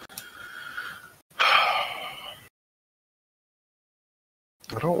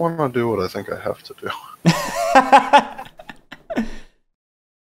 I don't want to do what I think I have to do.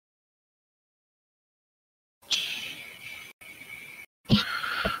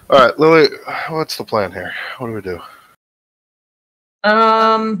 Alright, Lily, what's the plan here? What do we do?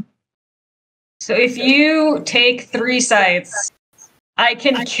 So if you take 3 sites, I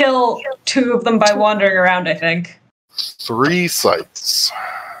can kill 2 of them by wandering around, I think. 3 sites.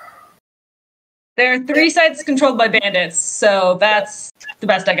 There are 3 sites controlled by bandits, so that's the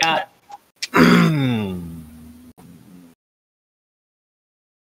best I got.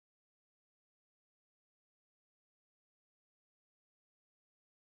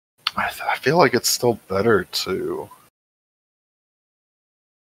 I feel like it's still better to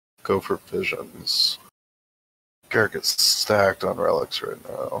go for visions. Guerric is stacked on relics right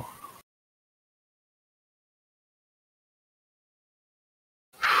now.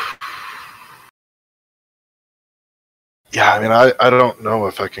 Yeah, I mean, I don't know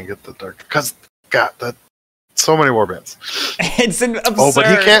if I can get the dark because God, that so many warbands. It's an absurd. Oh, but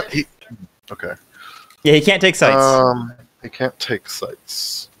he can't. Okay. Yeah, he can't take sites. He can't take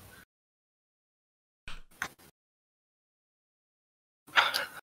sites.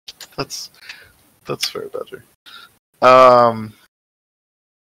 That's fair, Badger. But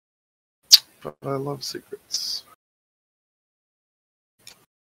I love secrets.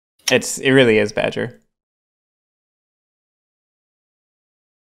 It really is Badger.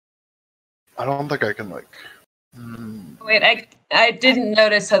 I don't think I can like. Wait, I didn't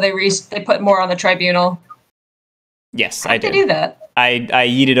notice how they put more on the tribunal. Yes, How'd I did. they do that? I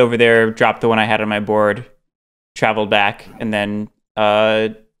yeeted over there, dropped the one I had on my board, traveled back, and then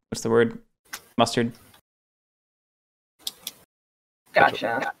what's the word? Mustard.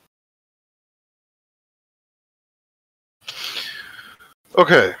 Gotcha.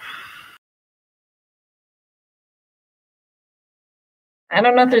 Okay. I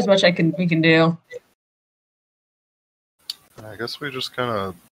don't know if there's much we can do. I guess we just kind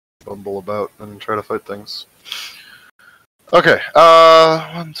of bumble about and try to fight things. Okay.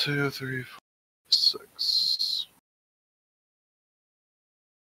 1, 2, 3, 4, 6.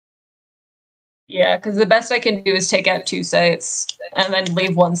 Yeah, because the best I can do is take out 2 sites and then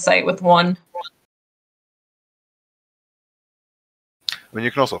leave 1 site with 1. I mean,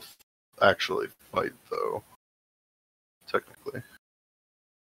 you can also actually fight, though. Technically.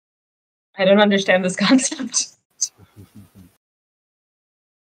 I don't understand this concept.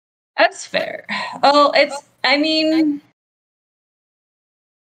 That's fair. Oh, I mean...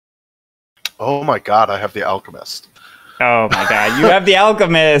 Oh my god, I have the Alchemist. Oh my god, you have the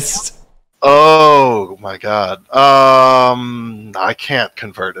Alchemist! Oh my god. I can't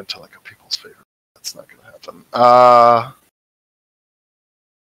convert into like a people's favorite. That's not gonna happen.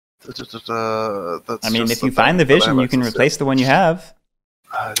 I mean, if you find the vision, you can replace the one you have.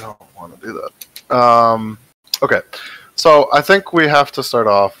 I don't want to do that. Okay, so I think we have to start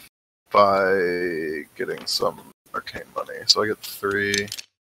off by getting some arcane money. So I get 3.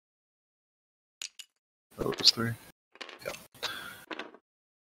 Those 3. Yeah.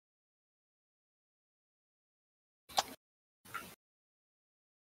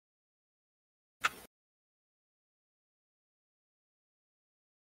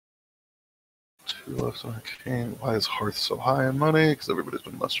 Two left on arcane. Why is Hearth so high in money? Because everybody's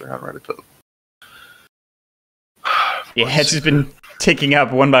been mustering on ready to Yeah, it's just been ticking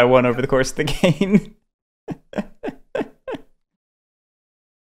up one by one over the course of the game.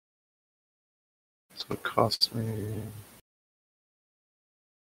 So it costs me.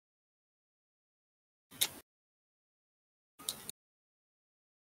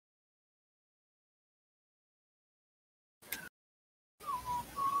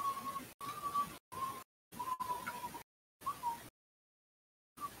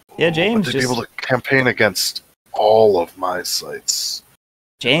 Yeah, James, Would they be able to campaign against all of my sites?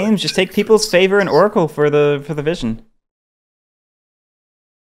 James, just take people's favor and Oracle for the vision.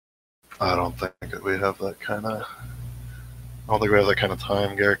 I don't think we have that kind of. I don't think we have that kind of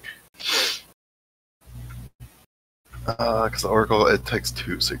time, Guerric. Because the Oracle, it takes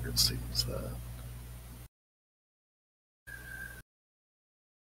 2 secrets to use that.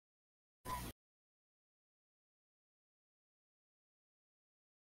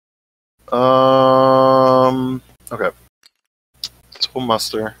 Okay. So we'll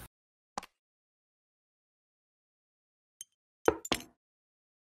muster.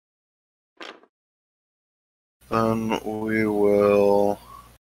 Then we will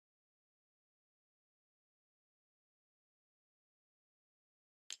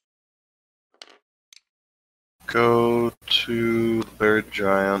go to the Buried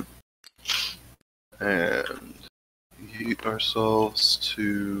Giant and yeet ourselves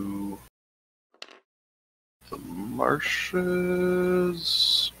to the marshes.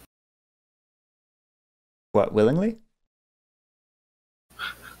 What, willingly?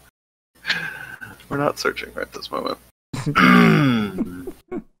 We're not searching right this moment.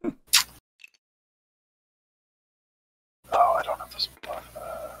 Oh, I don't have this button.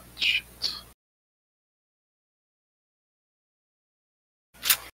 Shit.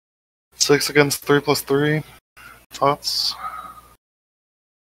 6 against 3 plus 3. Thoughts?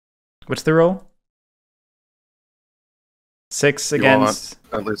 What's the roll? 6 You against.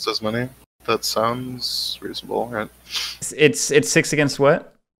 want at least as many? That sounds reasonable, right? It's 6 against what?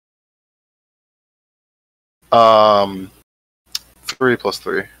 3 plus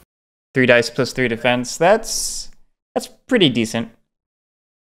 3. 3 dice plus 3 defense. That's pretty decent.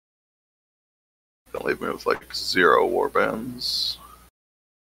 Don't leave me with like 0 warbands.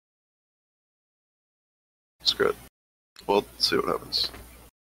 It's good. We'll see what happens.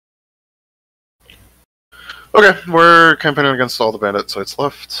 Okay, we're campaigning against all the bandit sites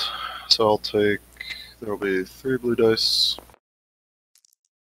left. So I'll take. There'll be 3 blue dice.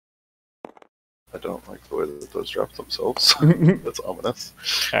 I don't like the way that those drop themselves. That's ominous.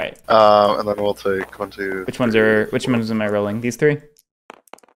 Alright. And then we'll take 1, 2. Which ones am I rolling? These 3?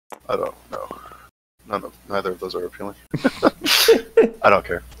 I don't know. Neither of those are appealing. I don't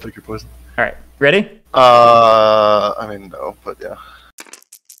care. Take your poison. Alright. Ready? I mean, no, but yeah.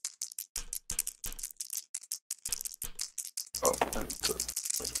 Oh, I need to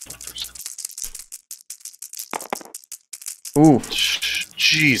first. Ooh.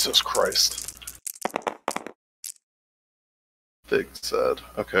 Jesus Christ. Big sad.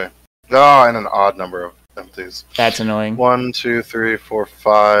 Okay. Ah, and an odd number of empties. That's annoying. 1, 2, 3, 4,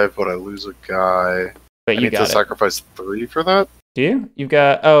 5. Would I lose a guy? But you need got to it. sacrifice 3 for that? Do you? You've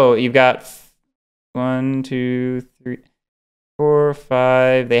got 1, 2, 3, 4,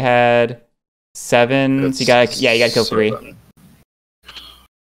 5. They had 7. So you gotta kill 3. 7.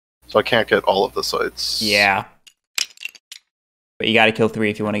 So I can't get all of the sites. Yeah. But you gotta kill 3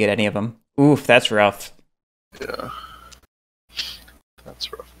 if you want to get any of them. Oof, that's rough. Yeah.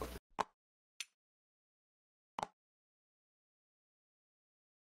 That's rough.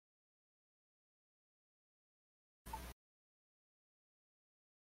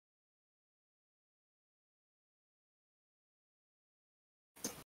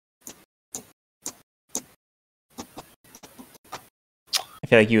 I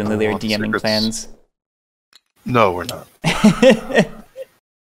feel like you and Lily are DMing secrets. plans. No, we're not.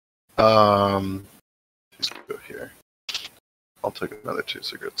 Just go here. I'll take another 2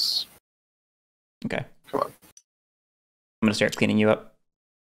 secrets. Okay. Come on. I'm gonna start cleaning you up.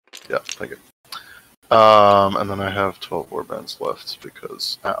 Yeah, thank you. And then I have 12 warbands left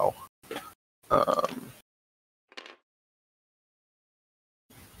because ow.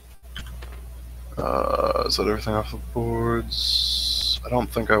 Is that everything off the boards? I don't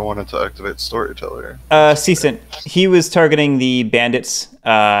think I wanted to activate Storyteller. Ceasant. He was targeting the bandits,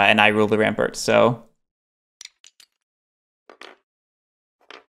 and I rule the rampart, so.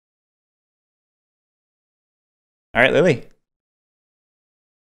 Alright, Lily.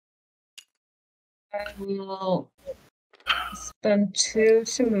 I will spend 2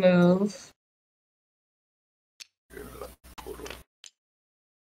 to move.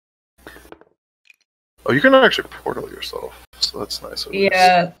 Oh, you can actually portal yourself, so that's nice. At least.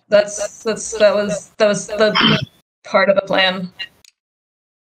 Yeah, that was the part of the plan.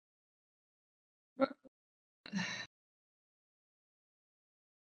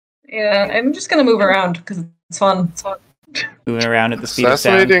 Yeah, I'm just gonna move around because it's fun. Moving around at the speed of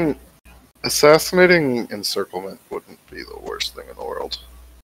sound. Assassinating encirclement wouldn't be the worst thing in the world.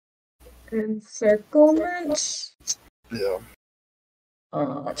 Encirclement? Yeah.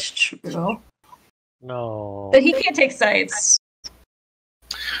 Oh, that's true. No. But he can't take sites.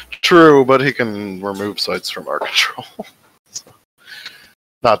 True, but he can remove sites from our control. So,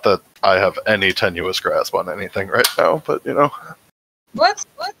 not that I have any tenuous grasp on anything right now, but you know. Let's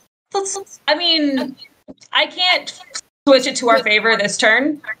I mean, I can't switch it to our favor this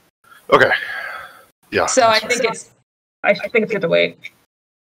turn. Okay. Yeah. So I think it's good to wait.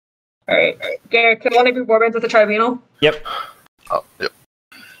 All right, Garrick, can one of you warbands with the tribunal? Yep. Oh, yep.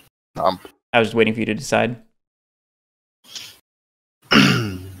 I was just waiting for you to decide.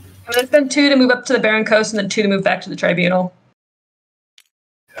 I'm gonna spend 2 to move up to the Barren Coast and then 2 to move back to the tribunal.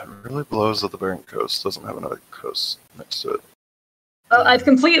 Yeah, it really blows that the Barren Coast doesn't have another coast next to it. I've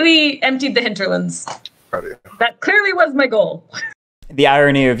completely emptied the hinterlands. Proud of you. That clearly was my goal. The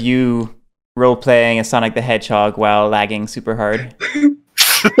irony of you role-playing as Sonic the Hedgehog while lagging super hard.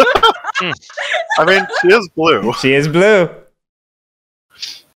 I mean, she is blue. She is blue.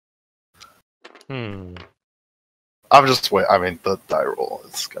 I'm just wait. I mean, the die roll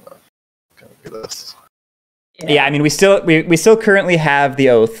is gonna be this. Yeah, I mean, we still currently have the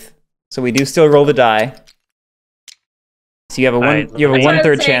oath, so we do still roll the die. So you have a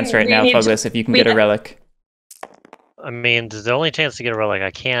one-third chance right now, Phouglas, if you can get a relic. I mean, the only chance to get a relic,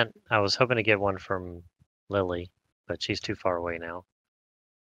 I can't. I was hoping to get one from Lily, but she's too far away now.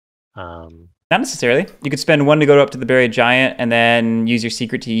 Not necessarily. You could spend 1 to go up to the Buried Giant, and then use your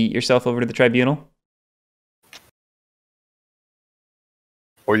secret to eat yourself over to the Tribunal.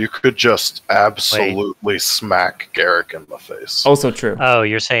 Or you could just absolutely smack Guerric in the face. Also true. Oh,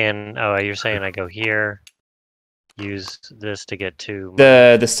 you're saying I go here, use this to get to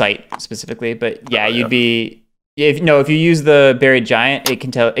the site specifically, but yeah, you'd be if you use the Buried Giant, it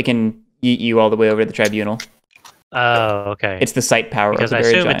can eat you all the way over to the Tribunal. Oh, okay. It's the site power because of the I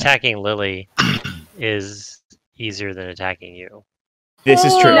Buried assume Giant. attacking Lily is easier than attacking you. This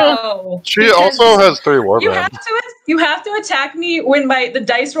is true. No, she also has 3 warbands. You have to attack me when the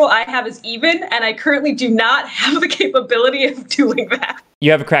dice roll I have is even, and I currently do not have the capability of doing that.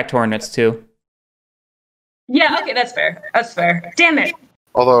 You have a cracked hornets too. Yeah, okay, that's fair. That's fair. Damn it.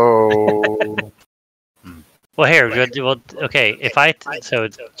 Although, Well, here, well, okay.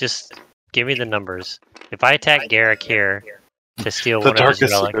 Just give me the numbers. If I attack Guerric here to steal one of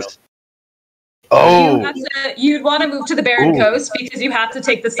his relics. Oh, you'd want to move to the Barren Coast because you have to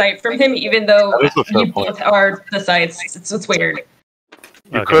take the site from him, even though you both are the sites. It's weird.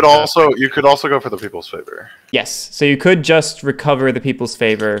 You could also go for the people's favor. Yes, so you could just recover the people's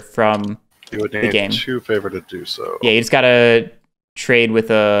favor from you would need the game. 2 favor to do so. Yeah, you just gotta trade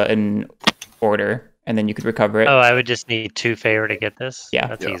with an order, and then you could recover it. Oh, I would just need 2 favor to get this. Yeah,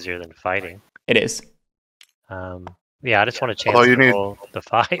 that's easier than fighting. It is. Yeah, I just want a chance to roll the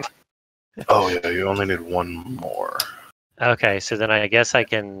 5. Oh yeah, you only need 1 more. Okay, so then I guess I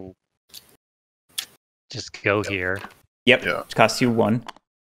can just go here. Yep. Yeah. It costs you 1.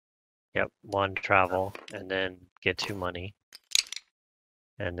 Yep, 1 travel, and then get 2 money.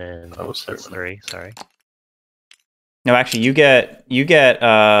 And then that's 3. Sorry. No, actually, you get.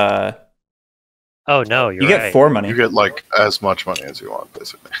 Oh no, you get 4 money. You get like as much money as you want,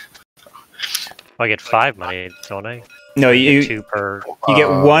 basically. I get 5 money, don't I? No, you get 2 per. You get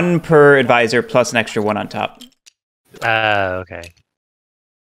 1 per advisor plus an extra 1 on top. Okay.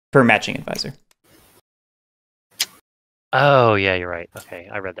 Per matching advisor. Oh yeah, you're right. Okay,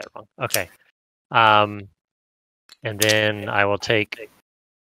 I read that wrong. Okay. And then I will take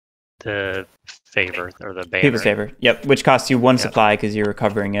the favor or the banner. People's favor. Yep, which costs you 1 supply because you're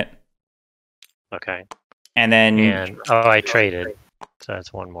recovering it. Okay. And then I traded. So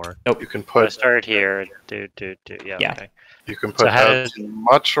that's 1 more. Nope. You can put. I started here. Yeah. Okay. You can put as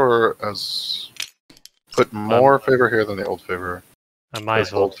much or as put more favor here than the old favor. I might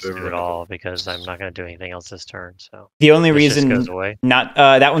as well do it all because I'm not going to do anything else this turn. So the only reason goes away. Not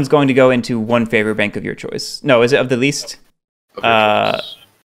that one's going to go into 1 favor bank of your choice. No, is it of the least?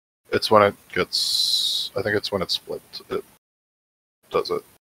 It's when it gets. I think it's when it's split. It does it.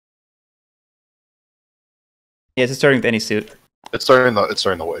 Yeah, it's starting with any suit. It's during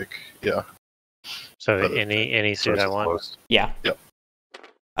the wake. Yeah. So any suit I want. Closed. Yeah. Yep.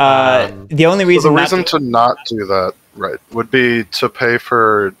 The only reason to not do that, right, would be to pay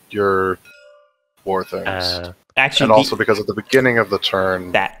for your war things. Actually, And also because at the beginning of the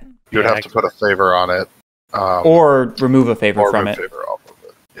turn, that you'd have to put a favor on it. or remove a favor from it. Favor off of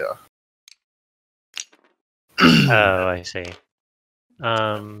it. Yeah. Oh, I see.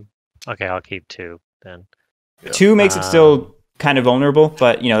 Okay, I'll keep 2 then. Yeah. 2 makes it still kind of vulnerable,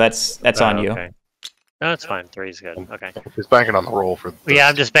 but that's on you. Okay. No, it's fine. 3's good. Okay. He's banking on the roll for this. Yeah,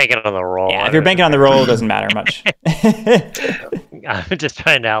 I'm just banking on the roll. Yeah, if you're banking on the roll, it doesn't matter much. I'm just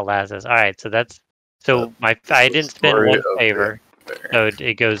trying to outlast this. All right, so I didn't spend 1 favor. So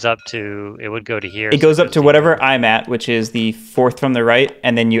it goes up to, it would go to here. It goes up to whatever I'm at, which is the 4th from the right,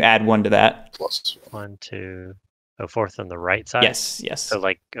 and then you add 1 to that. Plus 1, 2, 4th on the right side? Yes. So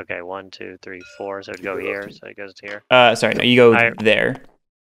okay, 1, 2, 3, 4, so it'd go here, so it goes to here. Sorry, no, you go there.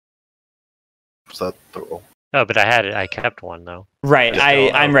 Is that the roll? Oh, but I kept 1 though. Right,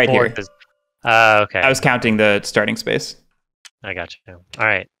 I'm right here. Okay. I was counting the starting space. I got you. All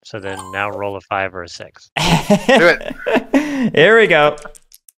right, so then now roll a 5 or a 6. Do it. Here we go.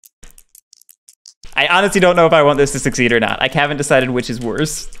 I honestly don't know if I want this to succeed or not. I haven't decided which is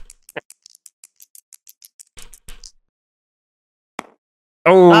worse.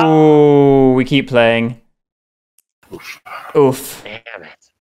 Oh, we keep playing. Oof. Damn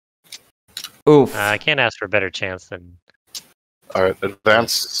it. Oof. I can't ask for a better chance than... All right,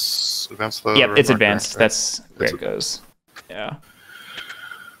 advance the... Yep, it's advanced. Right? That's where it goes. Yeah.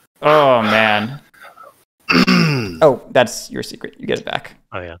 Oh, man. Oh, that's your secret. You get it back.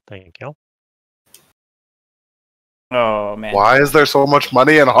 Oh, yeah. Thank you. Oh, man. Why is there so much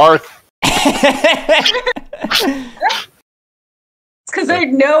money in Hearth? It's because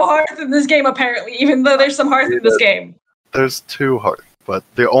there's no Hearth in this game, apparently, even though there's some Hearth in this game. There's 2 Hearth, but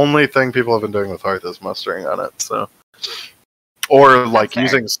the only thing people have been doing with Hearth is mustering on it, so... Or, like,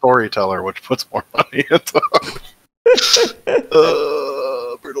 using Storyteller, which puts more money into Hearth.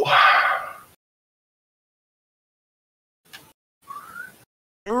 Brutal.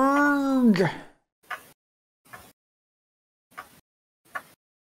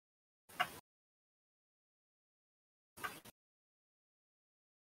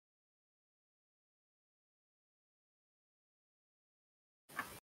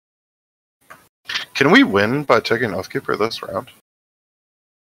 Can we win by taking Oathkeeper this round?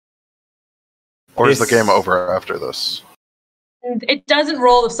 Or is the game over after this? It doesn't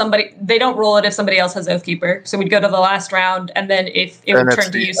roll if somebody... They don't roll it if somebody else has Oathkeeper. So we'd go to the last round, and then if it would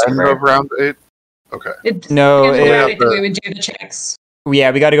turn to Usurper. End of round 8? Okay. No, we would do the checks. Yeah,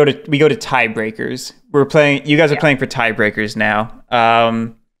 we go to tiebreakers. We're playing. You guys are playing for tiebreakers now.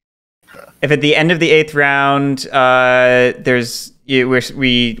 If at the end of the 8th round,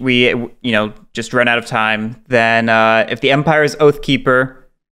 we just run out of time, then if the Empire is Oathkeeper,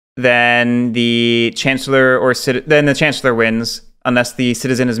 then the Chancellor wins, unless the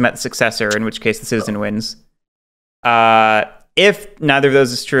citizen has met the successor, in which case the citizen wins. If neither of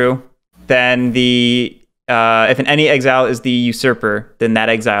those is true, then if any exile is the usurper, then that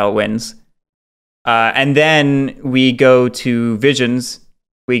exile wins. And then we go to visions.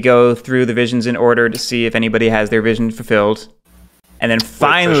 We go through the visions in order to see if anybody has their vision fulfilled. And then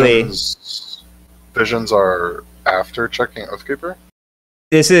finally... Visions are after checking Oathkeeper?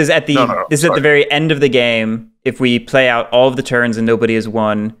 This is at the at the very end of the game. If we play out all of the turns and nobody has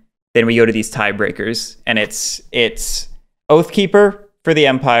won, then we go to these tiebreakers. And it's Oathkeeper for the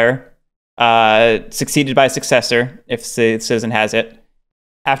Empire, succeeded by successor if the citizen has it.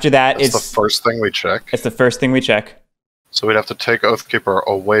 After that, it's the first thing we check. It's the first thing we check. So we'd have to take Oathkeeper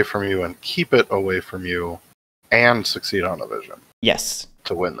away from you and keep it away from you, and succeed on a vision. Yes.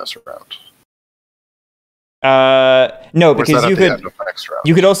 To win this round. No, because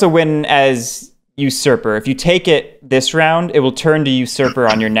you could also win as usurper. If you take it this round, it will turn to usurper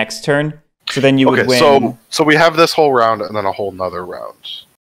on your next turn. So then you would win. So we have this whole round and then a whole nother round.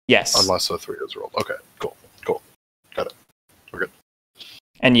 Yes. Unless a 3 is rolled. Okay, cool. Got it. We're good.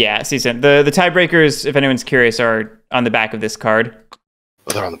 And yeah, season the tiebreakers, if anyone's curious, are on the back of this card.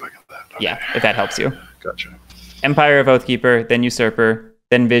 Oh, they're on the back of that. Okay. Yeah, if that helps you. Gotcha. Empire of Oathkeeper, then Usurper,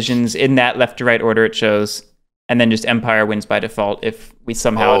 then Visions, in that left to right order it shows, and then just Empire wins by default if we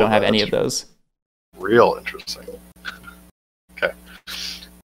somehow don't have any of those. Real interesting. Okay.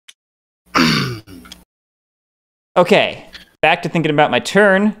 Okay, back to thinking about my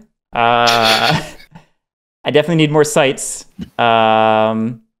turn. I definitely need more sites,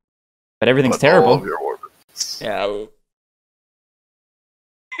 but everything's terrible. All of your orbits. Yeah.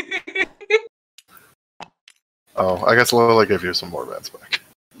 Oh, I guess Lily gave you some more bands back.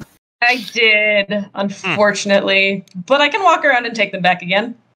 I did, unfortunately. But I can walk around and take them back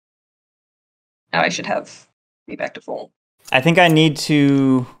again. Now I should be back to full. I think I need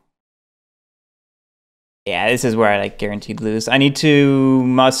to... Yeah, this is where I like guaranteed lose. I need to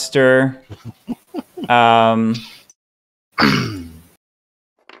muster. And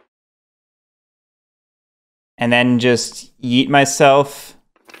then just yeet myself.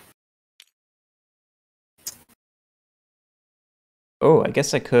 Oh, I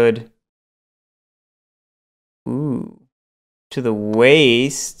guess I could. Ooh. To the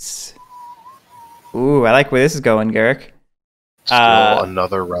wastes. Ooh, I like where this is going, Guerric. Still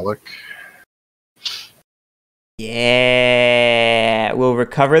another relic. Yeah. We'll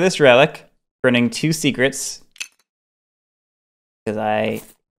recover this relic, burning 2 secrets. Because I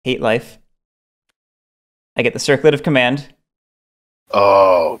hate life. I get the Circlet of Command.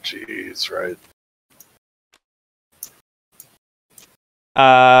 Oh, jeez, right.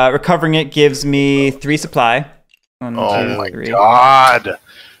 Recovering it gives me 3 supply. 1, 2, Oh my 3. god.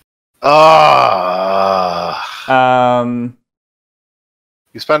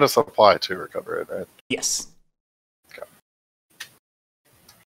 You spend a supply to recover it, right? Yes. Okay.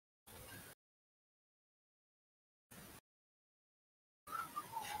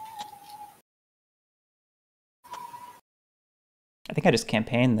 I think I just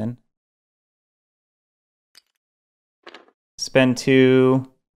campaign then. Spend 2.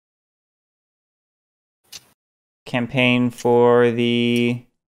 Campaign for the...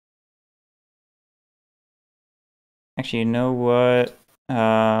 Actually, you know what?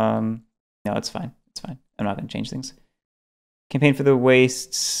 No, it's fine. It's fine. I'm not going to change things. Campaign for the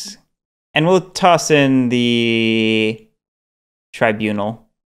wastes. And we'll toss in the tribunal.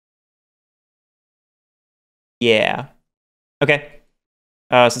 Yeah. Okay.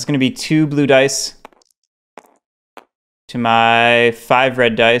 So it's going to be 2 blue dice to my 5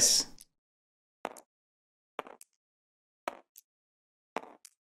 red dice.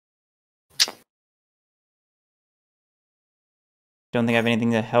 Don't think I have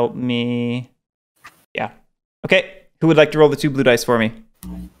anything to help me. Yeah. Okay. Who would like to roll the 2 blue dice for me?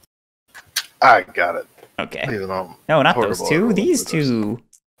 I got it. Okay. Even though No, not those horrible at 2. rolling These blue 2.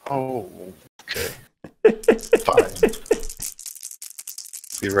 Oh, okay. Fine.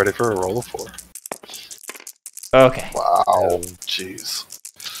 Be ready for a roll of 4. Okay. Wow. Jeez.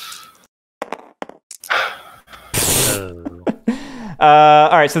 All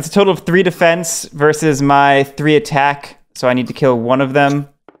right, so it's a total of 3 defense versus my 3 attack. So I need to kill one of them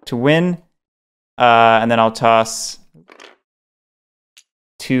to win. And then I'll toss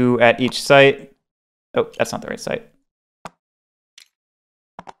 2 at each site. Oh, that's not the right site.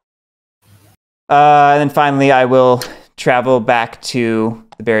 And then finally, I will travel back to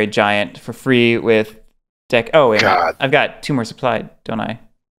the Buried Giant for free with deck. Oh, wait. God. I've got 2 more supplied, don't I?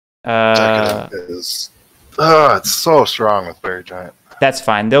 Decadent is... it's so strong with Buried Giant. That's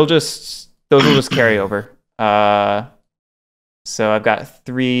fine. Those will just carry over. So I've got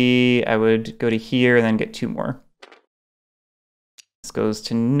 3. I would go to here and then get 2 more. This goes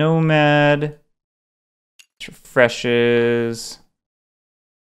to Nomad. This refreshes.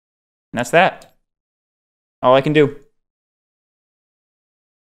 And that's that. All I can do.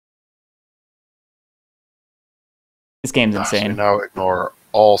 This game's insane. We now ignore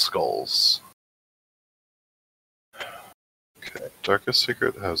all skulls. Okay, Darkest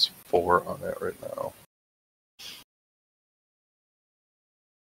Secret has 4 on it right now.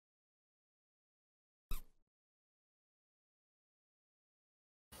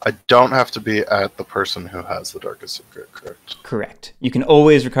 I don't have to be at the person who has the Darkest Secret, correct? Correct. You can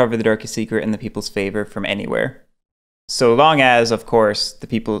always recover the Darkest Secret in the people's favor from anywhere. So long as, of course,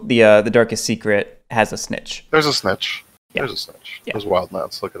 the Darkest Secret has a snitch. There's a snitch. Yeah. There's a snitch. Yeah. Those wild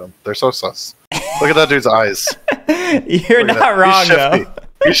nuts. Look at them. They're so sus. Look at that dude's eyes. You're Look at not that. wrong, He's shifty. though.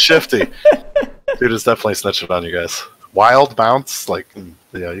 He's shifty. Dude is definitely snitching on you guys. Wild mounts, like,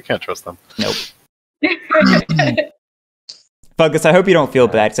 yeah, you can't trust them. Nope. Phouglas, I hope you don't feel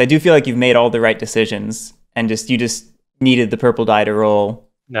bad, because I do feel like you've made all the right decisions, and you just needed the purple die to roll.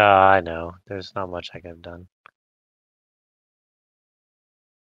 No, I know. There's not much I could have done.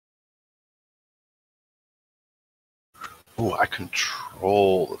 Ooh, I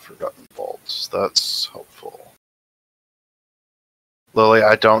control the Forgotten Vaults. That's helpful. Lily,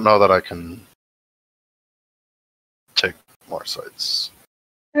 I don't know that I can take more sites.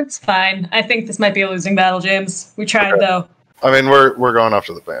 It's fine. I think this might be a losing battle, James. We tried, though. I mean, we're going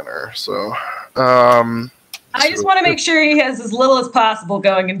after the banner, so... I just want to make sure he has as little as possible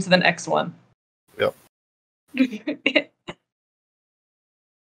going into the next one. Yep.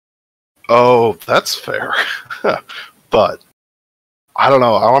 Oh, that's fair. But I don't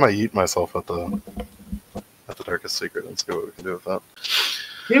know. I want to eat myself at the Darkest Secret and see what we can do with that.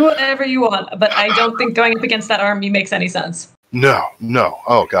 Do whatever you want, but I don't think going up against that army makes any sense. No.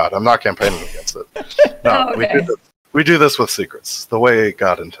 Oh God, I'm not campaigning against it. No, Oh, okay. we do this with secrets, the way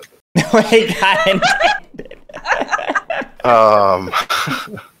God intended. Wait, God.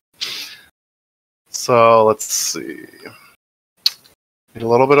 So let's see. Need a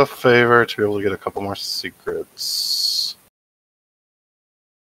little bit of favor to be able to get a couple more secrets.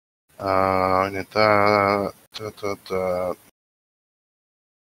 I need that.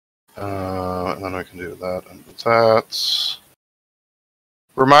 And then we can do that and that.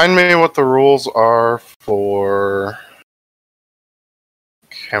 Remind me what the rules are for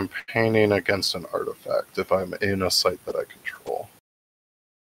campaigning against an artifact if I'm in a site that I control.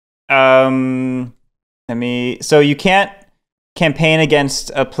 So you can't campaign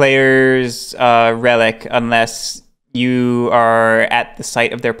against a player's relic unless you are at the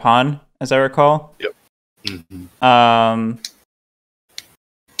site of their pawn, as I recall. Yep. Mm-hmm.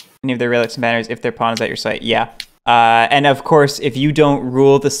 Any of their relics and banners if their pawn is at your site. Yeah. And of course, if you don't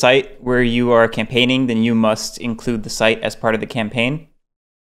rule the site where you are campaigning, then you must include the site as part of the campaign.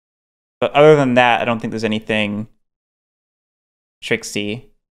 But other than that, I don't think there's anything tricksy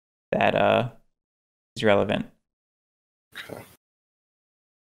that is relevant. Okay.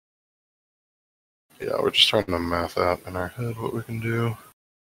 Yeah, we're just trying to math out in our head what we can do.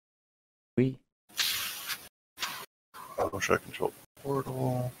 I wish I controlled the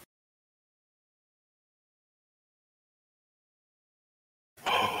portal.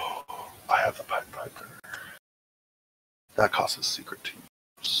 I have the Pied Piper. That causes secret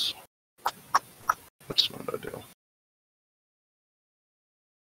teams. Which one did I do?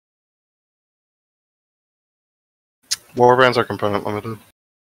 Warbands are component limited.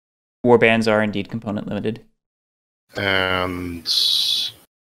 Warbands are indeed component limited. And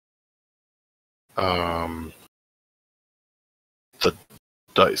the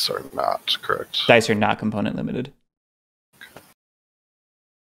dice are not, correct? Dice are not component limited. Okay.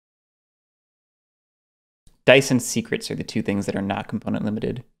 Dice and secrets are the two things that are not component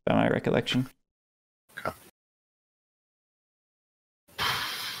limited, by my recollection. Okay.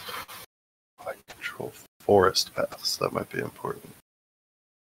 I control forest paths. That might be important.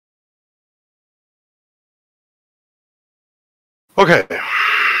 Okay.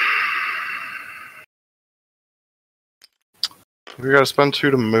 We gotta spend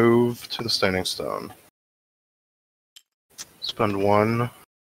 2 to move to the Standing Stone. Spend 1.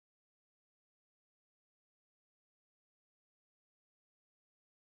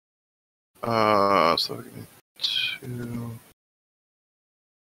 So we can 2.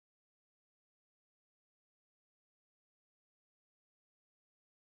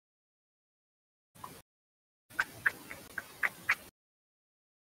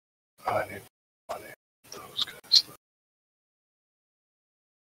 I need money. Those guys.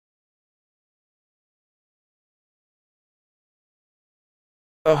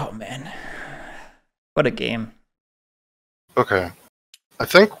 Oh, man. What a game. Okay. I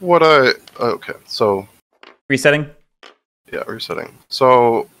think what I... Okay, so... Resetting? Yeah, resetting.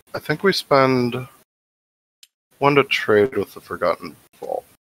 So, I think we spend 1 to trade with the Forgotten Vault.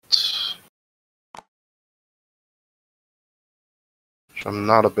 Which I'm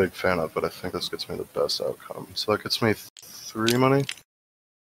not a big fan of, but I think this gets me the best outcome. So that gets me 3 money?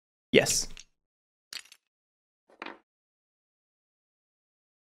 Yes.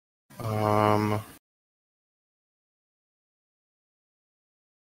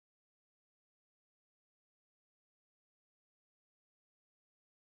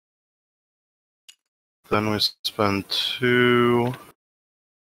 Then we spend 2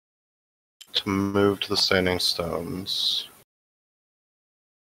 to move to the Standing Stones.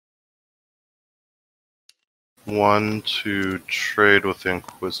 1 to trade with the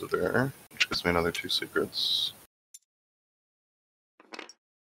Inquisitor, which gives me another 2 secrets.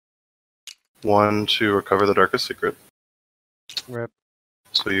 1 to recover the Darkest Secret. Rip.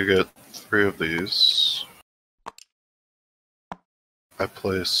 So you get 3 of these.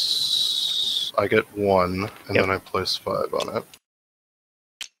 I get 1, and Yep. then I place 5 on it.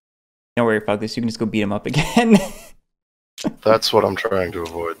 Don't worry about this. You can just go beat him up again. That's what I'm trying to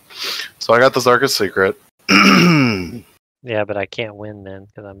avoid. So I got this Darkest Secret. Yeah, but I can't win then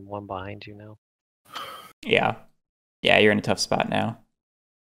because I'm 1 behind you now. Yeah. Yeah, you're in a tough spot now.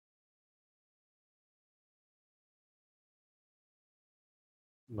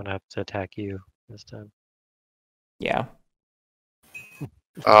 I'm gonna have to attack you this time. Yeah.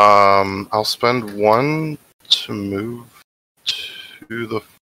 I'll spend 1 to move to the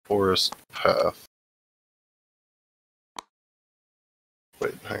forest path.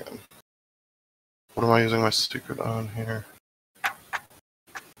 Wait, hang on. What am I using my secret on here?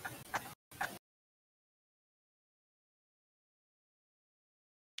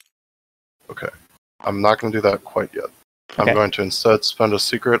 Okay. I'm not going to do that quite yet. Okay. I'm going to instead spend a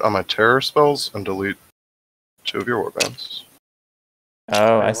secret on my terror spells and delete 2 of your warbands.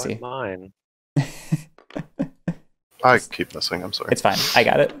 Oh, Wait, I what? see. Mine. I keep missing, I'm sorry. It's fine. I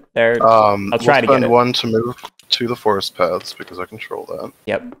got it. There. I'll try to get spend it. 1 to move to the forest paths because I control that.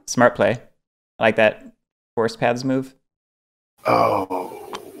 Yep. Smart play. I like that forest paths move. Oh,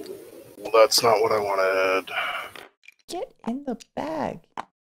 well, that's not what I wanted. Get in the bag.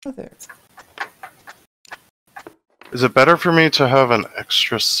 Mother. Is it better for me to have an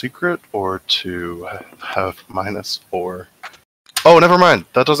extra secret or to have -4? Oh, never mind.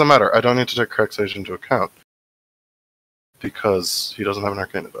 That doesn't matter. I don't need to take Craig's age into account because he doesn't have an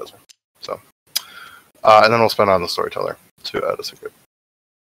arcane advisor. So, and then we'll spend on the storyteller to add a secret.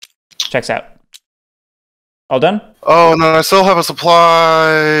 Checks out. All done? Oh, and then I still have a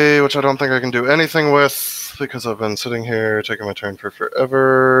supply, which I don't think I can do anything with because I've been sitting here taking my turn for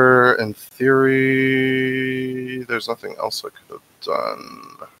forever. In theory, there's nothing else I could have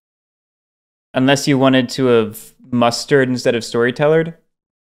done. Unless you wanted to have mustered instead of storytellered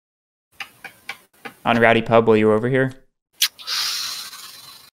on Rowdy Pub while you were over here.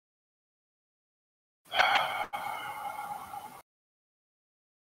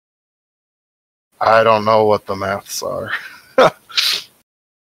 I don't know what the maths are.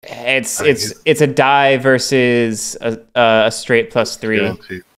 It's a die versus a straight +3,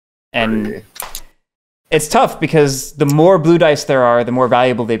 Guaranteed and 3. it's tough because the more blue dice there are, the more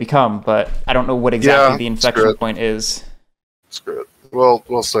valuable they become. But I don't know what exactly the inflection point is. Screw it.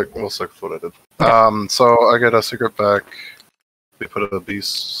 We'll stick with what I did. Okay. So I get a secret back. We put a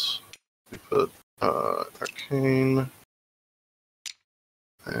beast. We put arcane.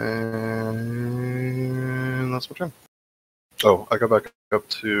 And that's my turn. Oh, I go back up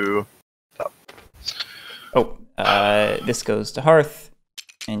to top. Oh, this goes to Hearth,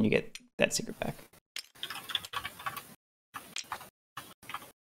 and you get that secret back.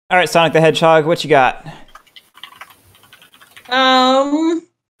 All right, Sonic the Hedgehog, what you got?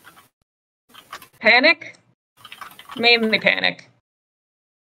 Panic? Mainly panic.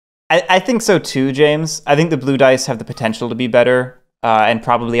 I think so too, James. I think the blue dice have the potential to be better, and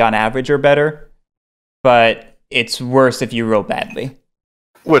probably on average are better, but it's worse if you roll badly.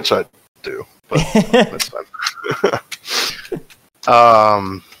 Which I do, but that's fine.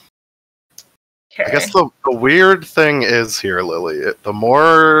 I guess the weird thing is here, Lily. The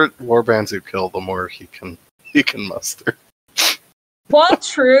more warbands you kill, the more he can muster. While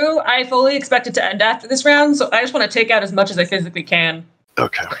true, I fully expect it to end after this round, so I just want to take out as much as I physically can.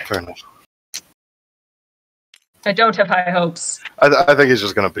 Okay, fair enough. I don't have high hopes. I think he's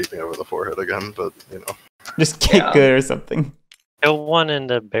just gonna beat me over the forehead again, but you know. Just get good or something. Kill 1 in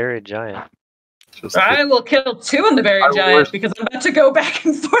the buried giant. I will kill 2 in the buried giant because I'm about to go back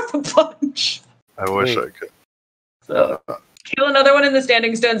and forth a bunch. I wish I could. So, kill another one in the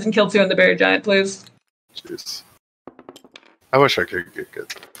standing stones and kill 2 in the buried giant, please. Jeez. I wish I could get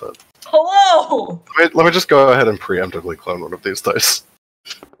good, but... Hello! Let me just go ahead and preemptively clone one of these dice.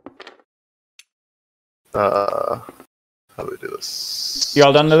 How do we do this? You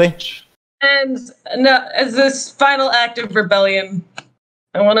all done, Lily? And no, as this final act of rebellion,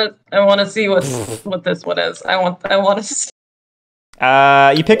 I want to see what this one is. I want to.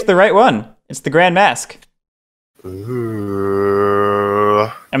 You picked the right one. It's the Grand Mask.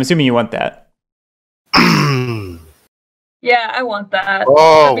 Ooh. I'm assuming you want that. Yeah, I want that.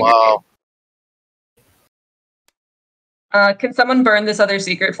 Oh, wow. Can someone burn this other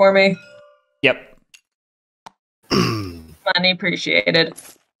secret for me? Yep. Money appreciated.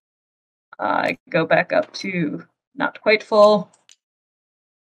 I go back up to not quite full.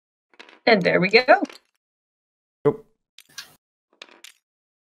 And there we go. All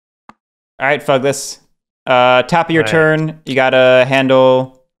right, Phouglas. Top of your turn, you gotta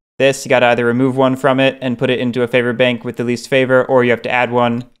handle this. You gotta either remove 1 from it and put it into a favor bank with the least favor, or you have to add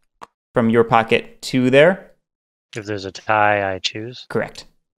 1 from your pocket to there. If there's a tie, I choose. Correct.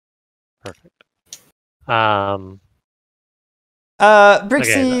 Perfect.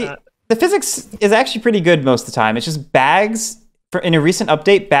 Brixie, the physics is actually pretty good most of the time. It's just bags. In a recent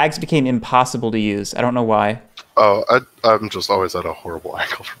update, bags became impossible to use. I don't know why. Oh, I'm just always at a horrible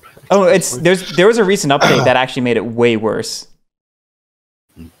angle for bags. Oh, there was a recent update that actually made it way worse.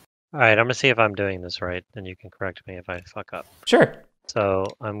 All right, I'm gonna see if I'm doing this right, and you can correct me if I fuck up. Sure. So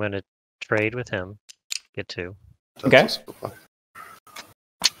I'm gonna trade with him, get 2. Okay.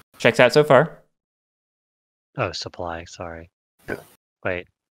 Checks out so far. Oh, supply. Sorry. Yeah. Wait.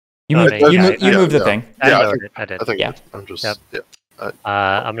 You moved the thing. I did. I think Yeah. I'm just. Yep. Yeah.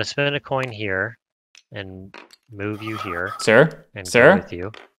 I'm gonna spend a coin here, and move you here, Sir? and Sir? go with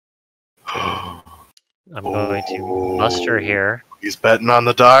you. I'm going to muster here He's betting on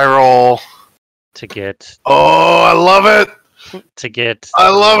the die roll. to get Oh, I love it. to get. I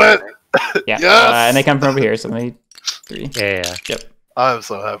love it. Yeah. Yes. And they come from over here, so let me 3. Yeah. Yep. I'm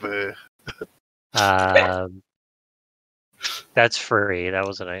so happy. That's free. That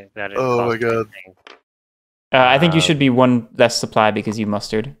wasn't a. That didn't Oh my cost God. anything. I think you should be 1 less supply because you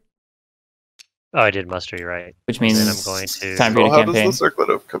mustered, Oh, I did muster. You're right. which And means then I'm going to time for So you to how does campaign. the circlet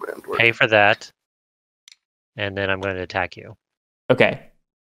of command work? pay for that, and then I'm going to attack you. Okay.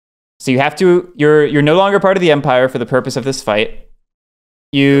 So you have to. You're no longer part of the Empire for the purpose of this fight.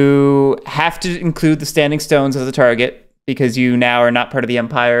 You have to include the standing stones as a target because you now are not part of the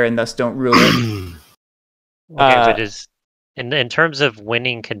Empire and thus don't rule it. Okay, but is in terms of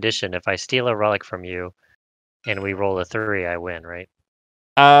winning condition, if I steal a relic from you, and we roll a 3, I win, right?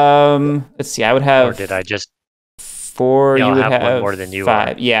 Let's see. I would have. Or did I just? 4? Yeah, you I'll would have have one more than you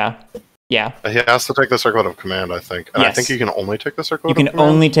 5. are. Yeah. Yeah. He has to take the circlet of command, I think. And I Yes. think you can only take the circlet You of can command.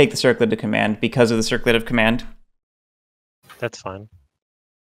 only take the circlet of command because of the circlet of command. That's fine.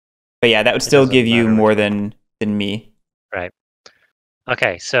 But yeah, that would It still doesn't give you matter more which than me.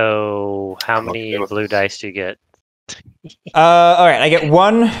 Okay, so how I'm many okay with blue this. dice do you get? All right. I get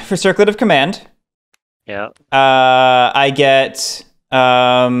 1 for circlet of command. Yeah. I get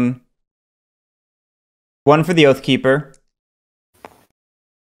 1 for the Oathkeeper.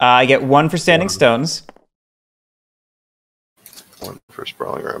 I get 1 for standing 1. stones. 1 for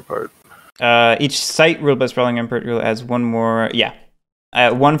Sprawling Rampart. Each site ruled by Sprawling Rampart adds 1 more. Yeah.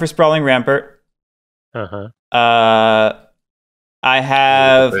 1 for Sprawling Rampart. Uh-huh. I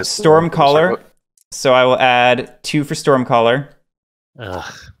have Basically, Stormcaller, circlet. so I will add 2 for Stormcaller.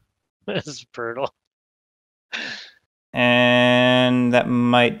 Ugh. This is brutal. And that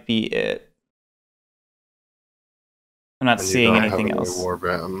might be it. I'm not And you seeing don't have anything any else. war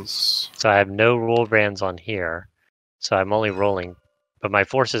bands. So I have no roll bands on here, so I'm only rolling, but my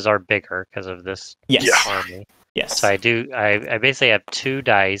forces are bigger because of this Yes. Yeah. army. Yes. So I basically have 2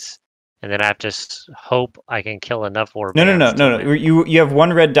 dice, and then I have to hope I can kill enough war No. bands. to win. You have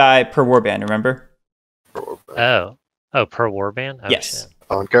 1 red die per warband, remember? For war band. Oh, per warband? Oh, Yes. shit.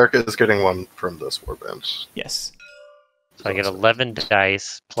 Oh, and Guerric is getting 1 from this warband. Yes. So I get 11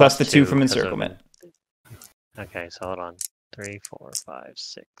 dice Plus the 2 2 from because of- encirclement. Okay, so hold on. 3, 4, 5,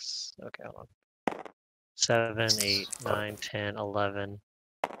 6. Okay, hold on. 7, 8, 9, 10, 11.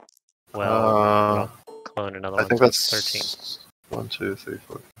 Well, I'll clone another I one. think So that's it's 13. 1, 2, 3,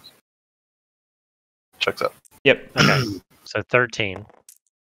 4. Checks out. Yep. Okay, so 13.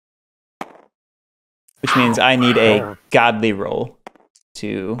 Which means I need a Oh. godly roll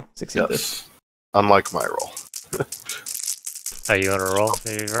to succeed this. Yes. Unlike my roll. Oh, you want to roll?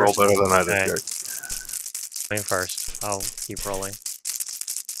 Maybe first? Roll better than I did, Okay. Guerric. Swing first. I'll keep rolling.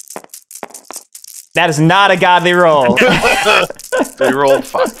 That is not a godly roll. We rolled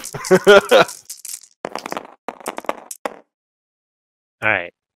 5. All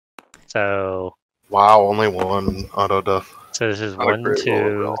right. So Wow, only 1 auto death. this is Not a 1, great roll 2,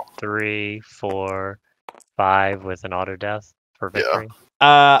 overall. 3, 4, 5 with an auto death for Yeah.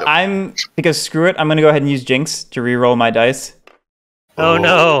 victory. Because screw it, I'm gonna go ahead and use Jinx to re-roll my dice. Oh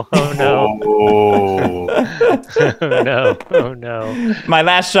no! Oh no! Oh. Oh no! Oh no! My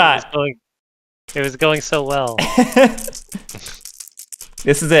last shot. It was going so well.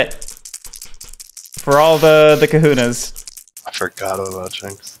 This is it. For all the kahunas. I forgot about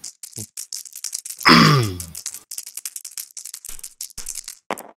Jinx.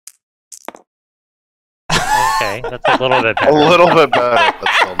 Okay, that's a little bit A better. little bit better, but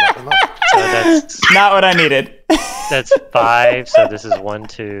still not enough. So that's Not what I needed. 5. So this is 1,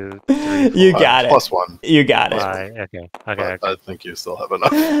 2, 3, 4, You got it. Plus 1. You got it. 5. Okay. But Okay. I think you still have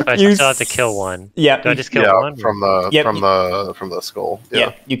enough. So I You still have to kill one. Yep. Do I just kill Yeah, one? from the Yep. from the skull. Yeah.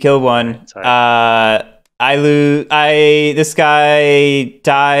 Yep. You kill one. Sorry. I lose. This guy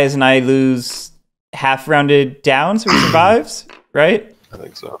dies, and I lose half rounded down, so he survives. Right? I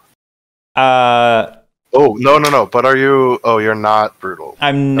think so. Oh, no. But are you? Oh, you're not brutal,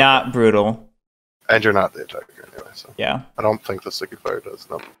 I'm not brutal. and you're not the attacker anyway. So Yeah. I don't think the sticky fire does.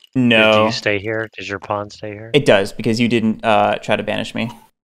 No. Do No. you stay here? Does your pawn stay here? It does because you didn't try to banish me.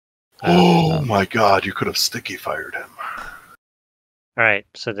 Oh my God! You could have sticky fired him. All right.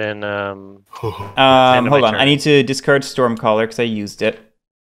 So then, Hold End of my on. turn. I need to discard Stormcaller because I used it.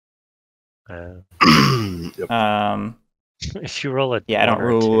 Yep. if you roll a Yeah, I don't one or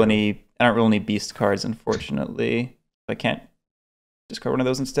a rule two- any. I don't rule any beast cards, unfortunately. I can't discard one of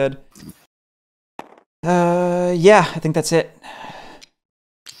those instead. Yeah, I think that's it.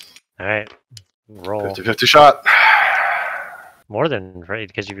 All right. Roll. 50-50 shot. More than, right?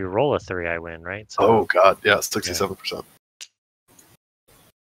 Because if you roll a 3, I win, right? So Oh god, yeah, 67%.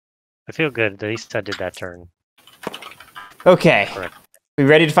 I feel good. At least I did that turn. Okay. Correct. We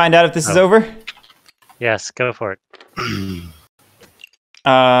ready to find out if this is over? Yes, go for it.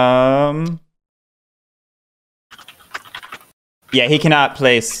 Yeah, he cannot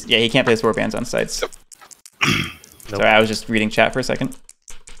place. Yeah, he can't place warbands on sites. Nope. Sorry, I was just reading chat for a second.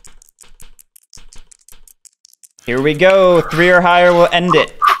 Here we go. 3 or higher will end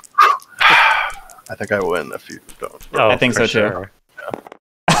it. I think I win if you don't. Oh, I think for so, too. sure.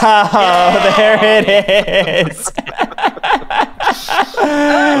 Oh, there it is.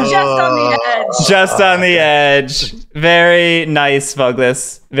 Just on the edge. Just on the edge. Very nice,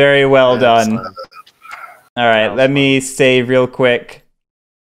 Phouglas. Very well done. All right, let me save real quick.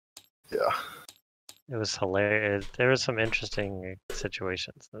 Yeah. It was hilarious. There were some interesting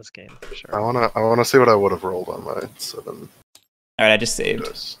situations in this game, for sure. I wanna see what I would have rolled on my 7. All right, I just saved.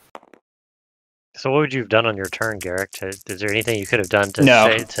 Dice. So what would you have done on your turn, Guerric? Is there anything you could have done to No,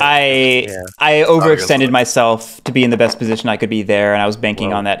 say to... I overextended myself to be in the best position I could be there, and I was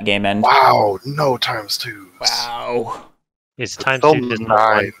banking on that game end. Wow, no ×2s. Wow. Is times still 2 just on 9.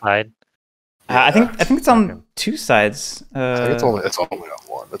 one side? I think it's on Okay. 2 sides. I think it's only on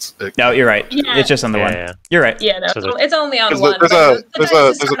one. No, you're right. Yeah. It's just on the one. Yeah. You're right. Yeah, no, So there's- it's only on There's one. a but the dice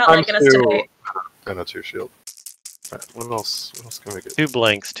is there's a not liking us ×2 today. and a 2 shield. Right, what else can we get? 2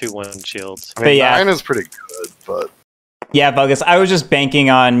 blanks, 2 1 shields. I mean, But yeah. 9 is pretty good, but Yeah, Phouglas, I was just banking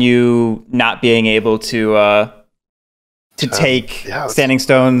on you not being able to take standing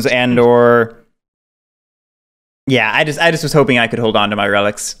stones and or I just was hoping I could hold on to my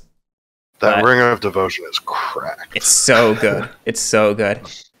relics. that Ring of Devotion is cracked. It's so good. It's so good.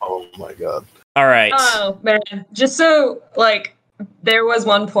 Oh my god. All right. Oh man, just so there was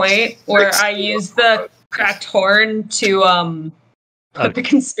one point where I used the cracked horn to put the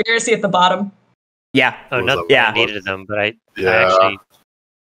conspiracy at the bottom. Yeah. Oh, not Yeah. I needed them, but I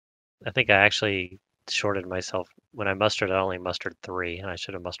think I actually shorted myself. When I mustered, I only mustered 3, and I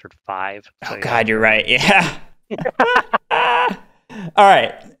should have mustered 5. Oh God, you're right. Yeah. All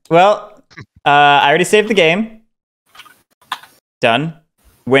right. Well, I already saved the game. Done.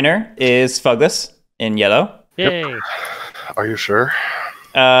 Winner is Phouglas in yellow. Yay! Are you sure?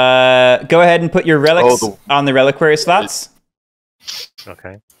 Go ahead and put your relics on the reliquary slots.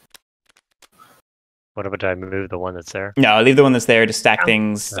 Okay. What about, do I move the one that's there? No, leave the one that's there to stack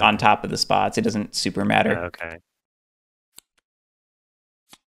things on top of the spots. It doesn't super matter. Okay.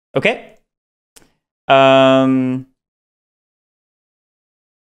 Okay. That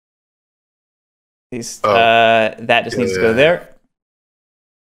just needs to go there.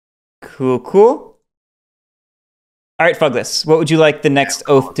 Cool. All right, Phouglas, what would you like the next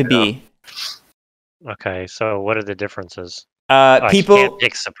oath to be? Okay, so what are the differences? People I can't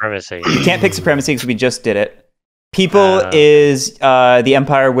pick supremacy. You can't pick supremacy because we just did it. People is the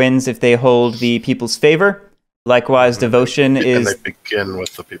Empire wins if they hold the people's favor. Likewise, devotion is... And they begin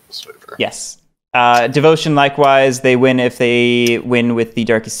with the people's favor. Yes. Devotion, likewise, they win if they win with the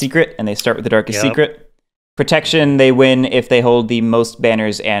Darkest Secret, and they start with the Darkest Secret. Protection, they win if they hold the most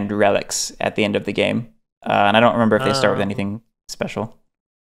banners and relics at the end of the game. And I don't remember if they start with anything special.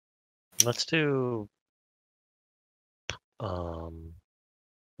 Let's do...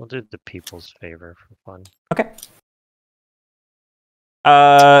 we'll do the people's favor for fun. Okay.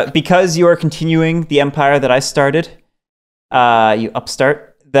 Because you are continuing the empire that I started, you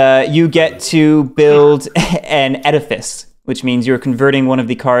upstart, you get to build an edifice, which means you're converting one of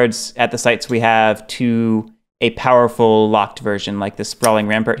the cards at the sites we have to a powerful locked version, like the Sprawling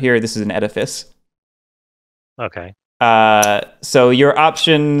Rampart here. This is an edifice. Okay. So your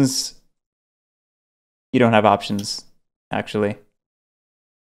options... You don't have options, actually.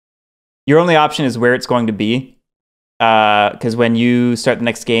 Your only option is where it's going to be. Because when you start the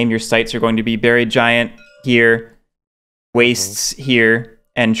next game, your sites are going to be Buried Giant here, Wastes here,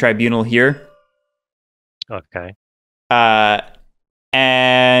 and Tribunal here. Okay.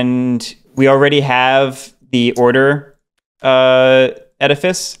 And we already have the Order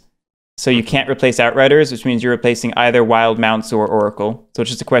edifice, so you can't replace Outriders, which means you're replacing either Wild Mounts or Oracle. So it's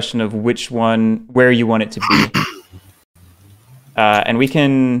just a question of which one, where you want it to be. And we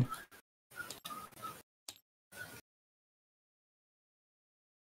can...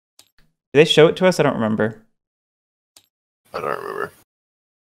 Did they show it to us? I don't remember. I don't remember.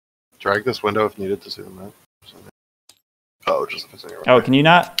 Drag this window if needed to see the map. Oh, just missing it. Oh, can you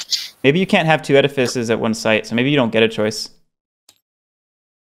not? Maybe you can't have 2 edifices at one site, so maybe you don't get a choice.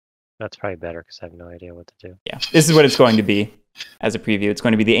 That's probably better because I have no idea what to do. Yeah, this is what it's going to be as a preview. It's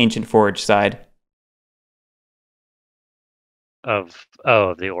going to be the Ancient Forge side. Of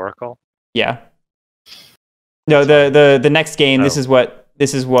the Oracle. Yeah. No, the next game. Oh. This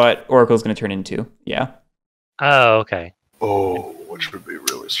is what Oracle's going to turn into. Yeah. Oh, okay. Oh, which would be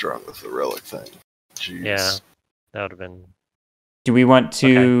really strong with the relic thing. Jeez. Yeah, that would have been. Do we want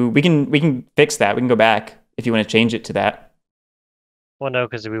to? We can fix that. We can go back if you want to change it to that. Well, no,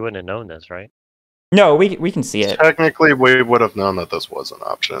 because we wouldn't have known this, right? No, we can see it. Technically, we would have known that this was an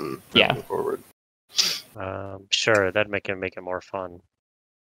option Yeah. moving forward. Sure, that'd make it more fun.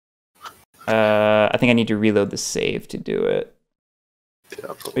 I think I need to reload the save to do it, Yeah,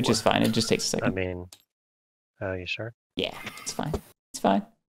 probably. which is fine. It just takes a second. I mean, oh, you sure? Yeah, it's fine. It's fine.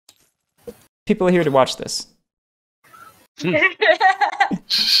 People are here to watch this. All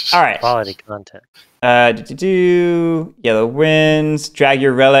right. Quality content. Yellow wins. Drag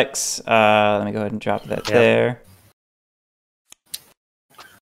your relics. Let me go ahead and drop that there.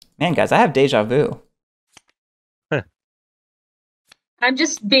 Man, guys, I have deja vu. I'm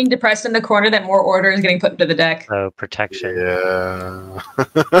just being depressed in the corner that more order is getting put into the deck. Oh, protection. Yeah.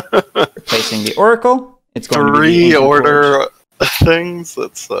 Replacing the Oracle. It's going to be the Three Ancient order Forge. things.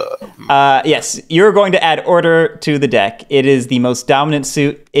 That's Yes, you're going to add order to the deck. It is the most dominant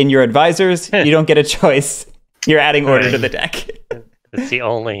suit in your advisors. You don't get a choice. You're adding order to the deck. It's the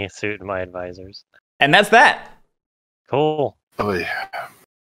only suit in my advisors. And that's that. Cool. Oh yeah.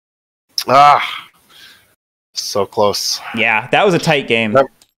 Ah. So close. Yeah, that was a tight game.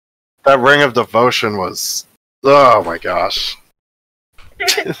 That Ring of Devotion was. Oh my gosh.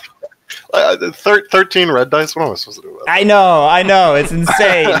 13 red dice? What am I supposed to do about that? I know. It's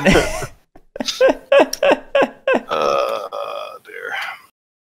insane. Dear.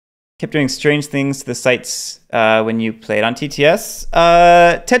 Kept doing strange things to the sites when you played on TTS.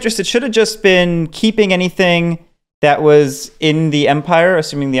 Tetris, it should have just been keeping anything that was in the Empire,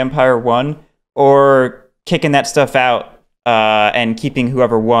 assuming the Empire won, or kicking that stuff out and keeping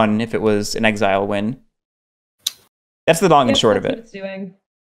whoever won if it was an exile win. That's the long and short of That's it. what it's doing.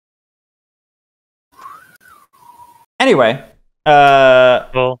 Anyway.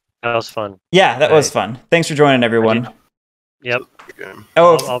 Cool. That was fun. Yeah, that was fun. Thanks for joining, everyone. Yep.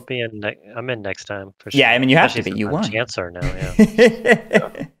 Oh, I'll be in. I'm in next time for sure. yeah, I mean, you have Especially to be. You since I'm won. Chancellor now.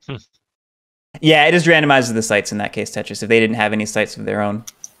 Yeah. Yeah, it just randomizes the sites in that case, Tetris, if they didn't have any sites of their own.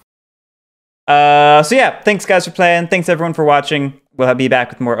 So yeah, thanks guys for playing. Thanks everyone for watching. We'll be back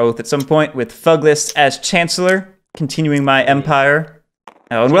with more Oath at some point with Phouglas as Chancellor, continuing my empire.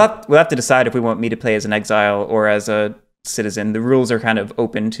 And we'll have to decide if we want me to play as an exile or as a citizen. The rules are kind of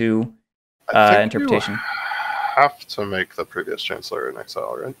open to interpretation. You have to make the previous Chancellor an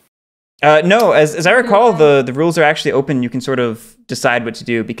exile, right? No, as I recall, the rules are actually open. You can sort of decide what to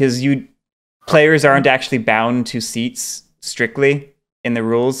do because players aren't actually bound to seats strictly in the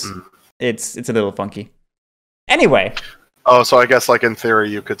rules. It's a little funky. Anyway. Oh, so I guess like in theory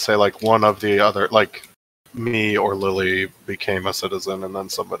you could say like one of the other, like me or Lily became a citizen and then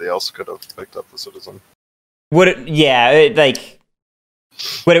somebody else could have picked up the citizen. What it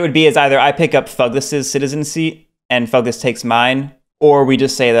would be is either I pick up Phouglas's citizen seat and Phouglas takes mine, or we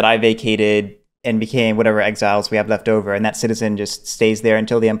just say that I vacated and became whatever exiles we have left over, and that citizen just stays there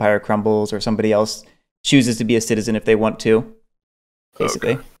until the empire crumbles or somebody else chooses to be a citizen if they want to.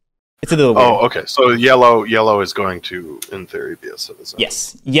 Basically. Okay. It's a little weird. Oh, okay. So yellow is going to, in theory, be a citizen.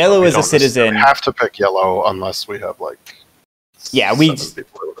 Yes. Yellow is a citizen. We have to pick yellow unless we have like 7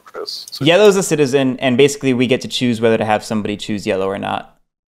 people or whatever it is. So yellow's a citizen, and basically we get to choose whether to have somebody choose yellow or not.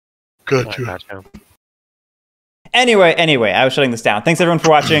 Good. Anyway, I was shutting this down. Thanks everyone for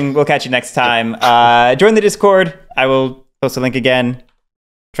watching. We'll catch you next time. Join the Discord. I will post a link again.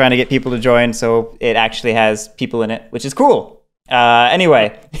 Trying to get people to join so it actually has people in it, which is cool.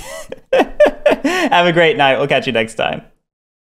 Anyway, have a great night. We'll catch you next time.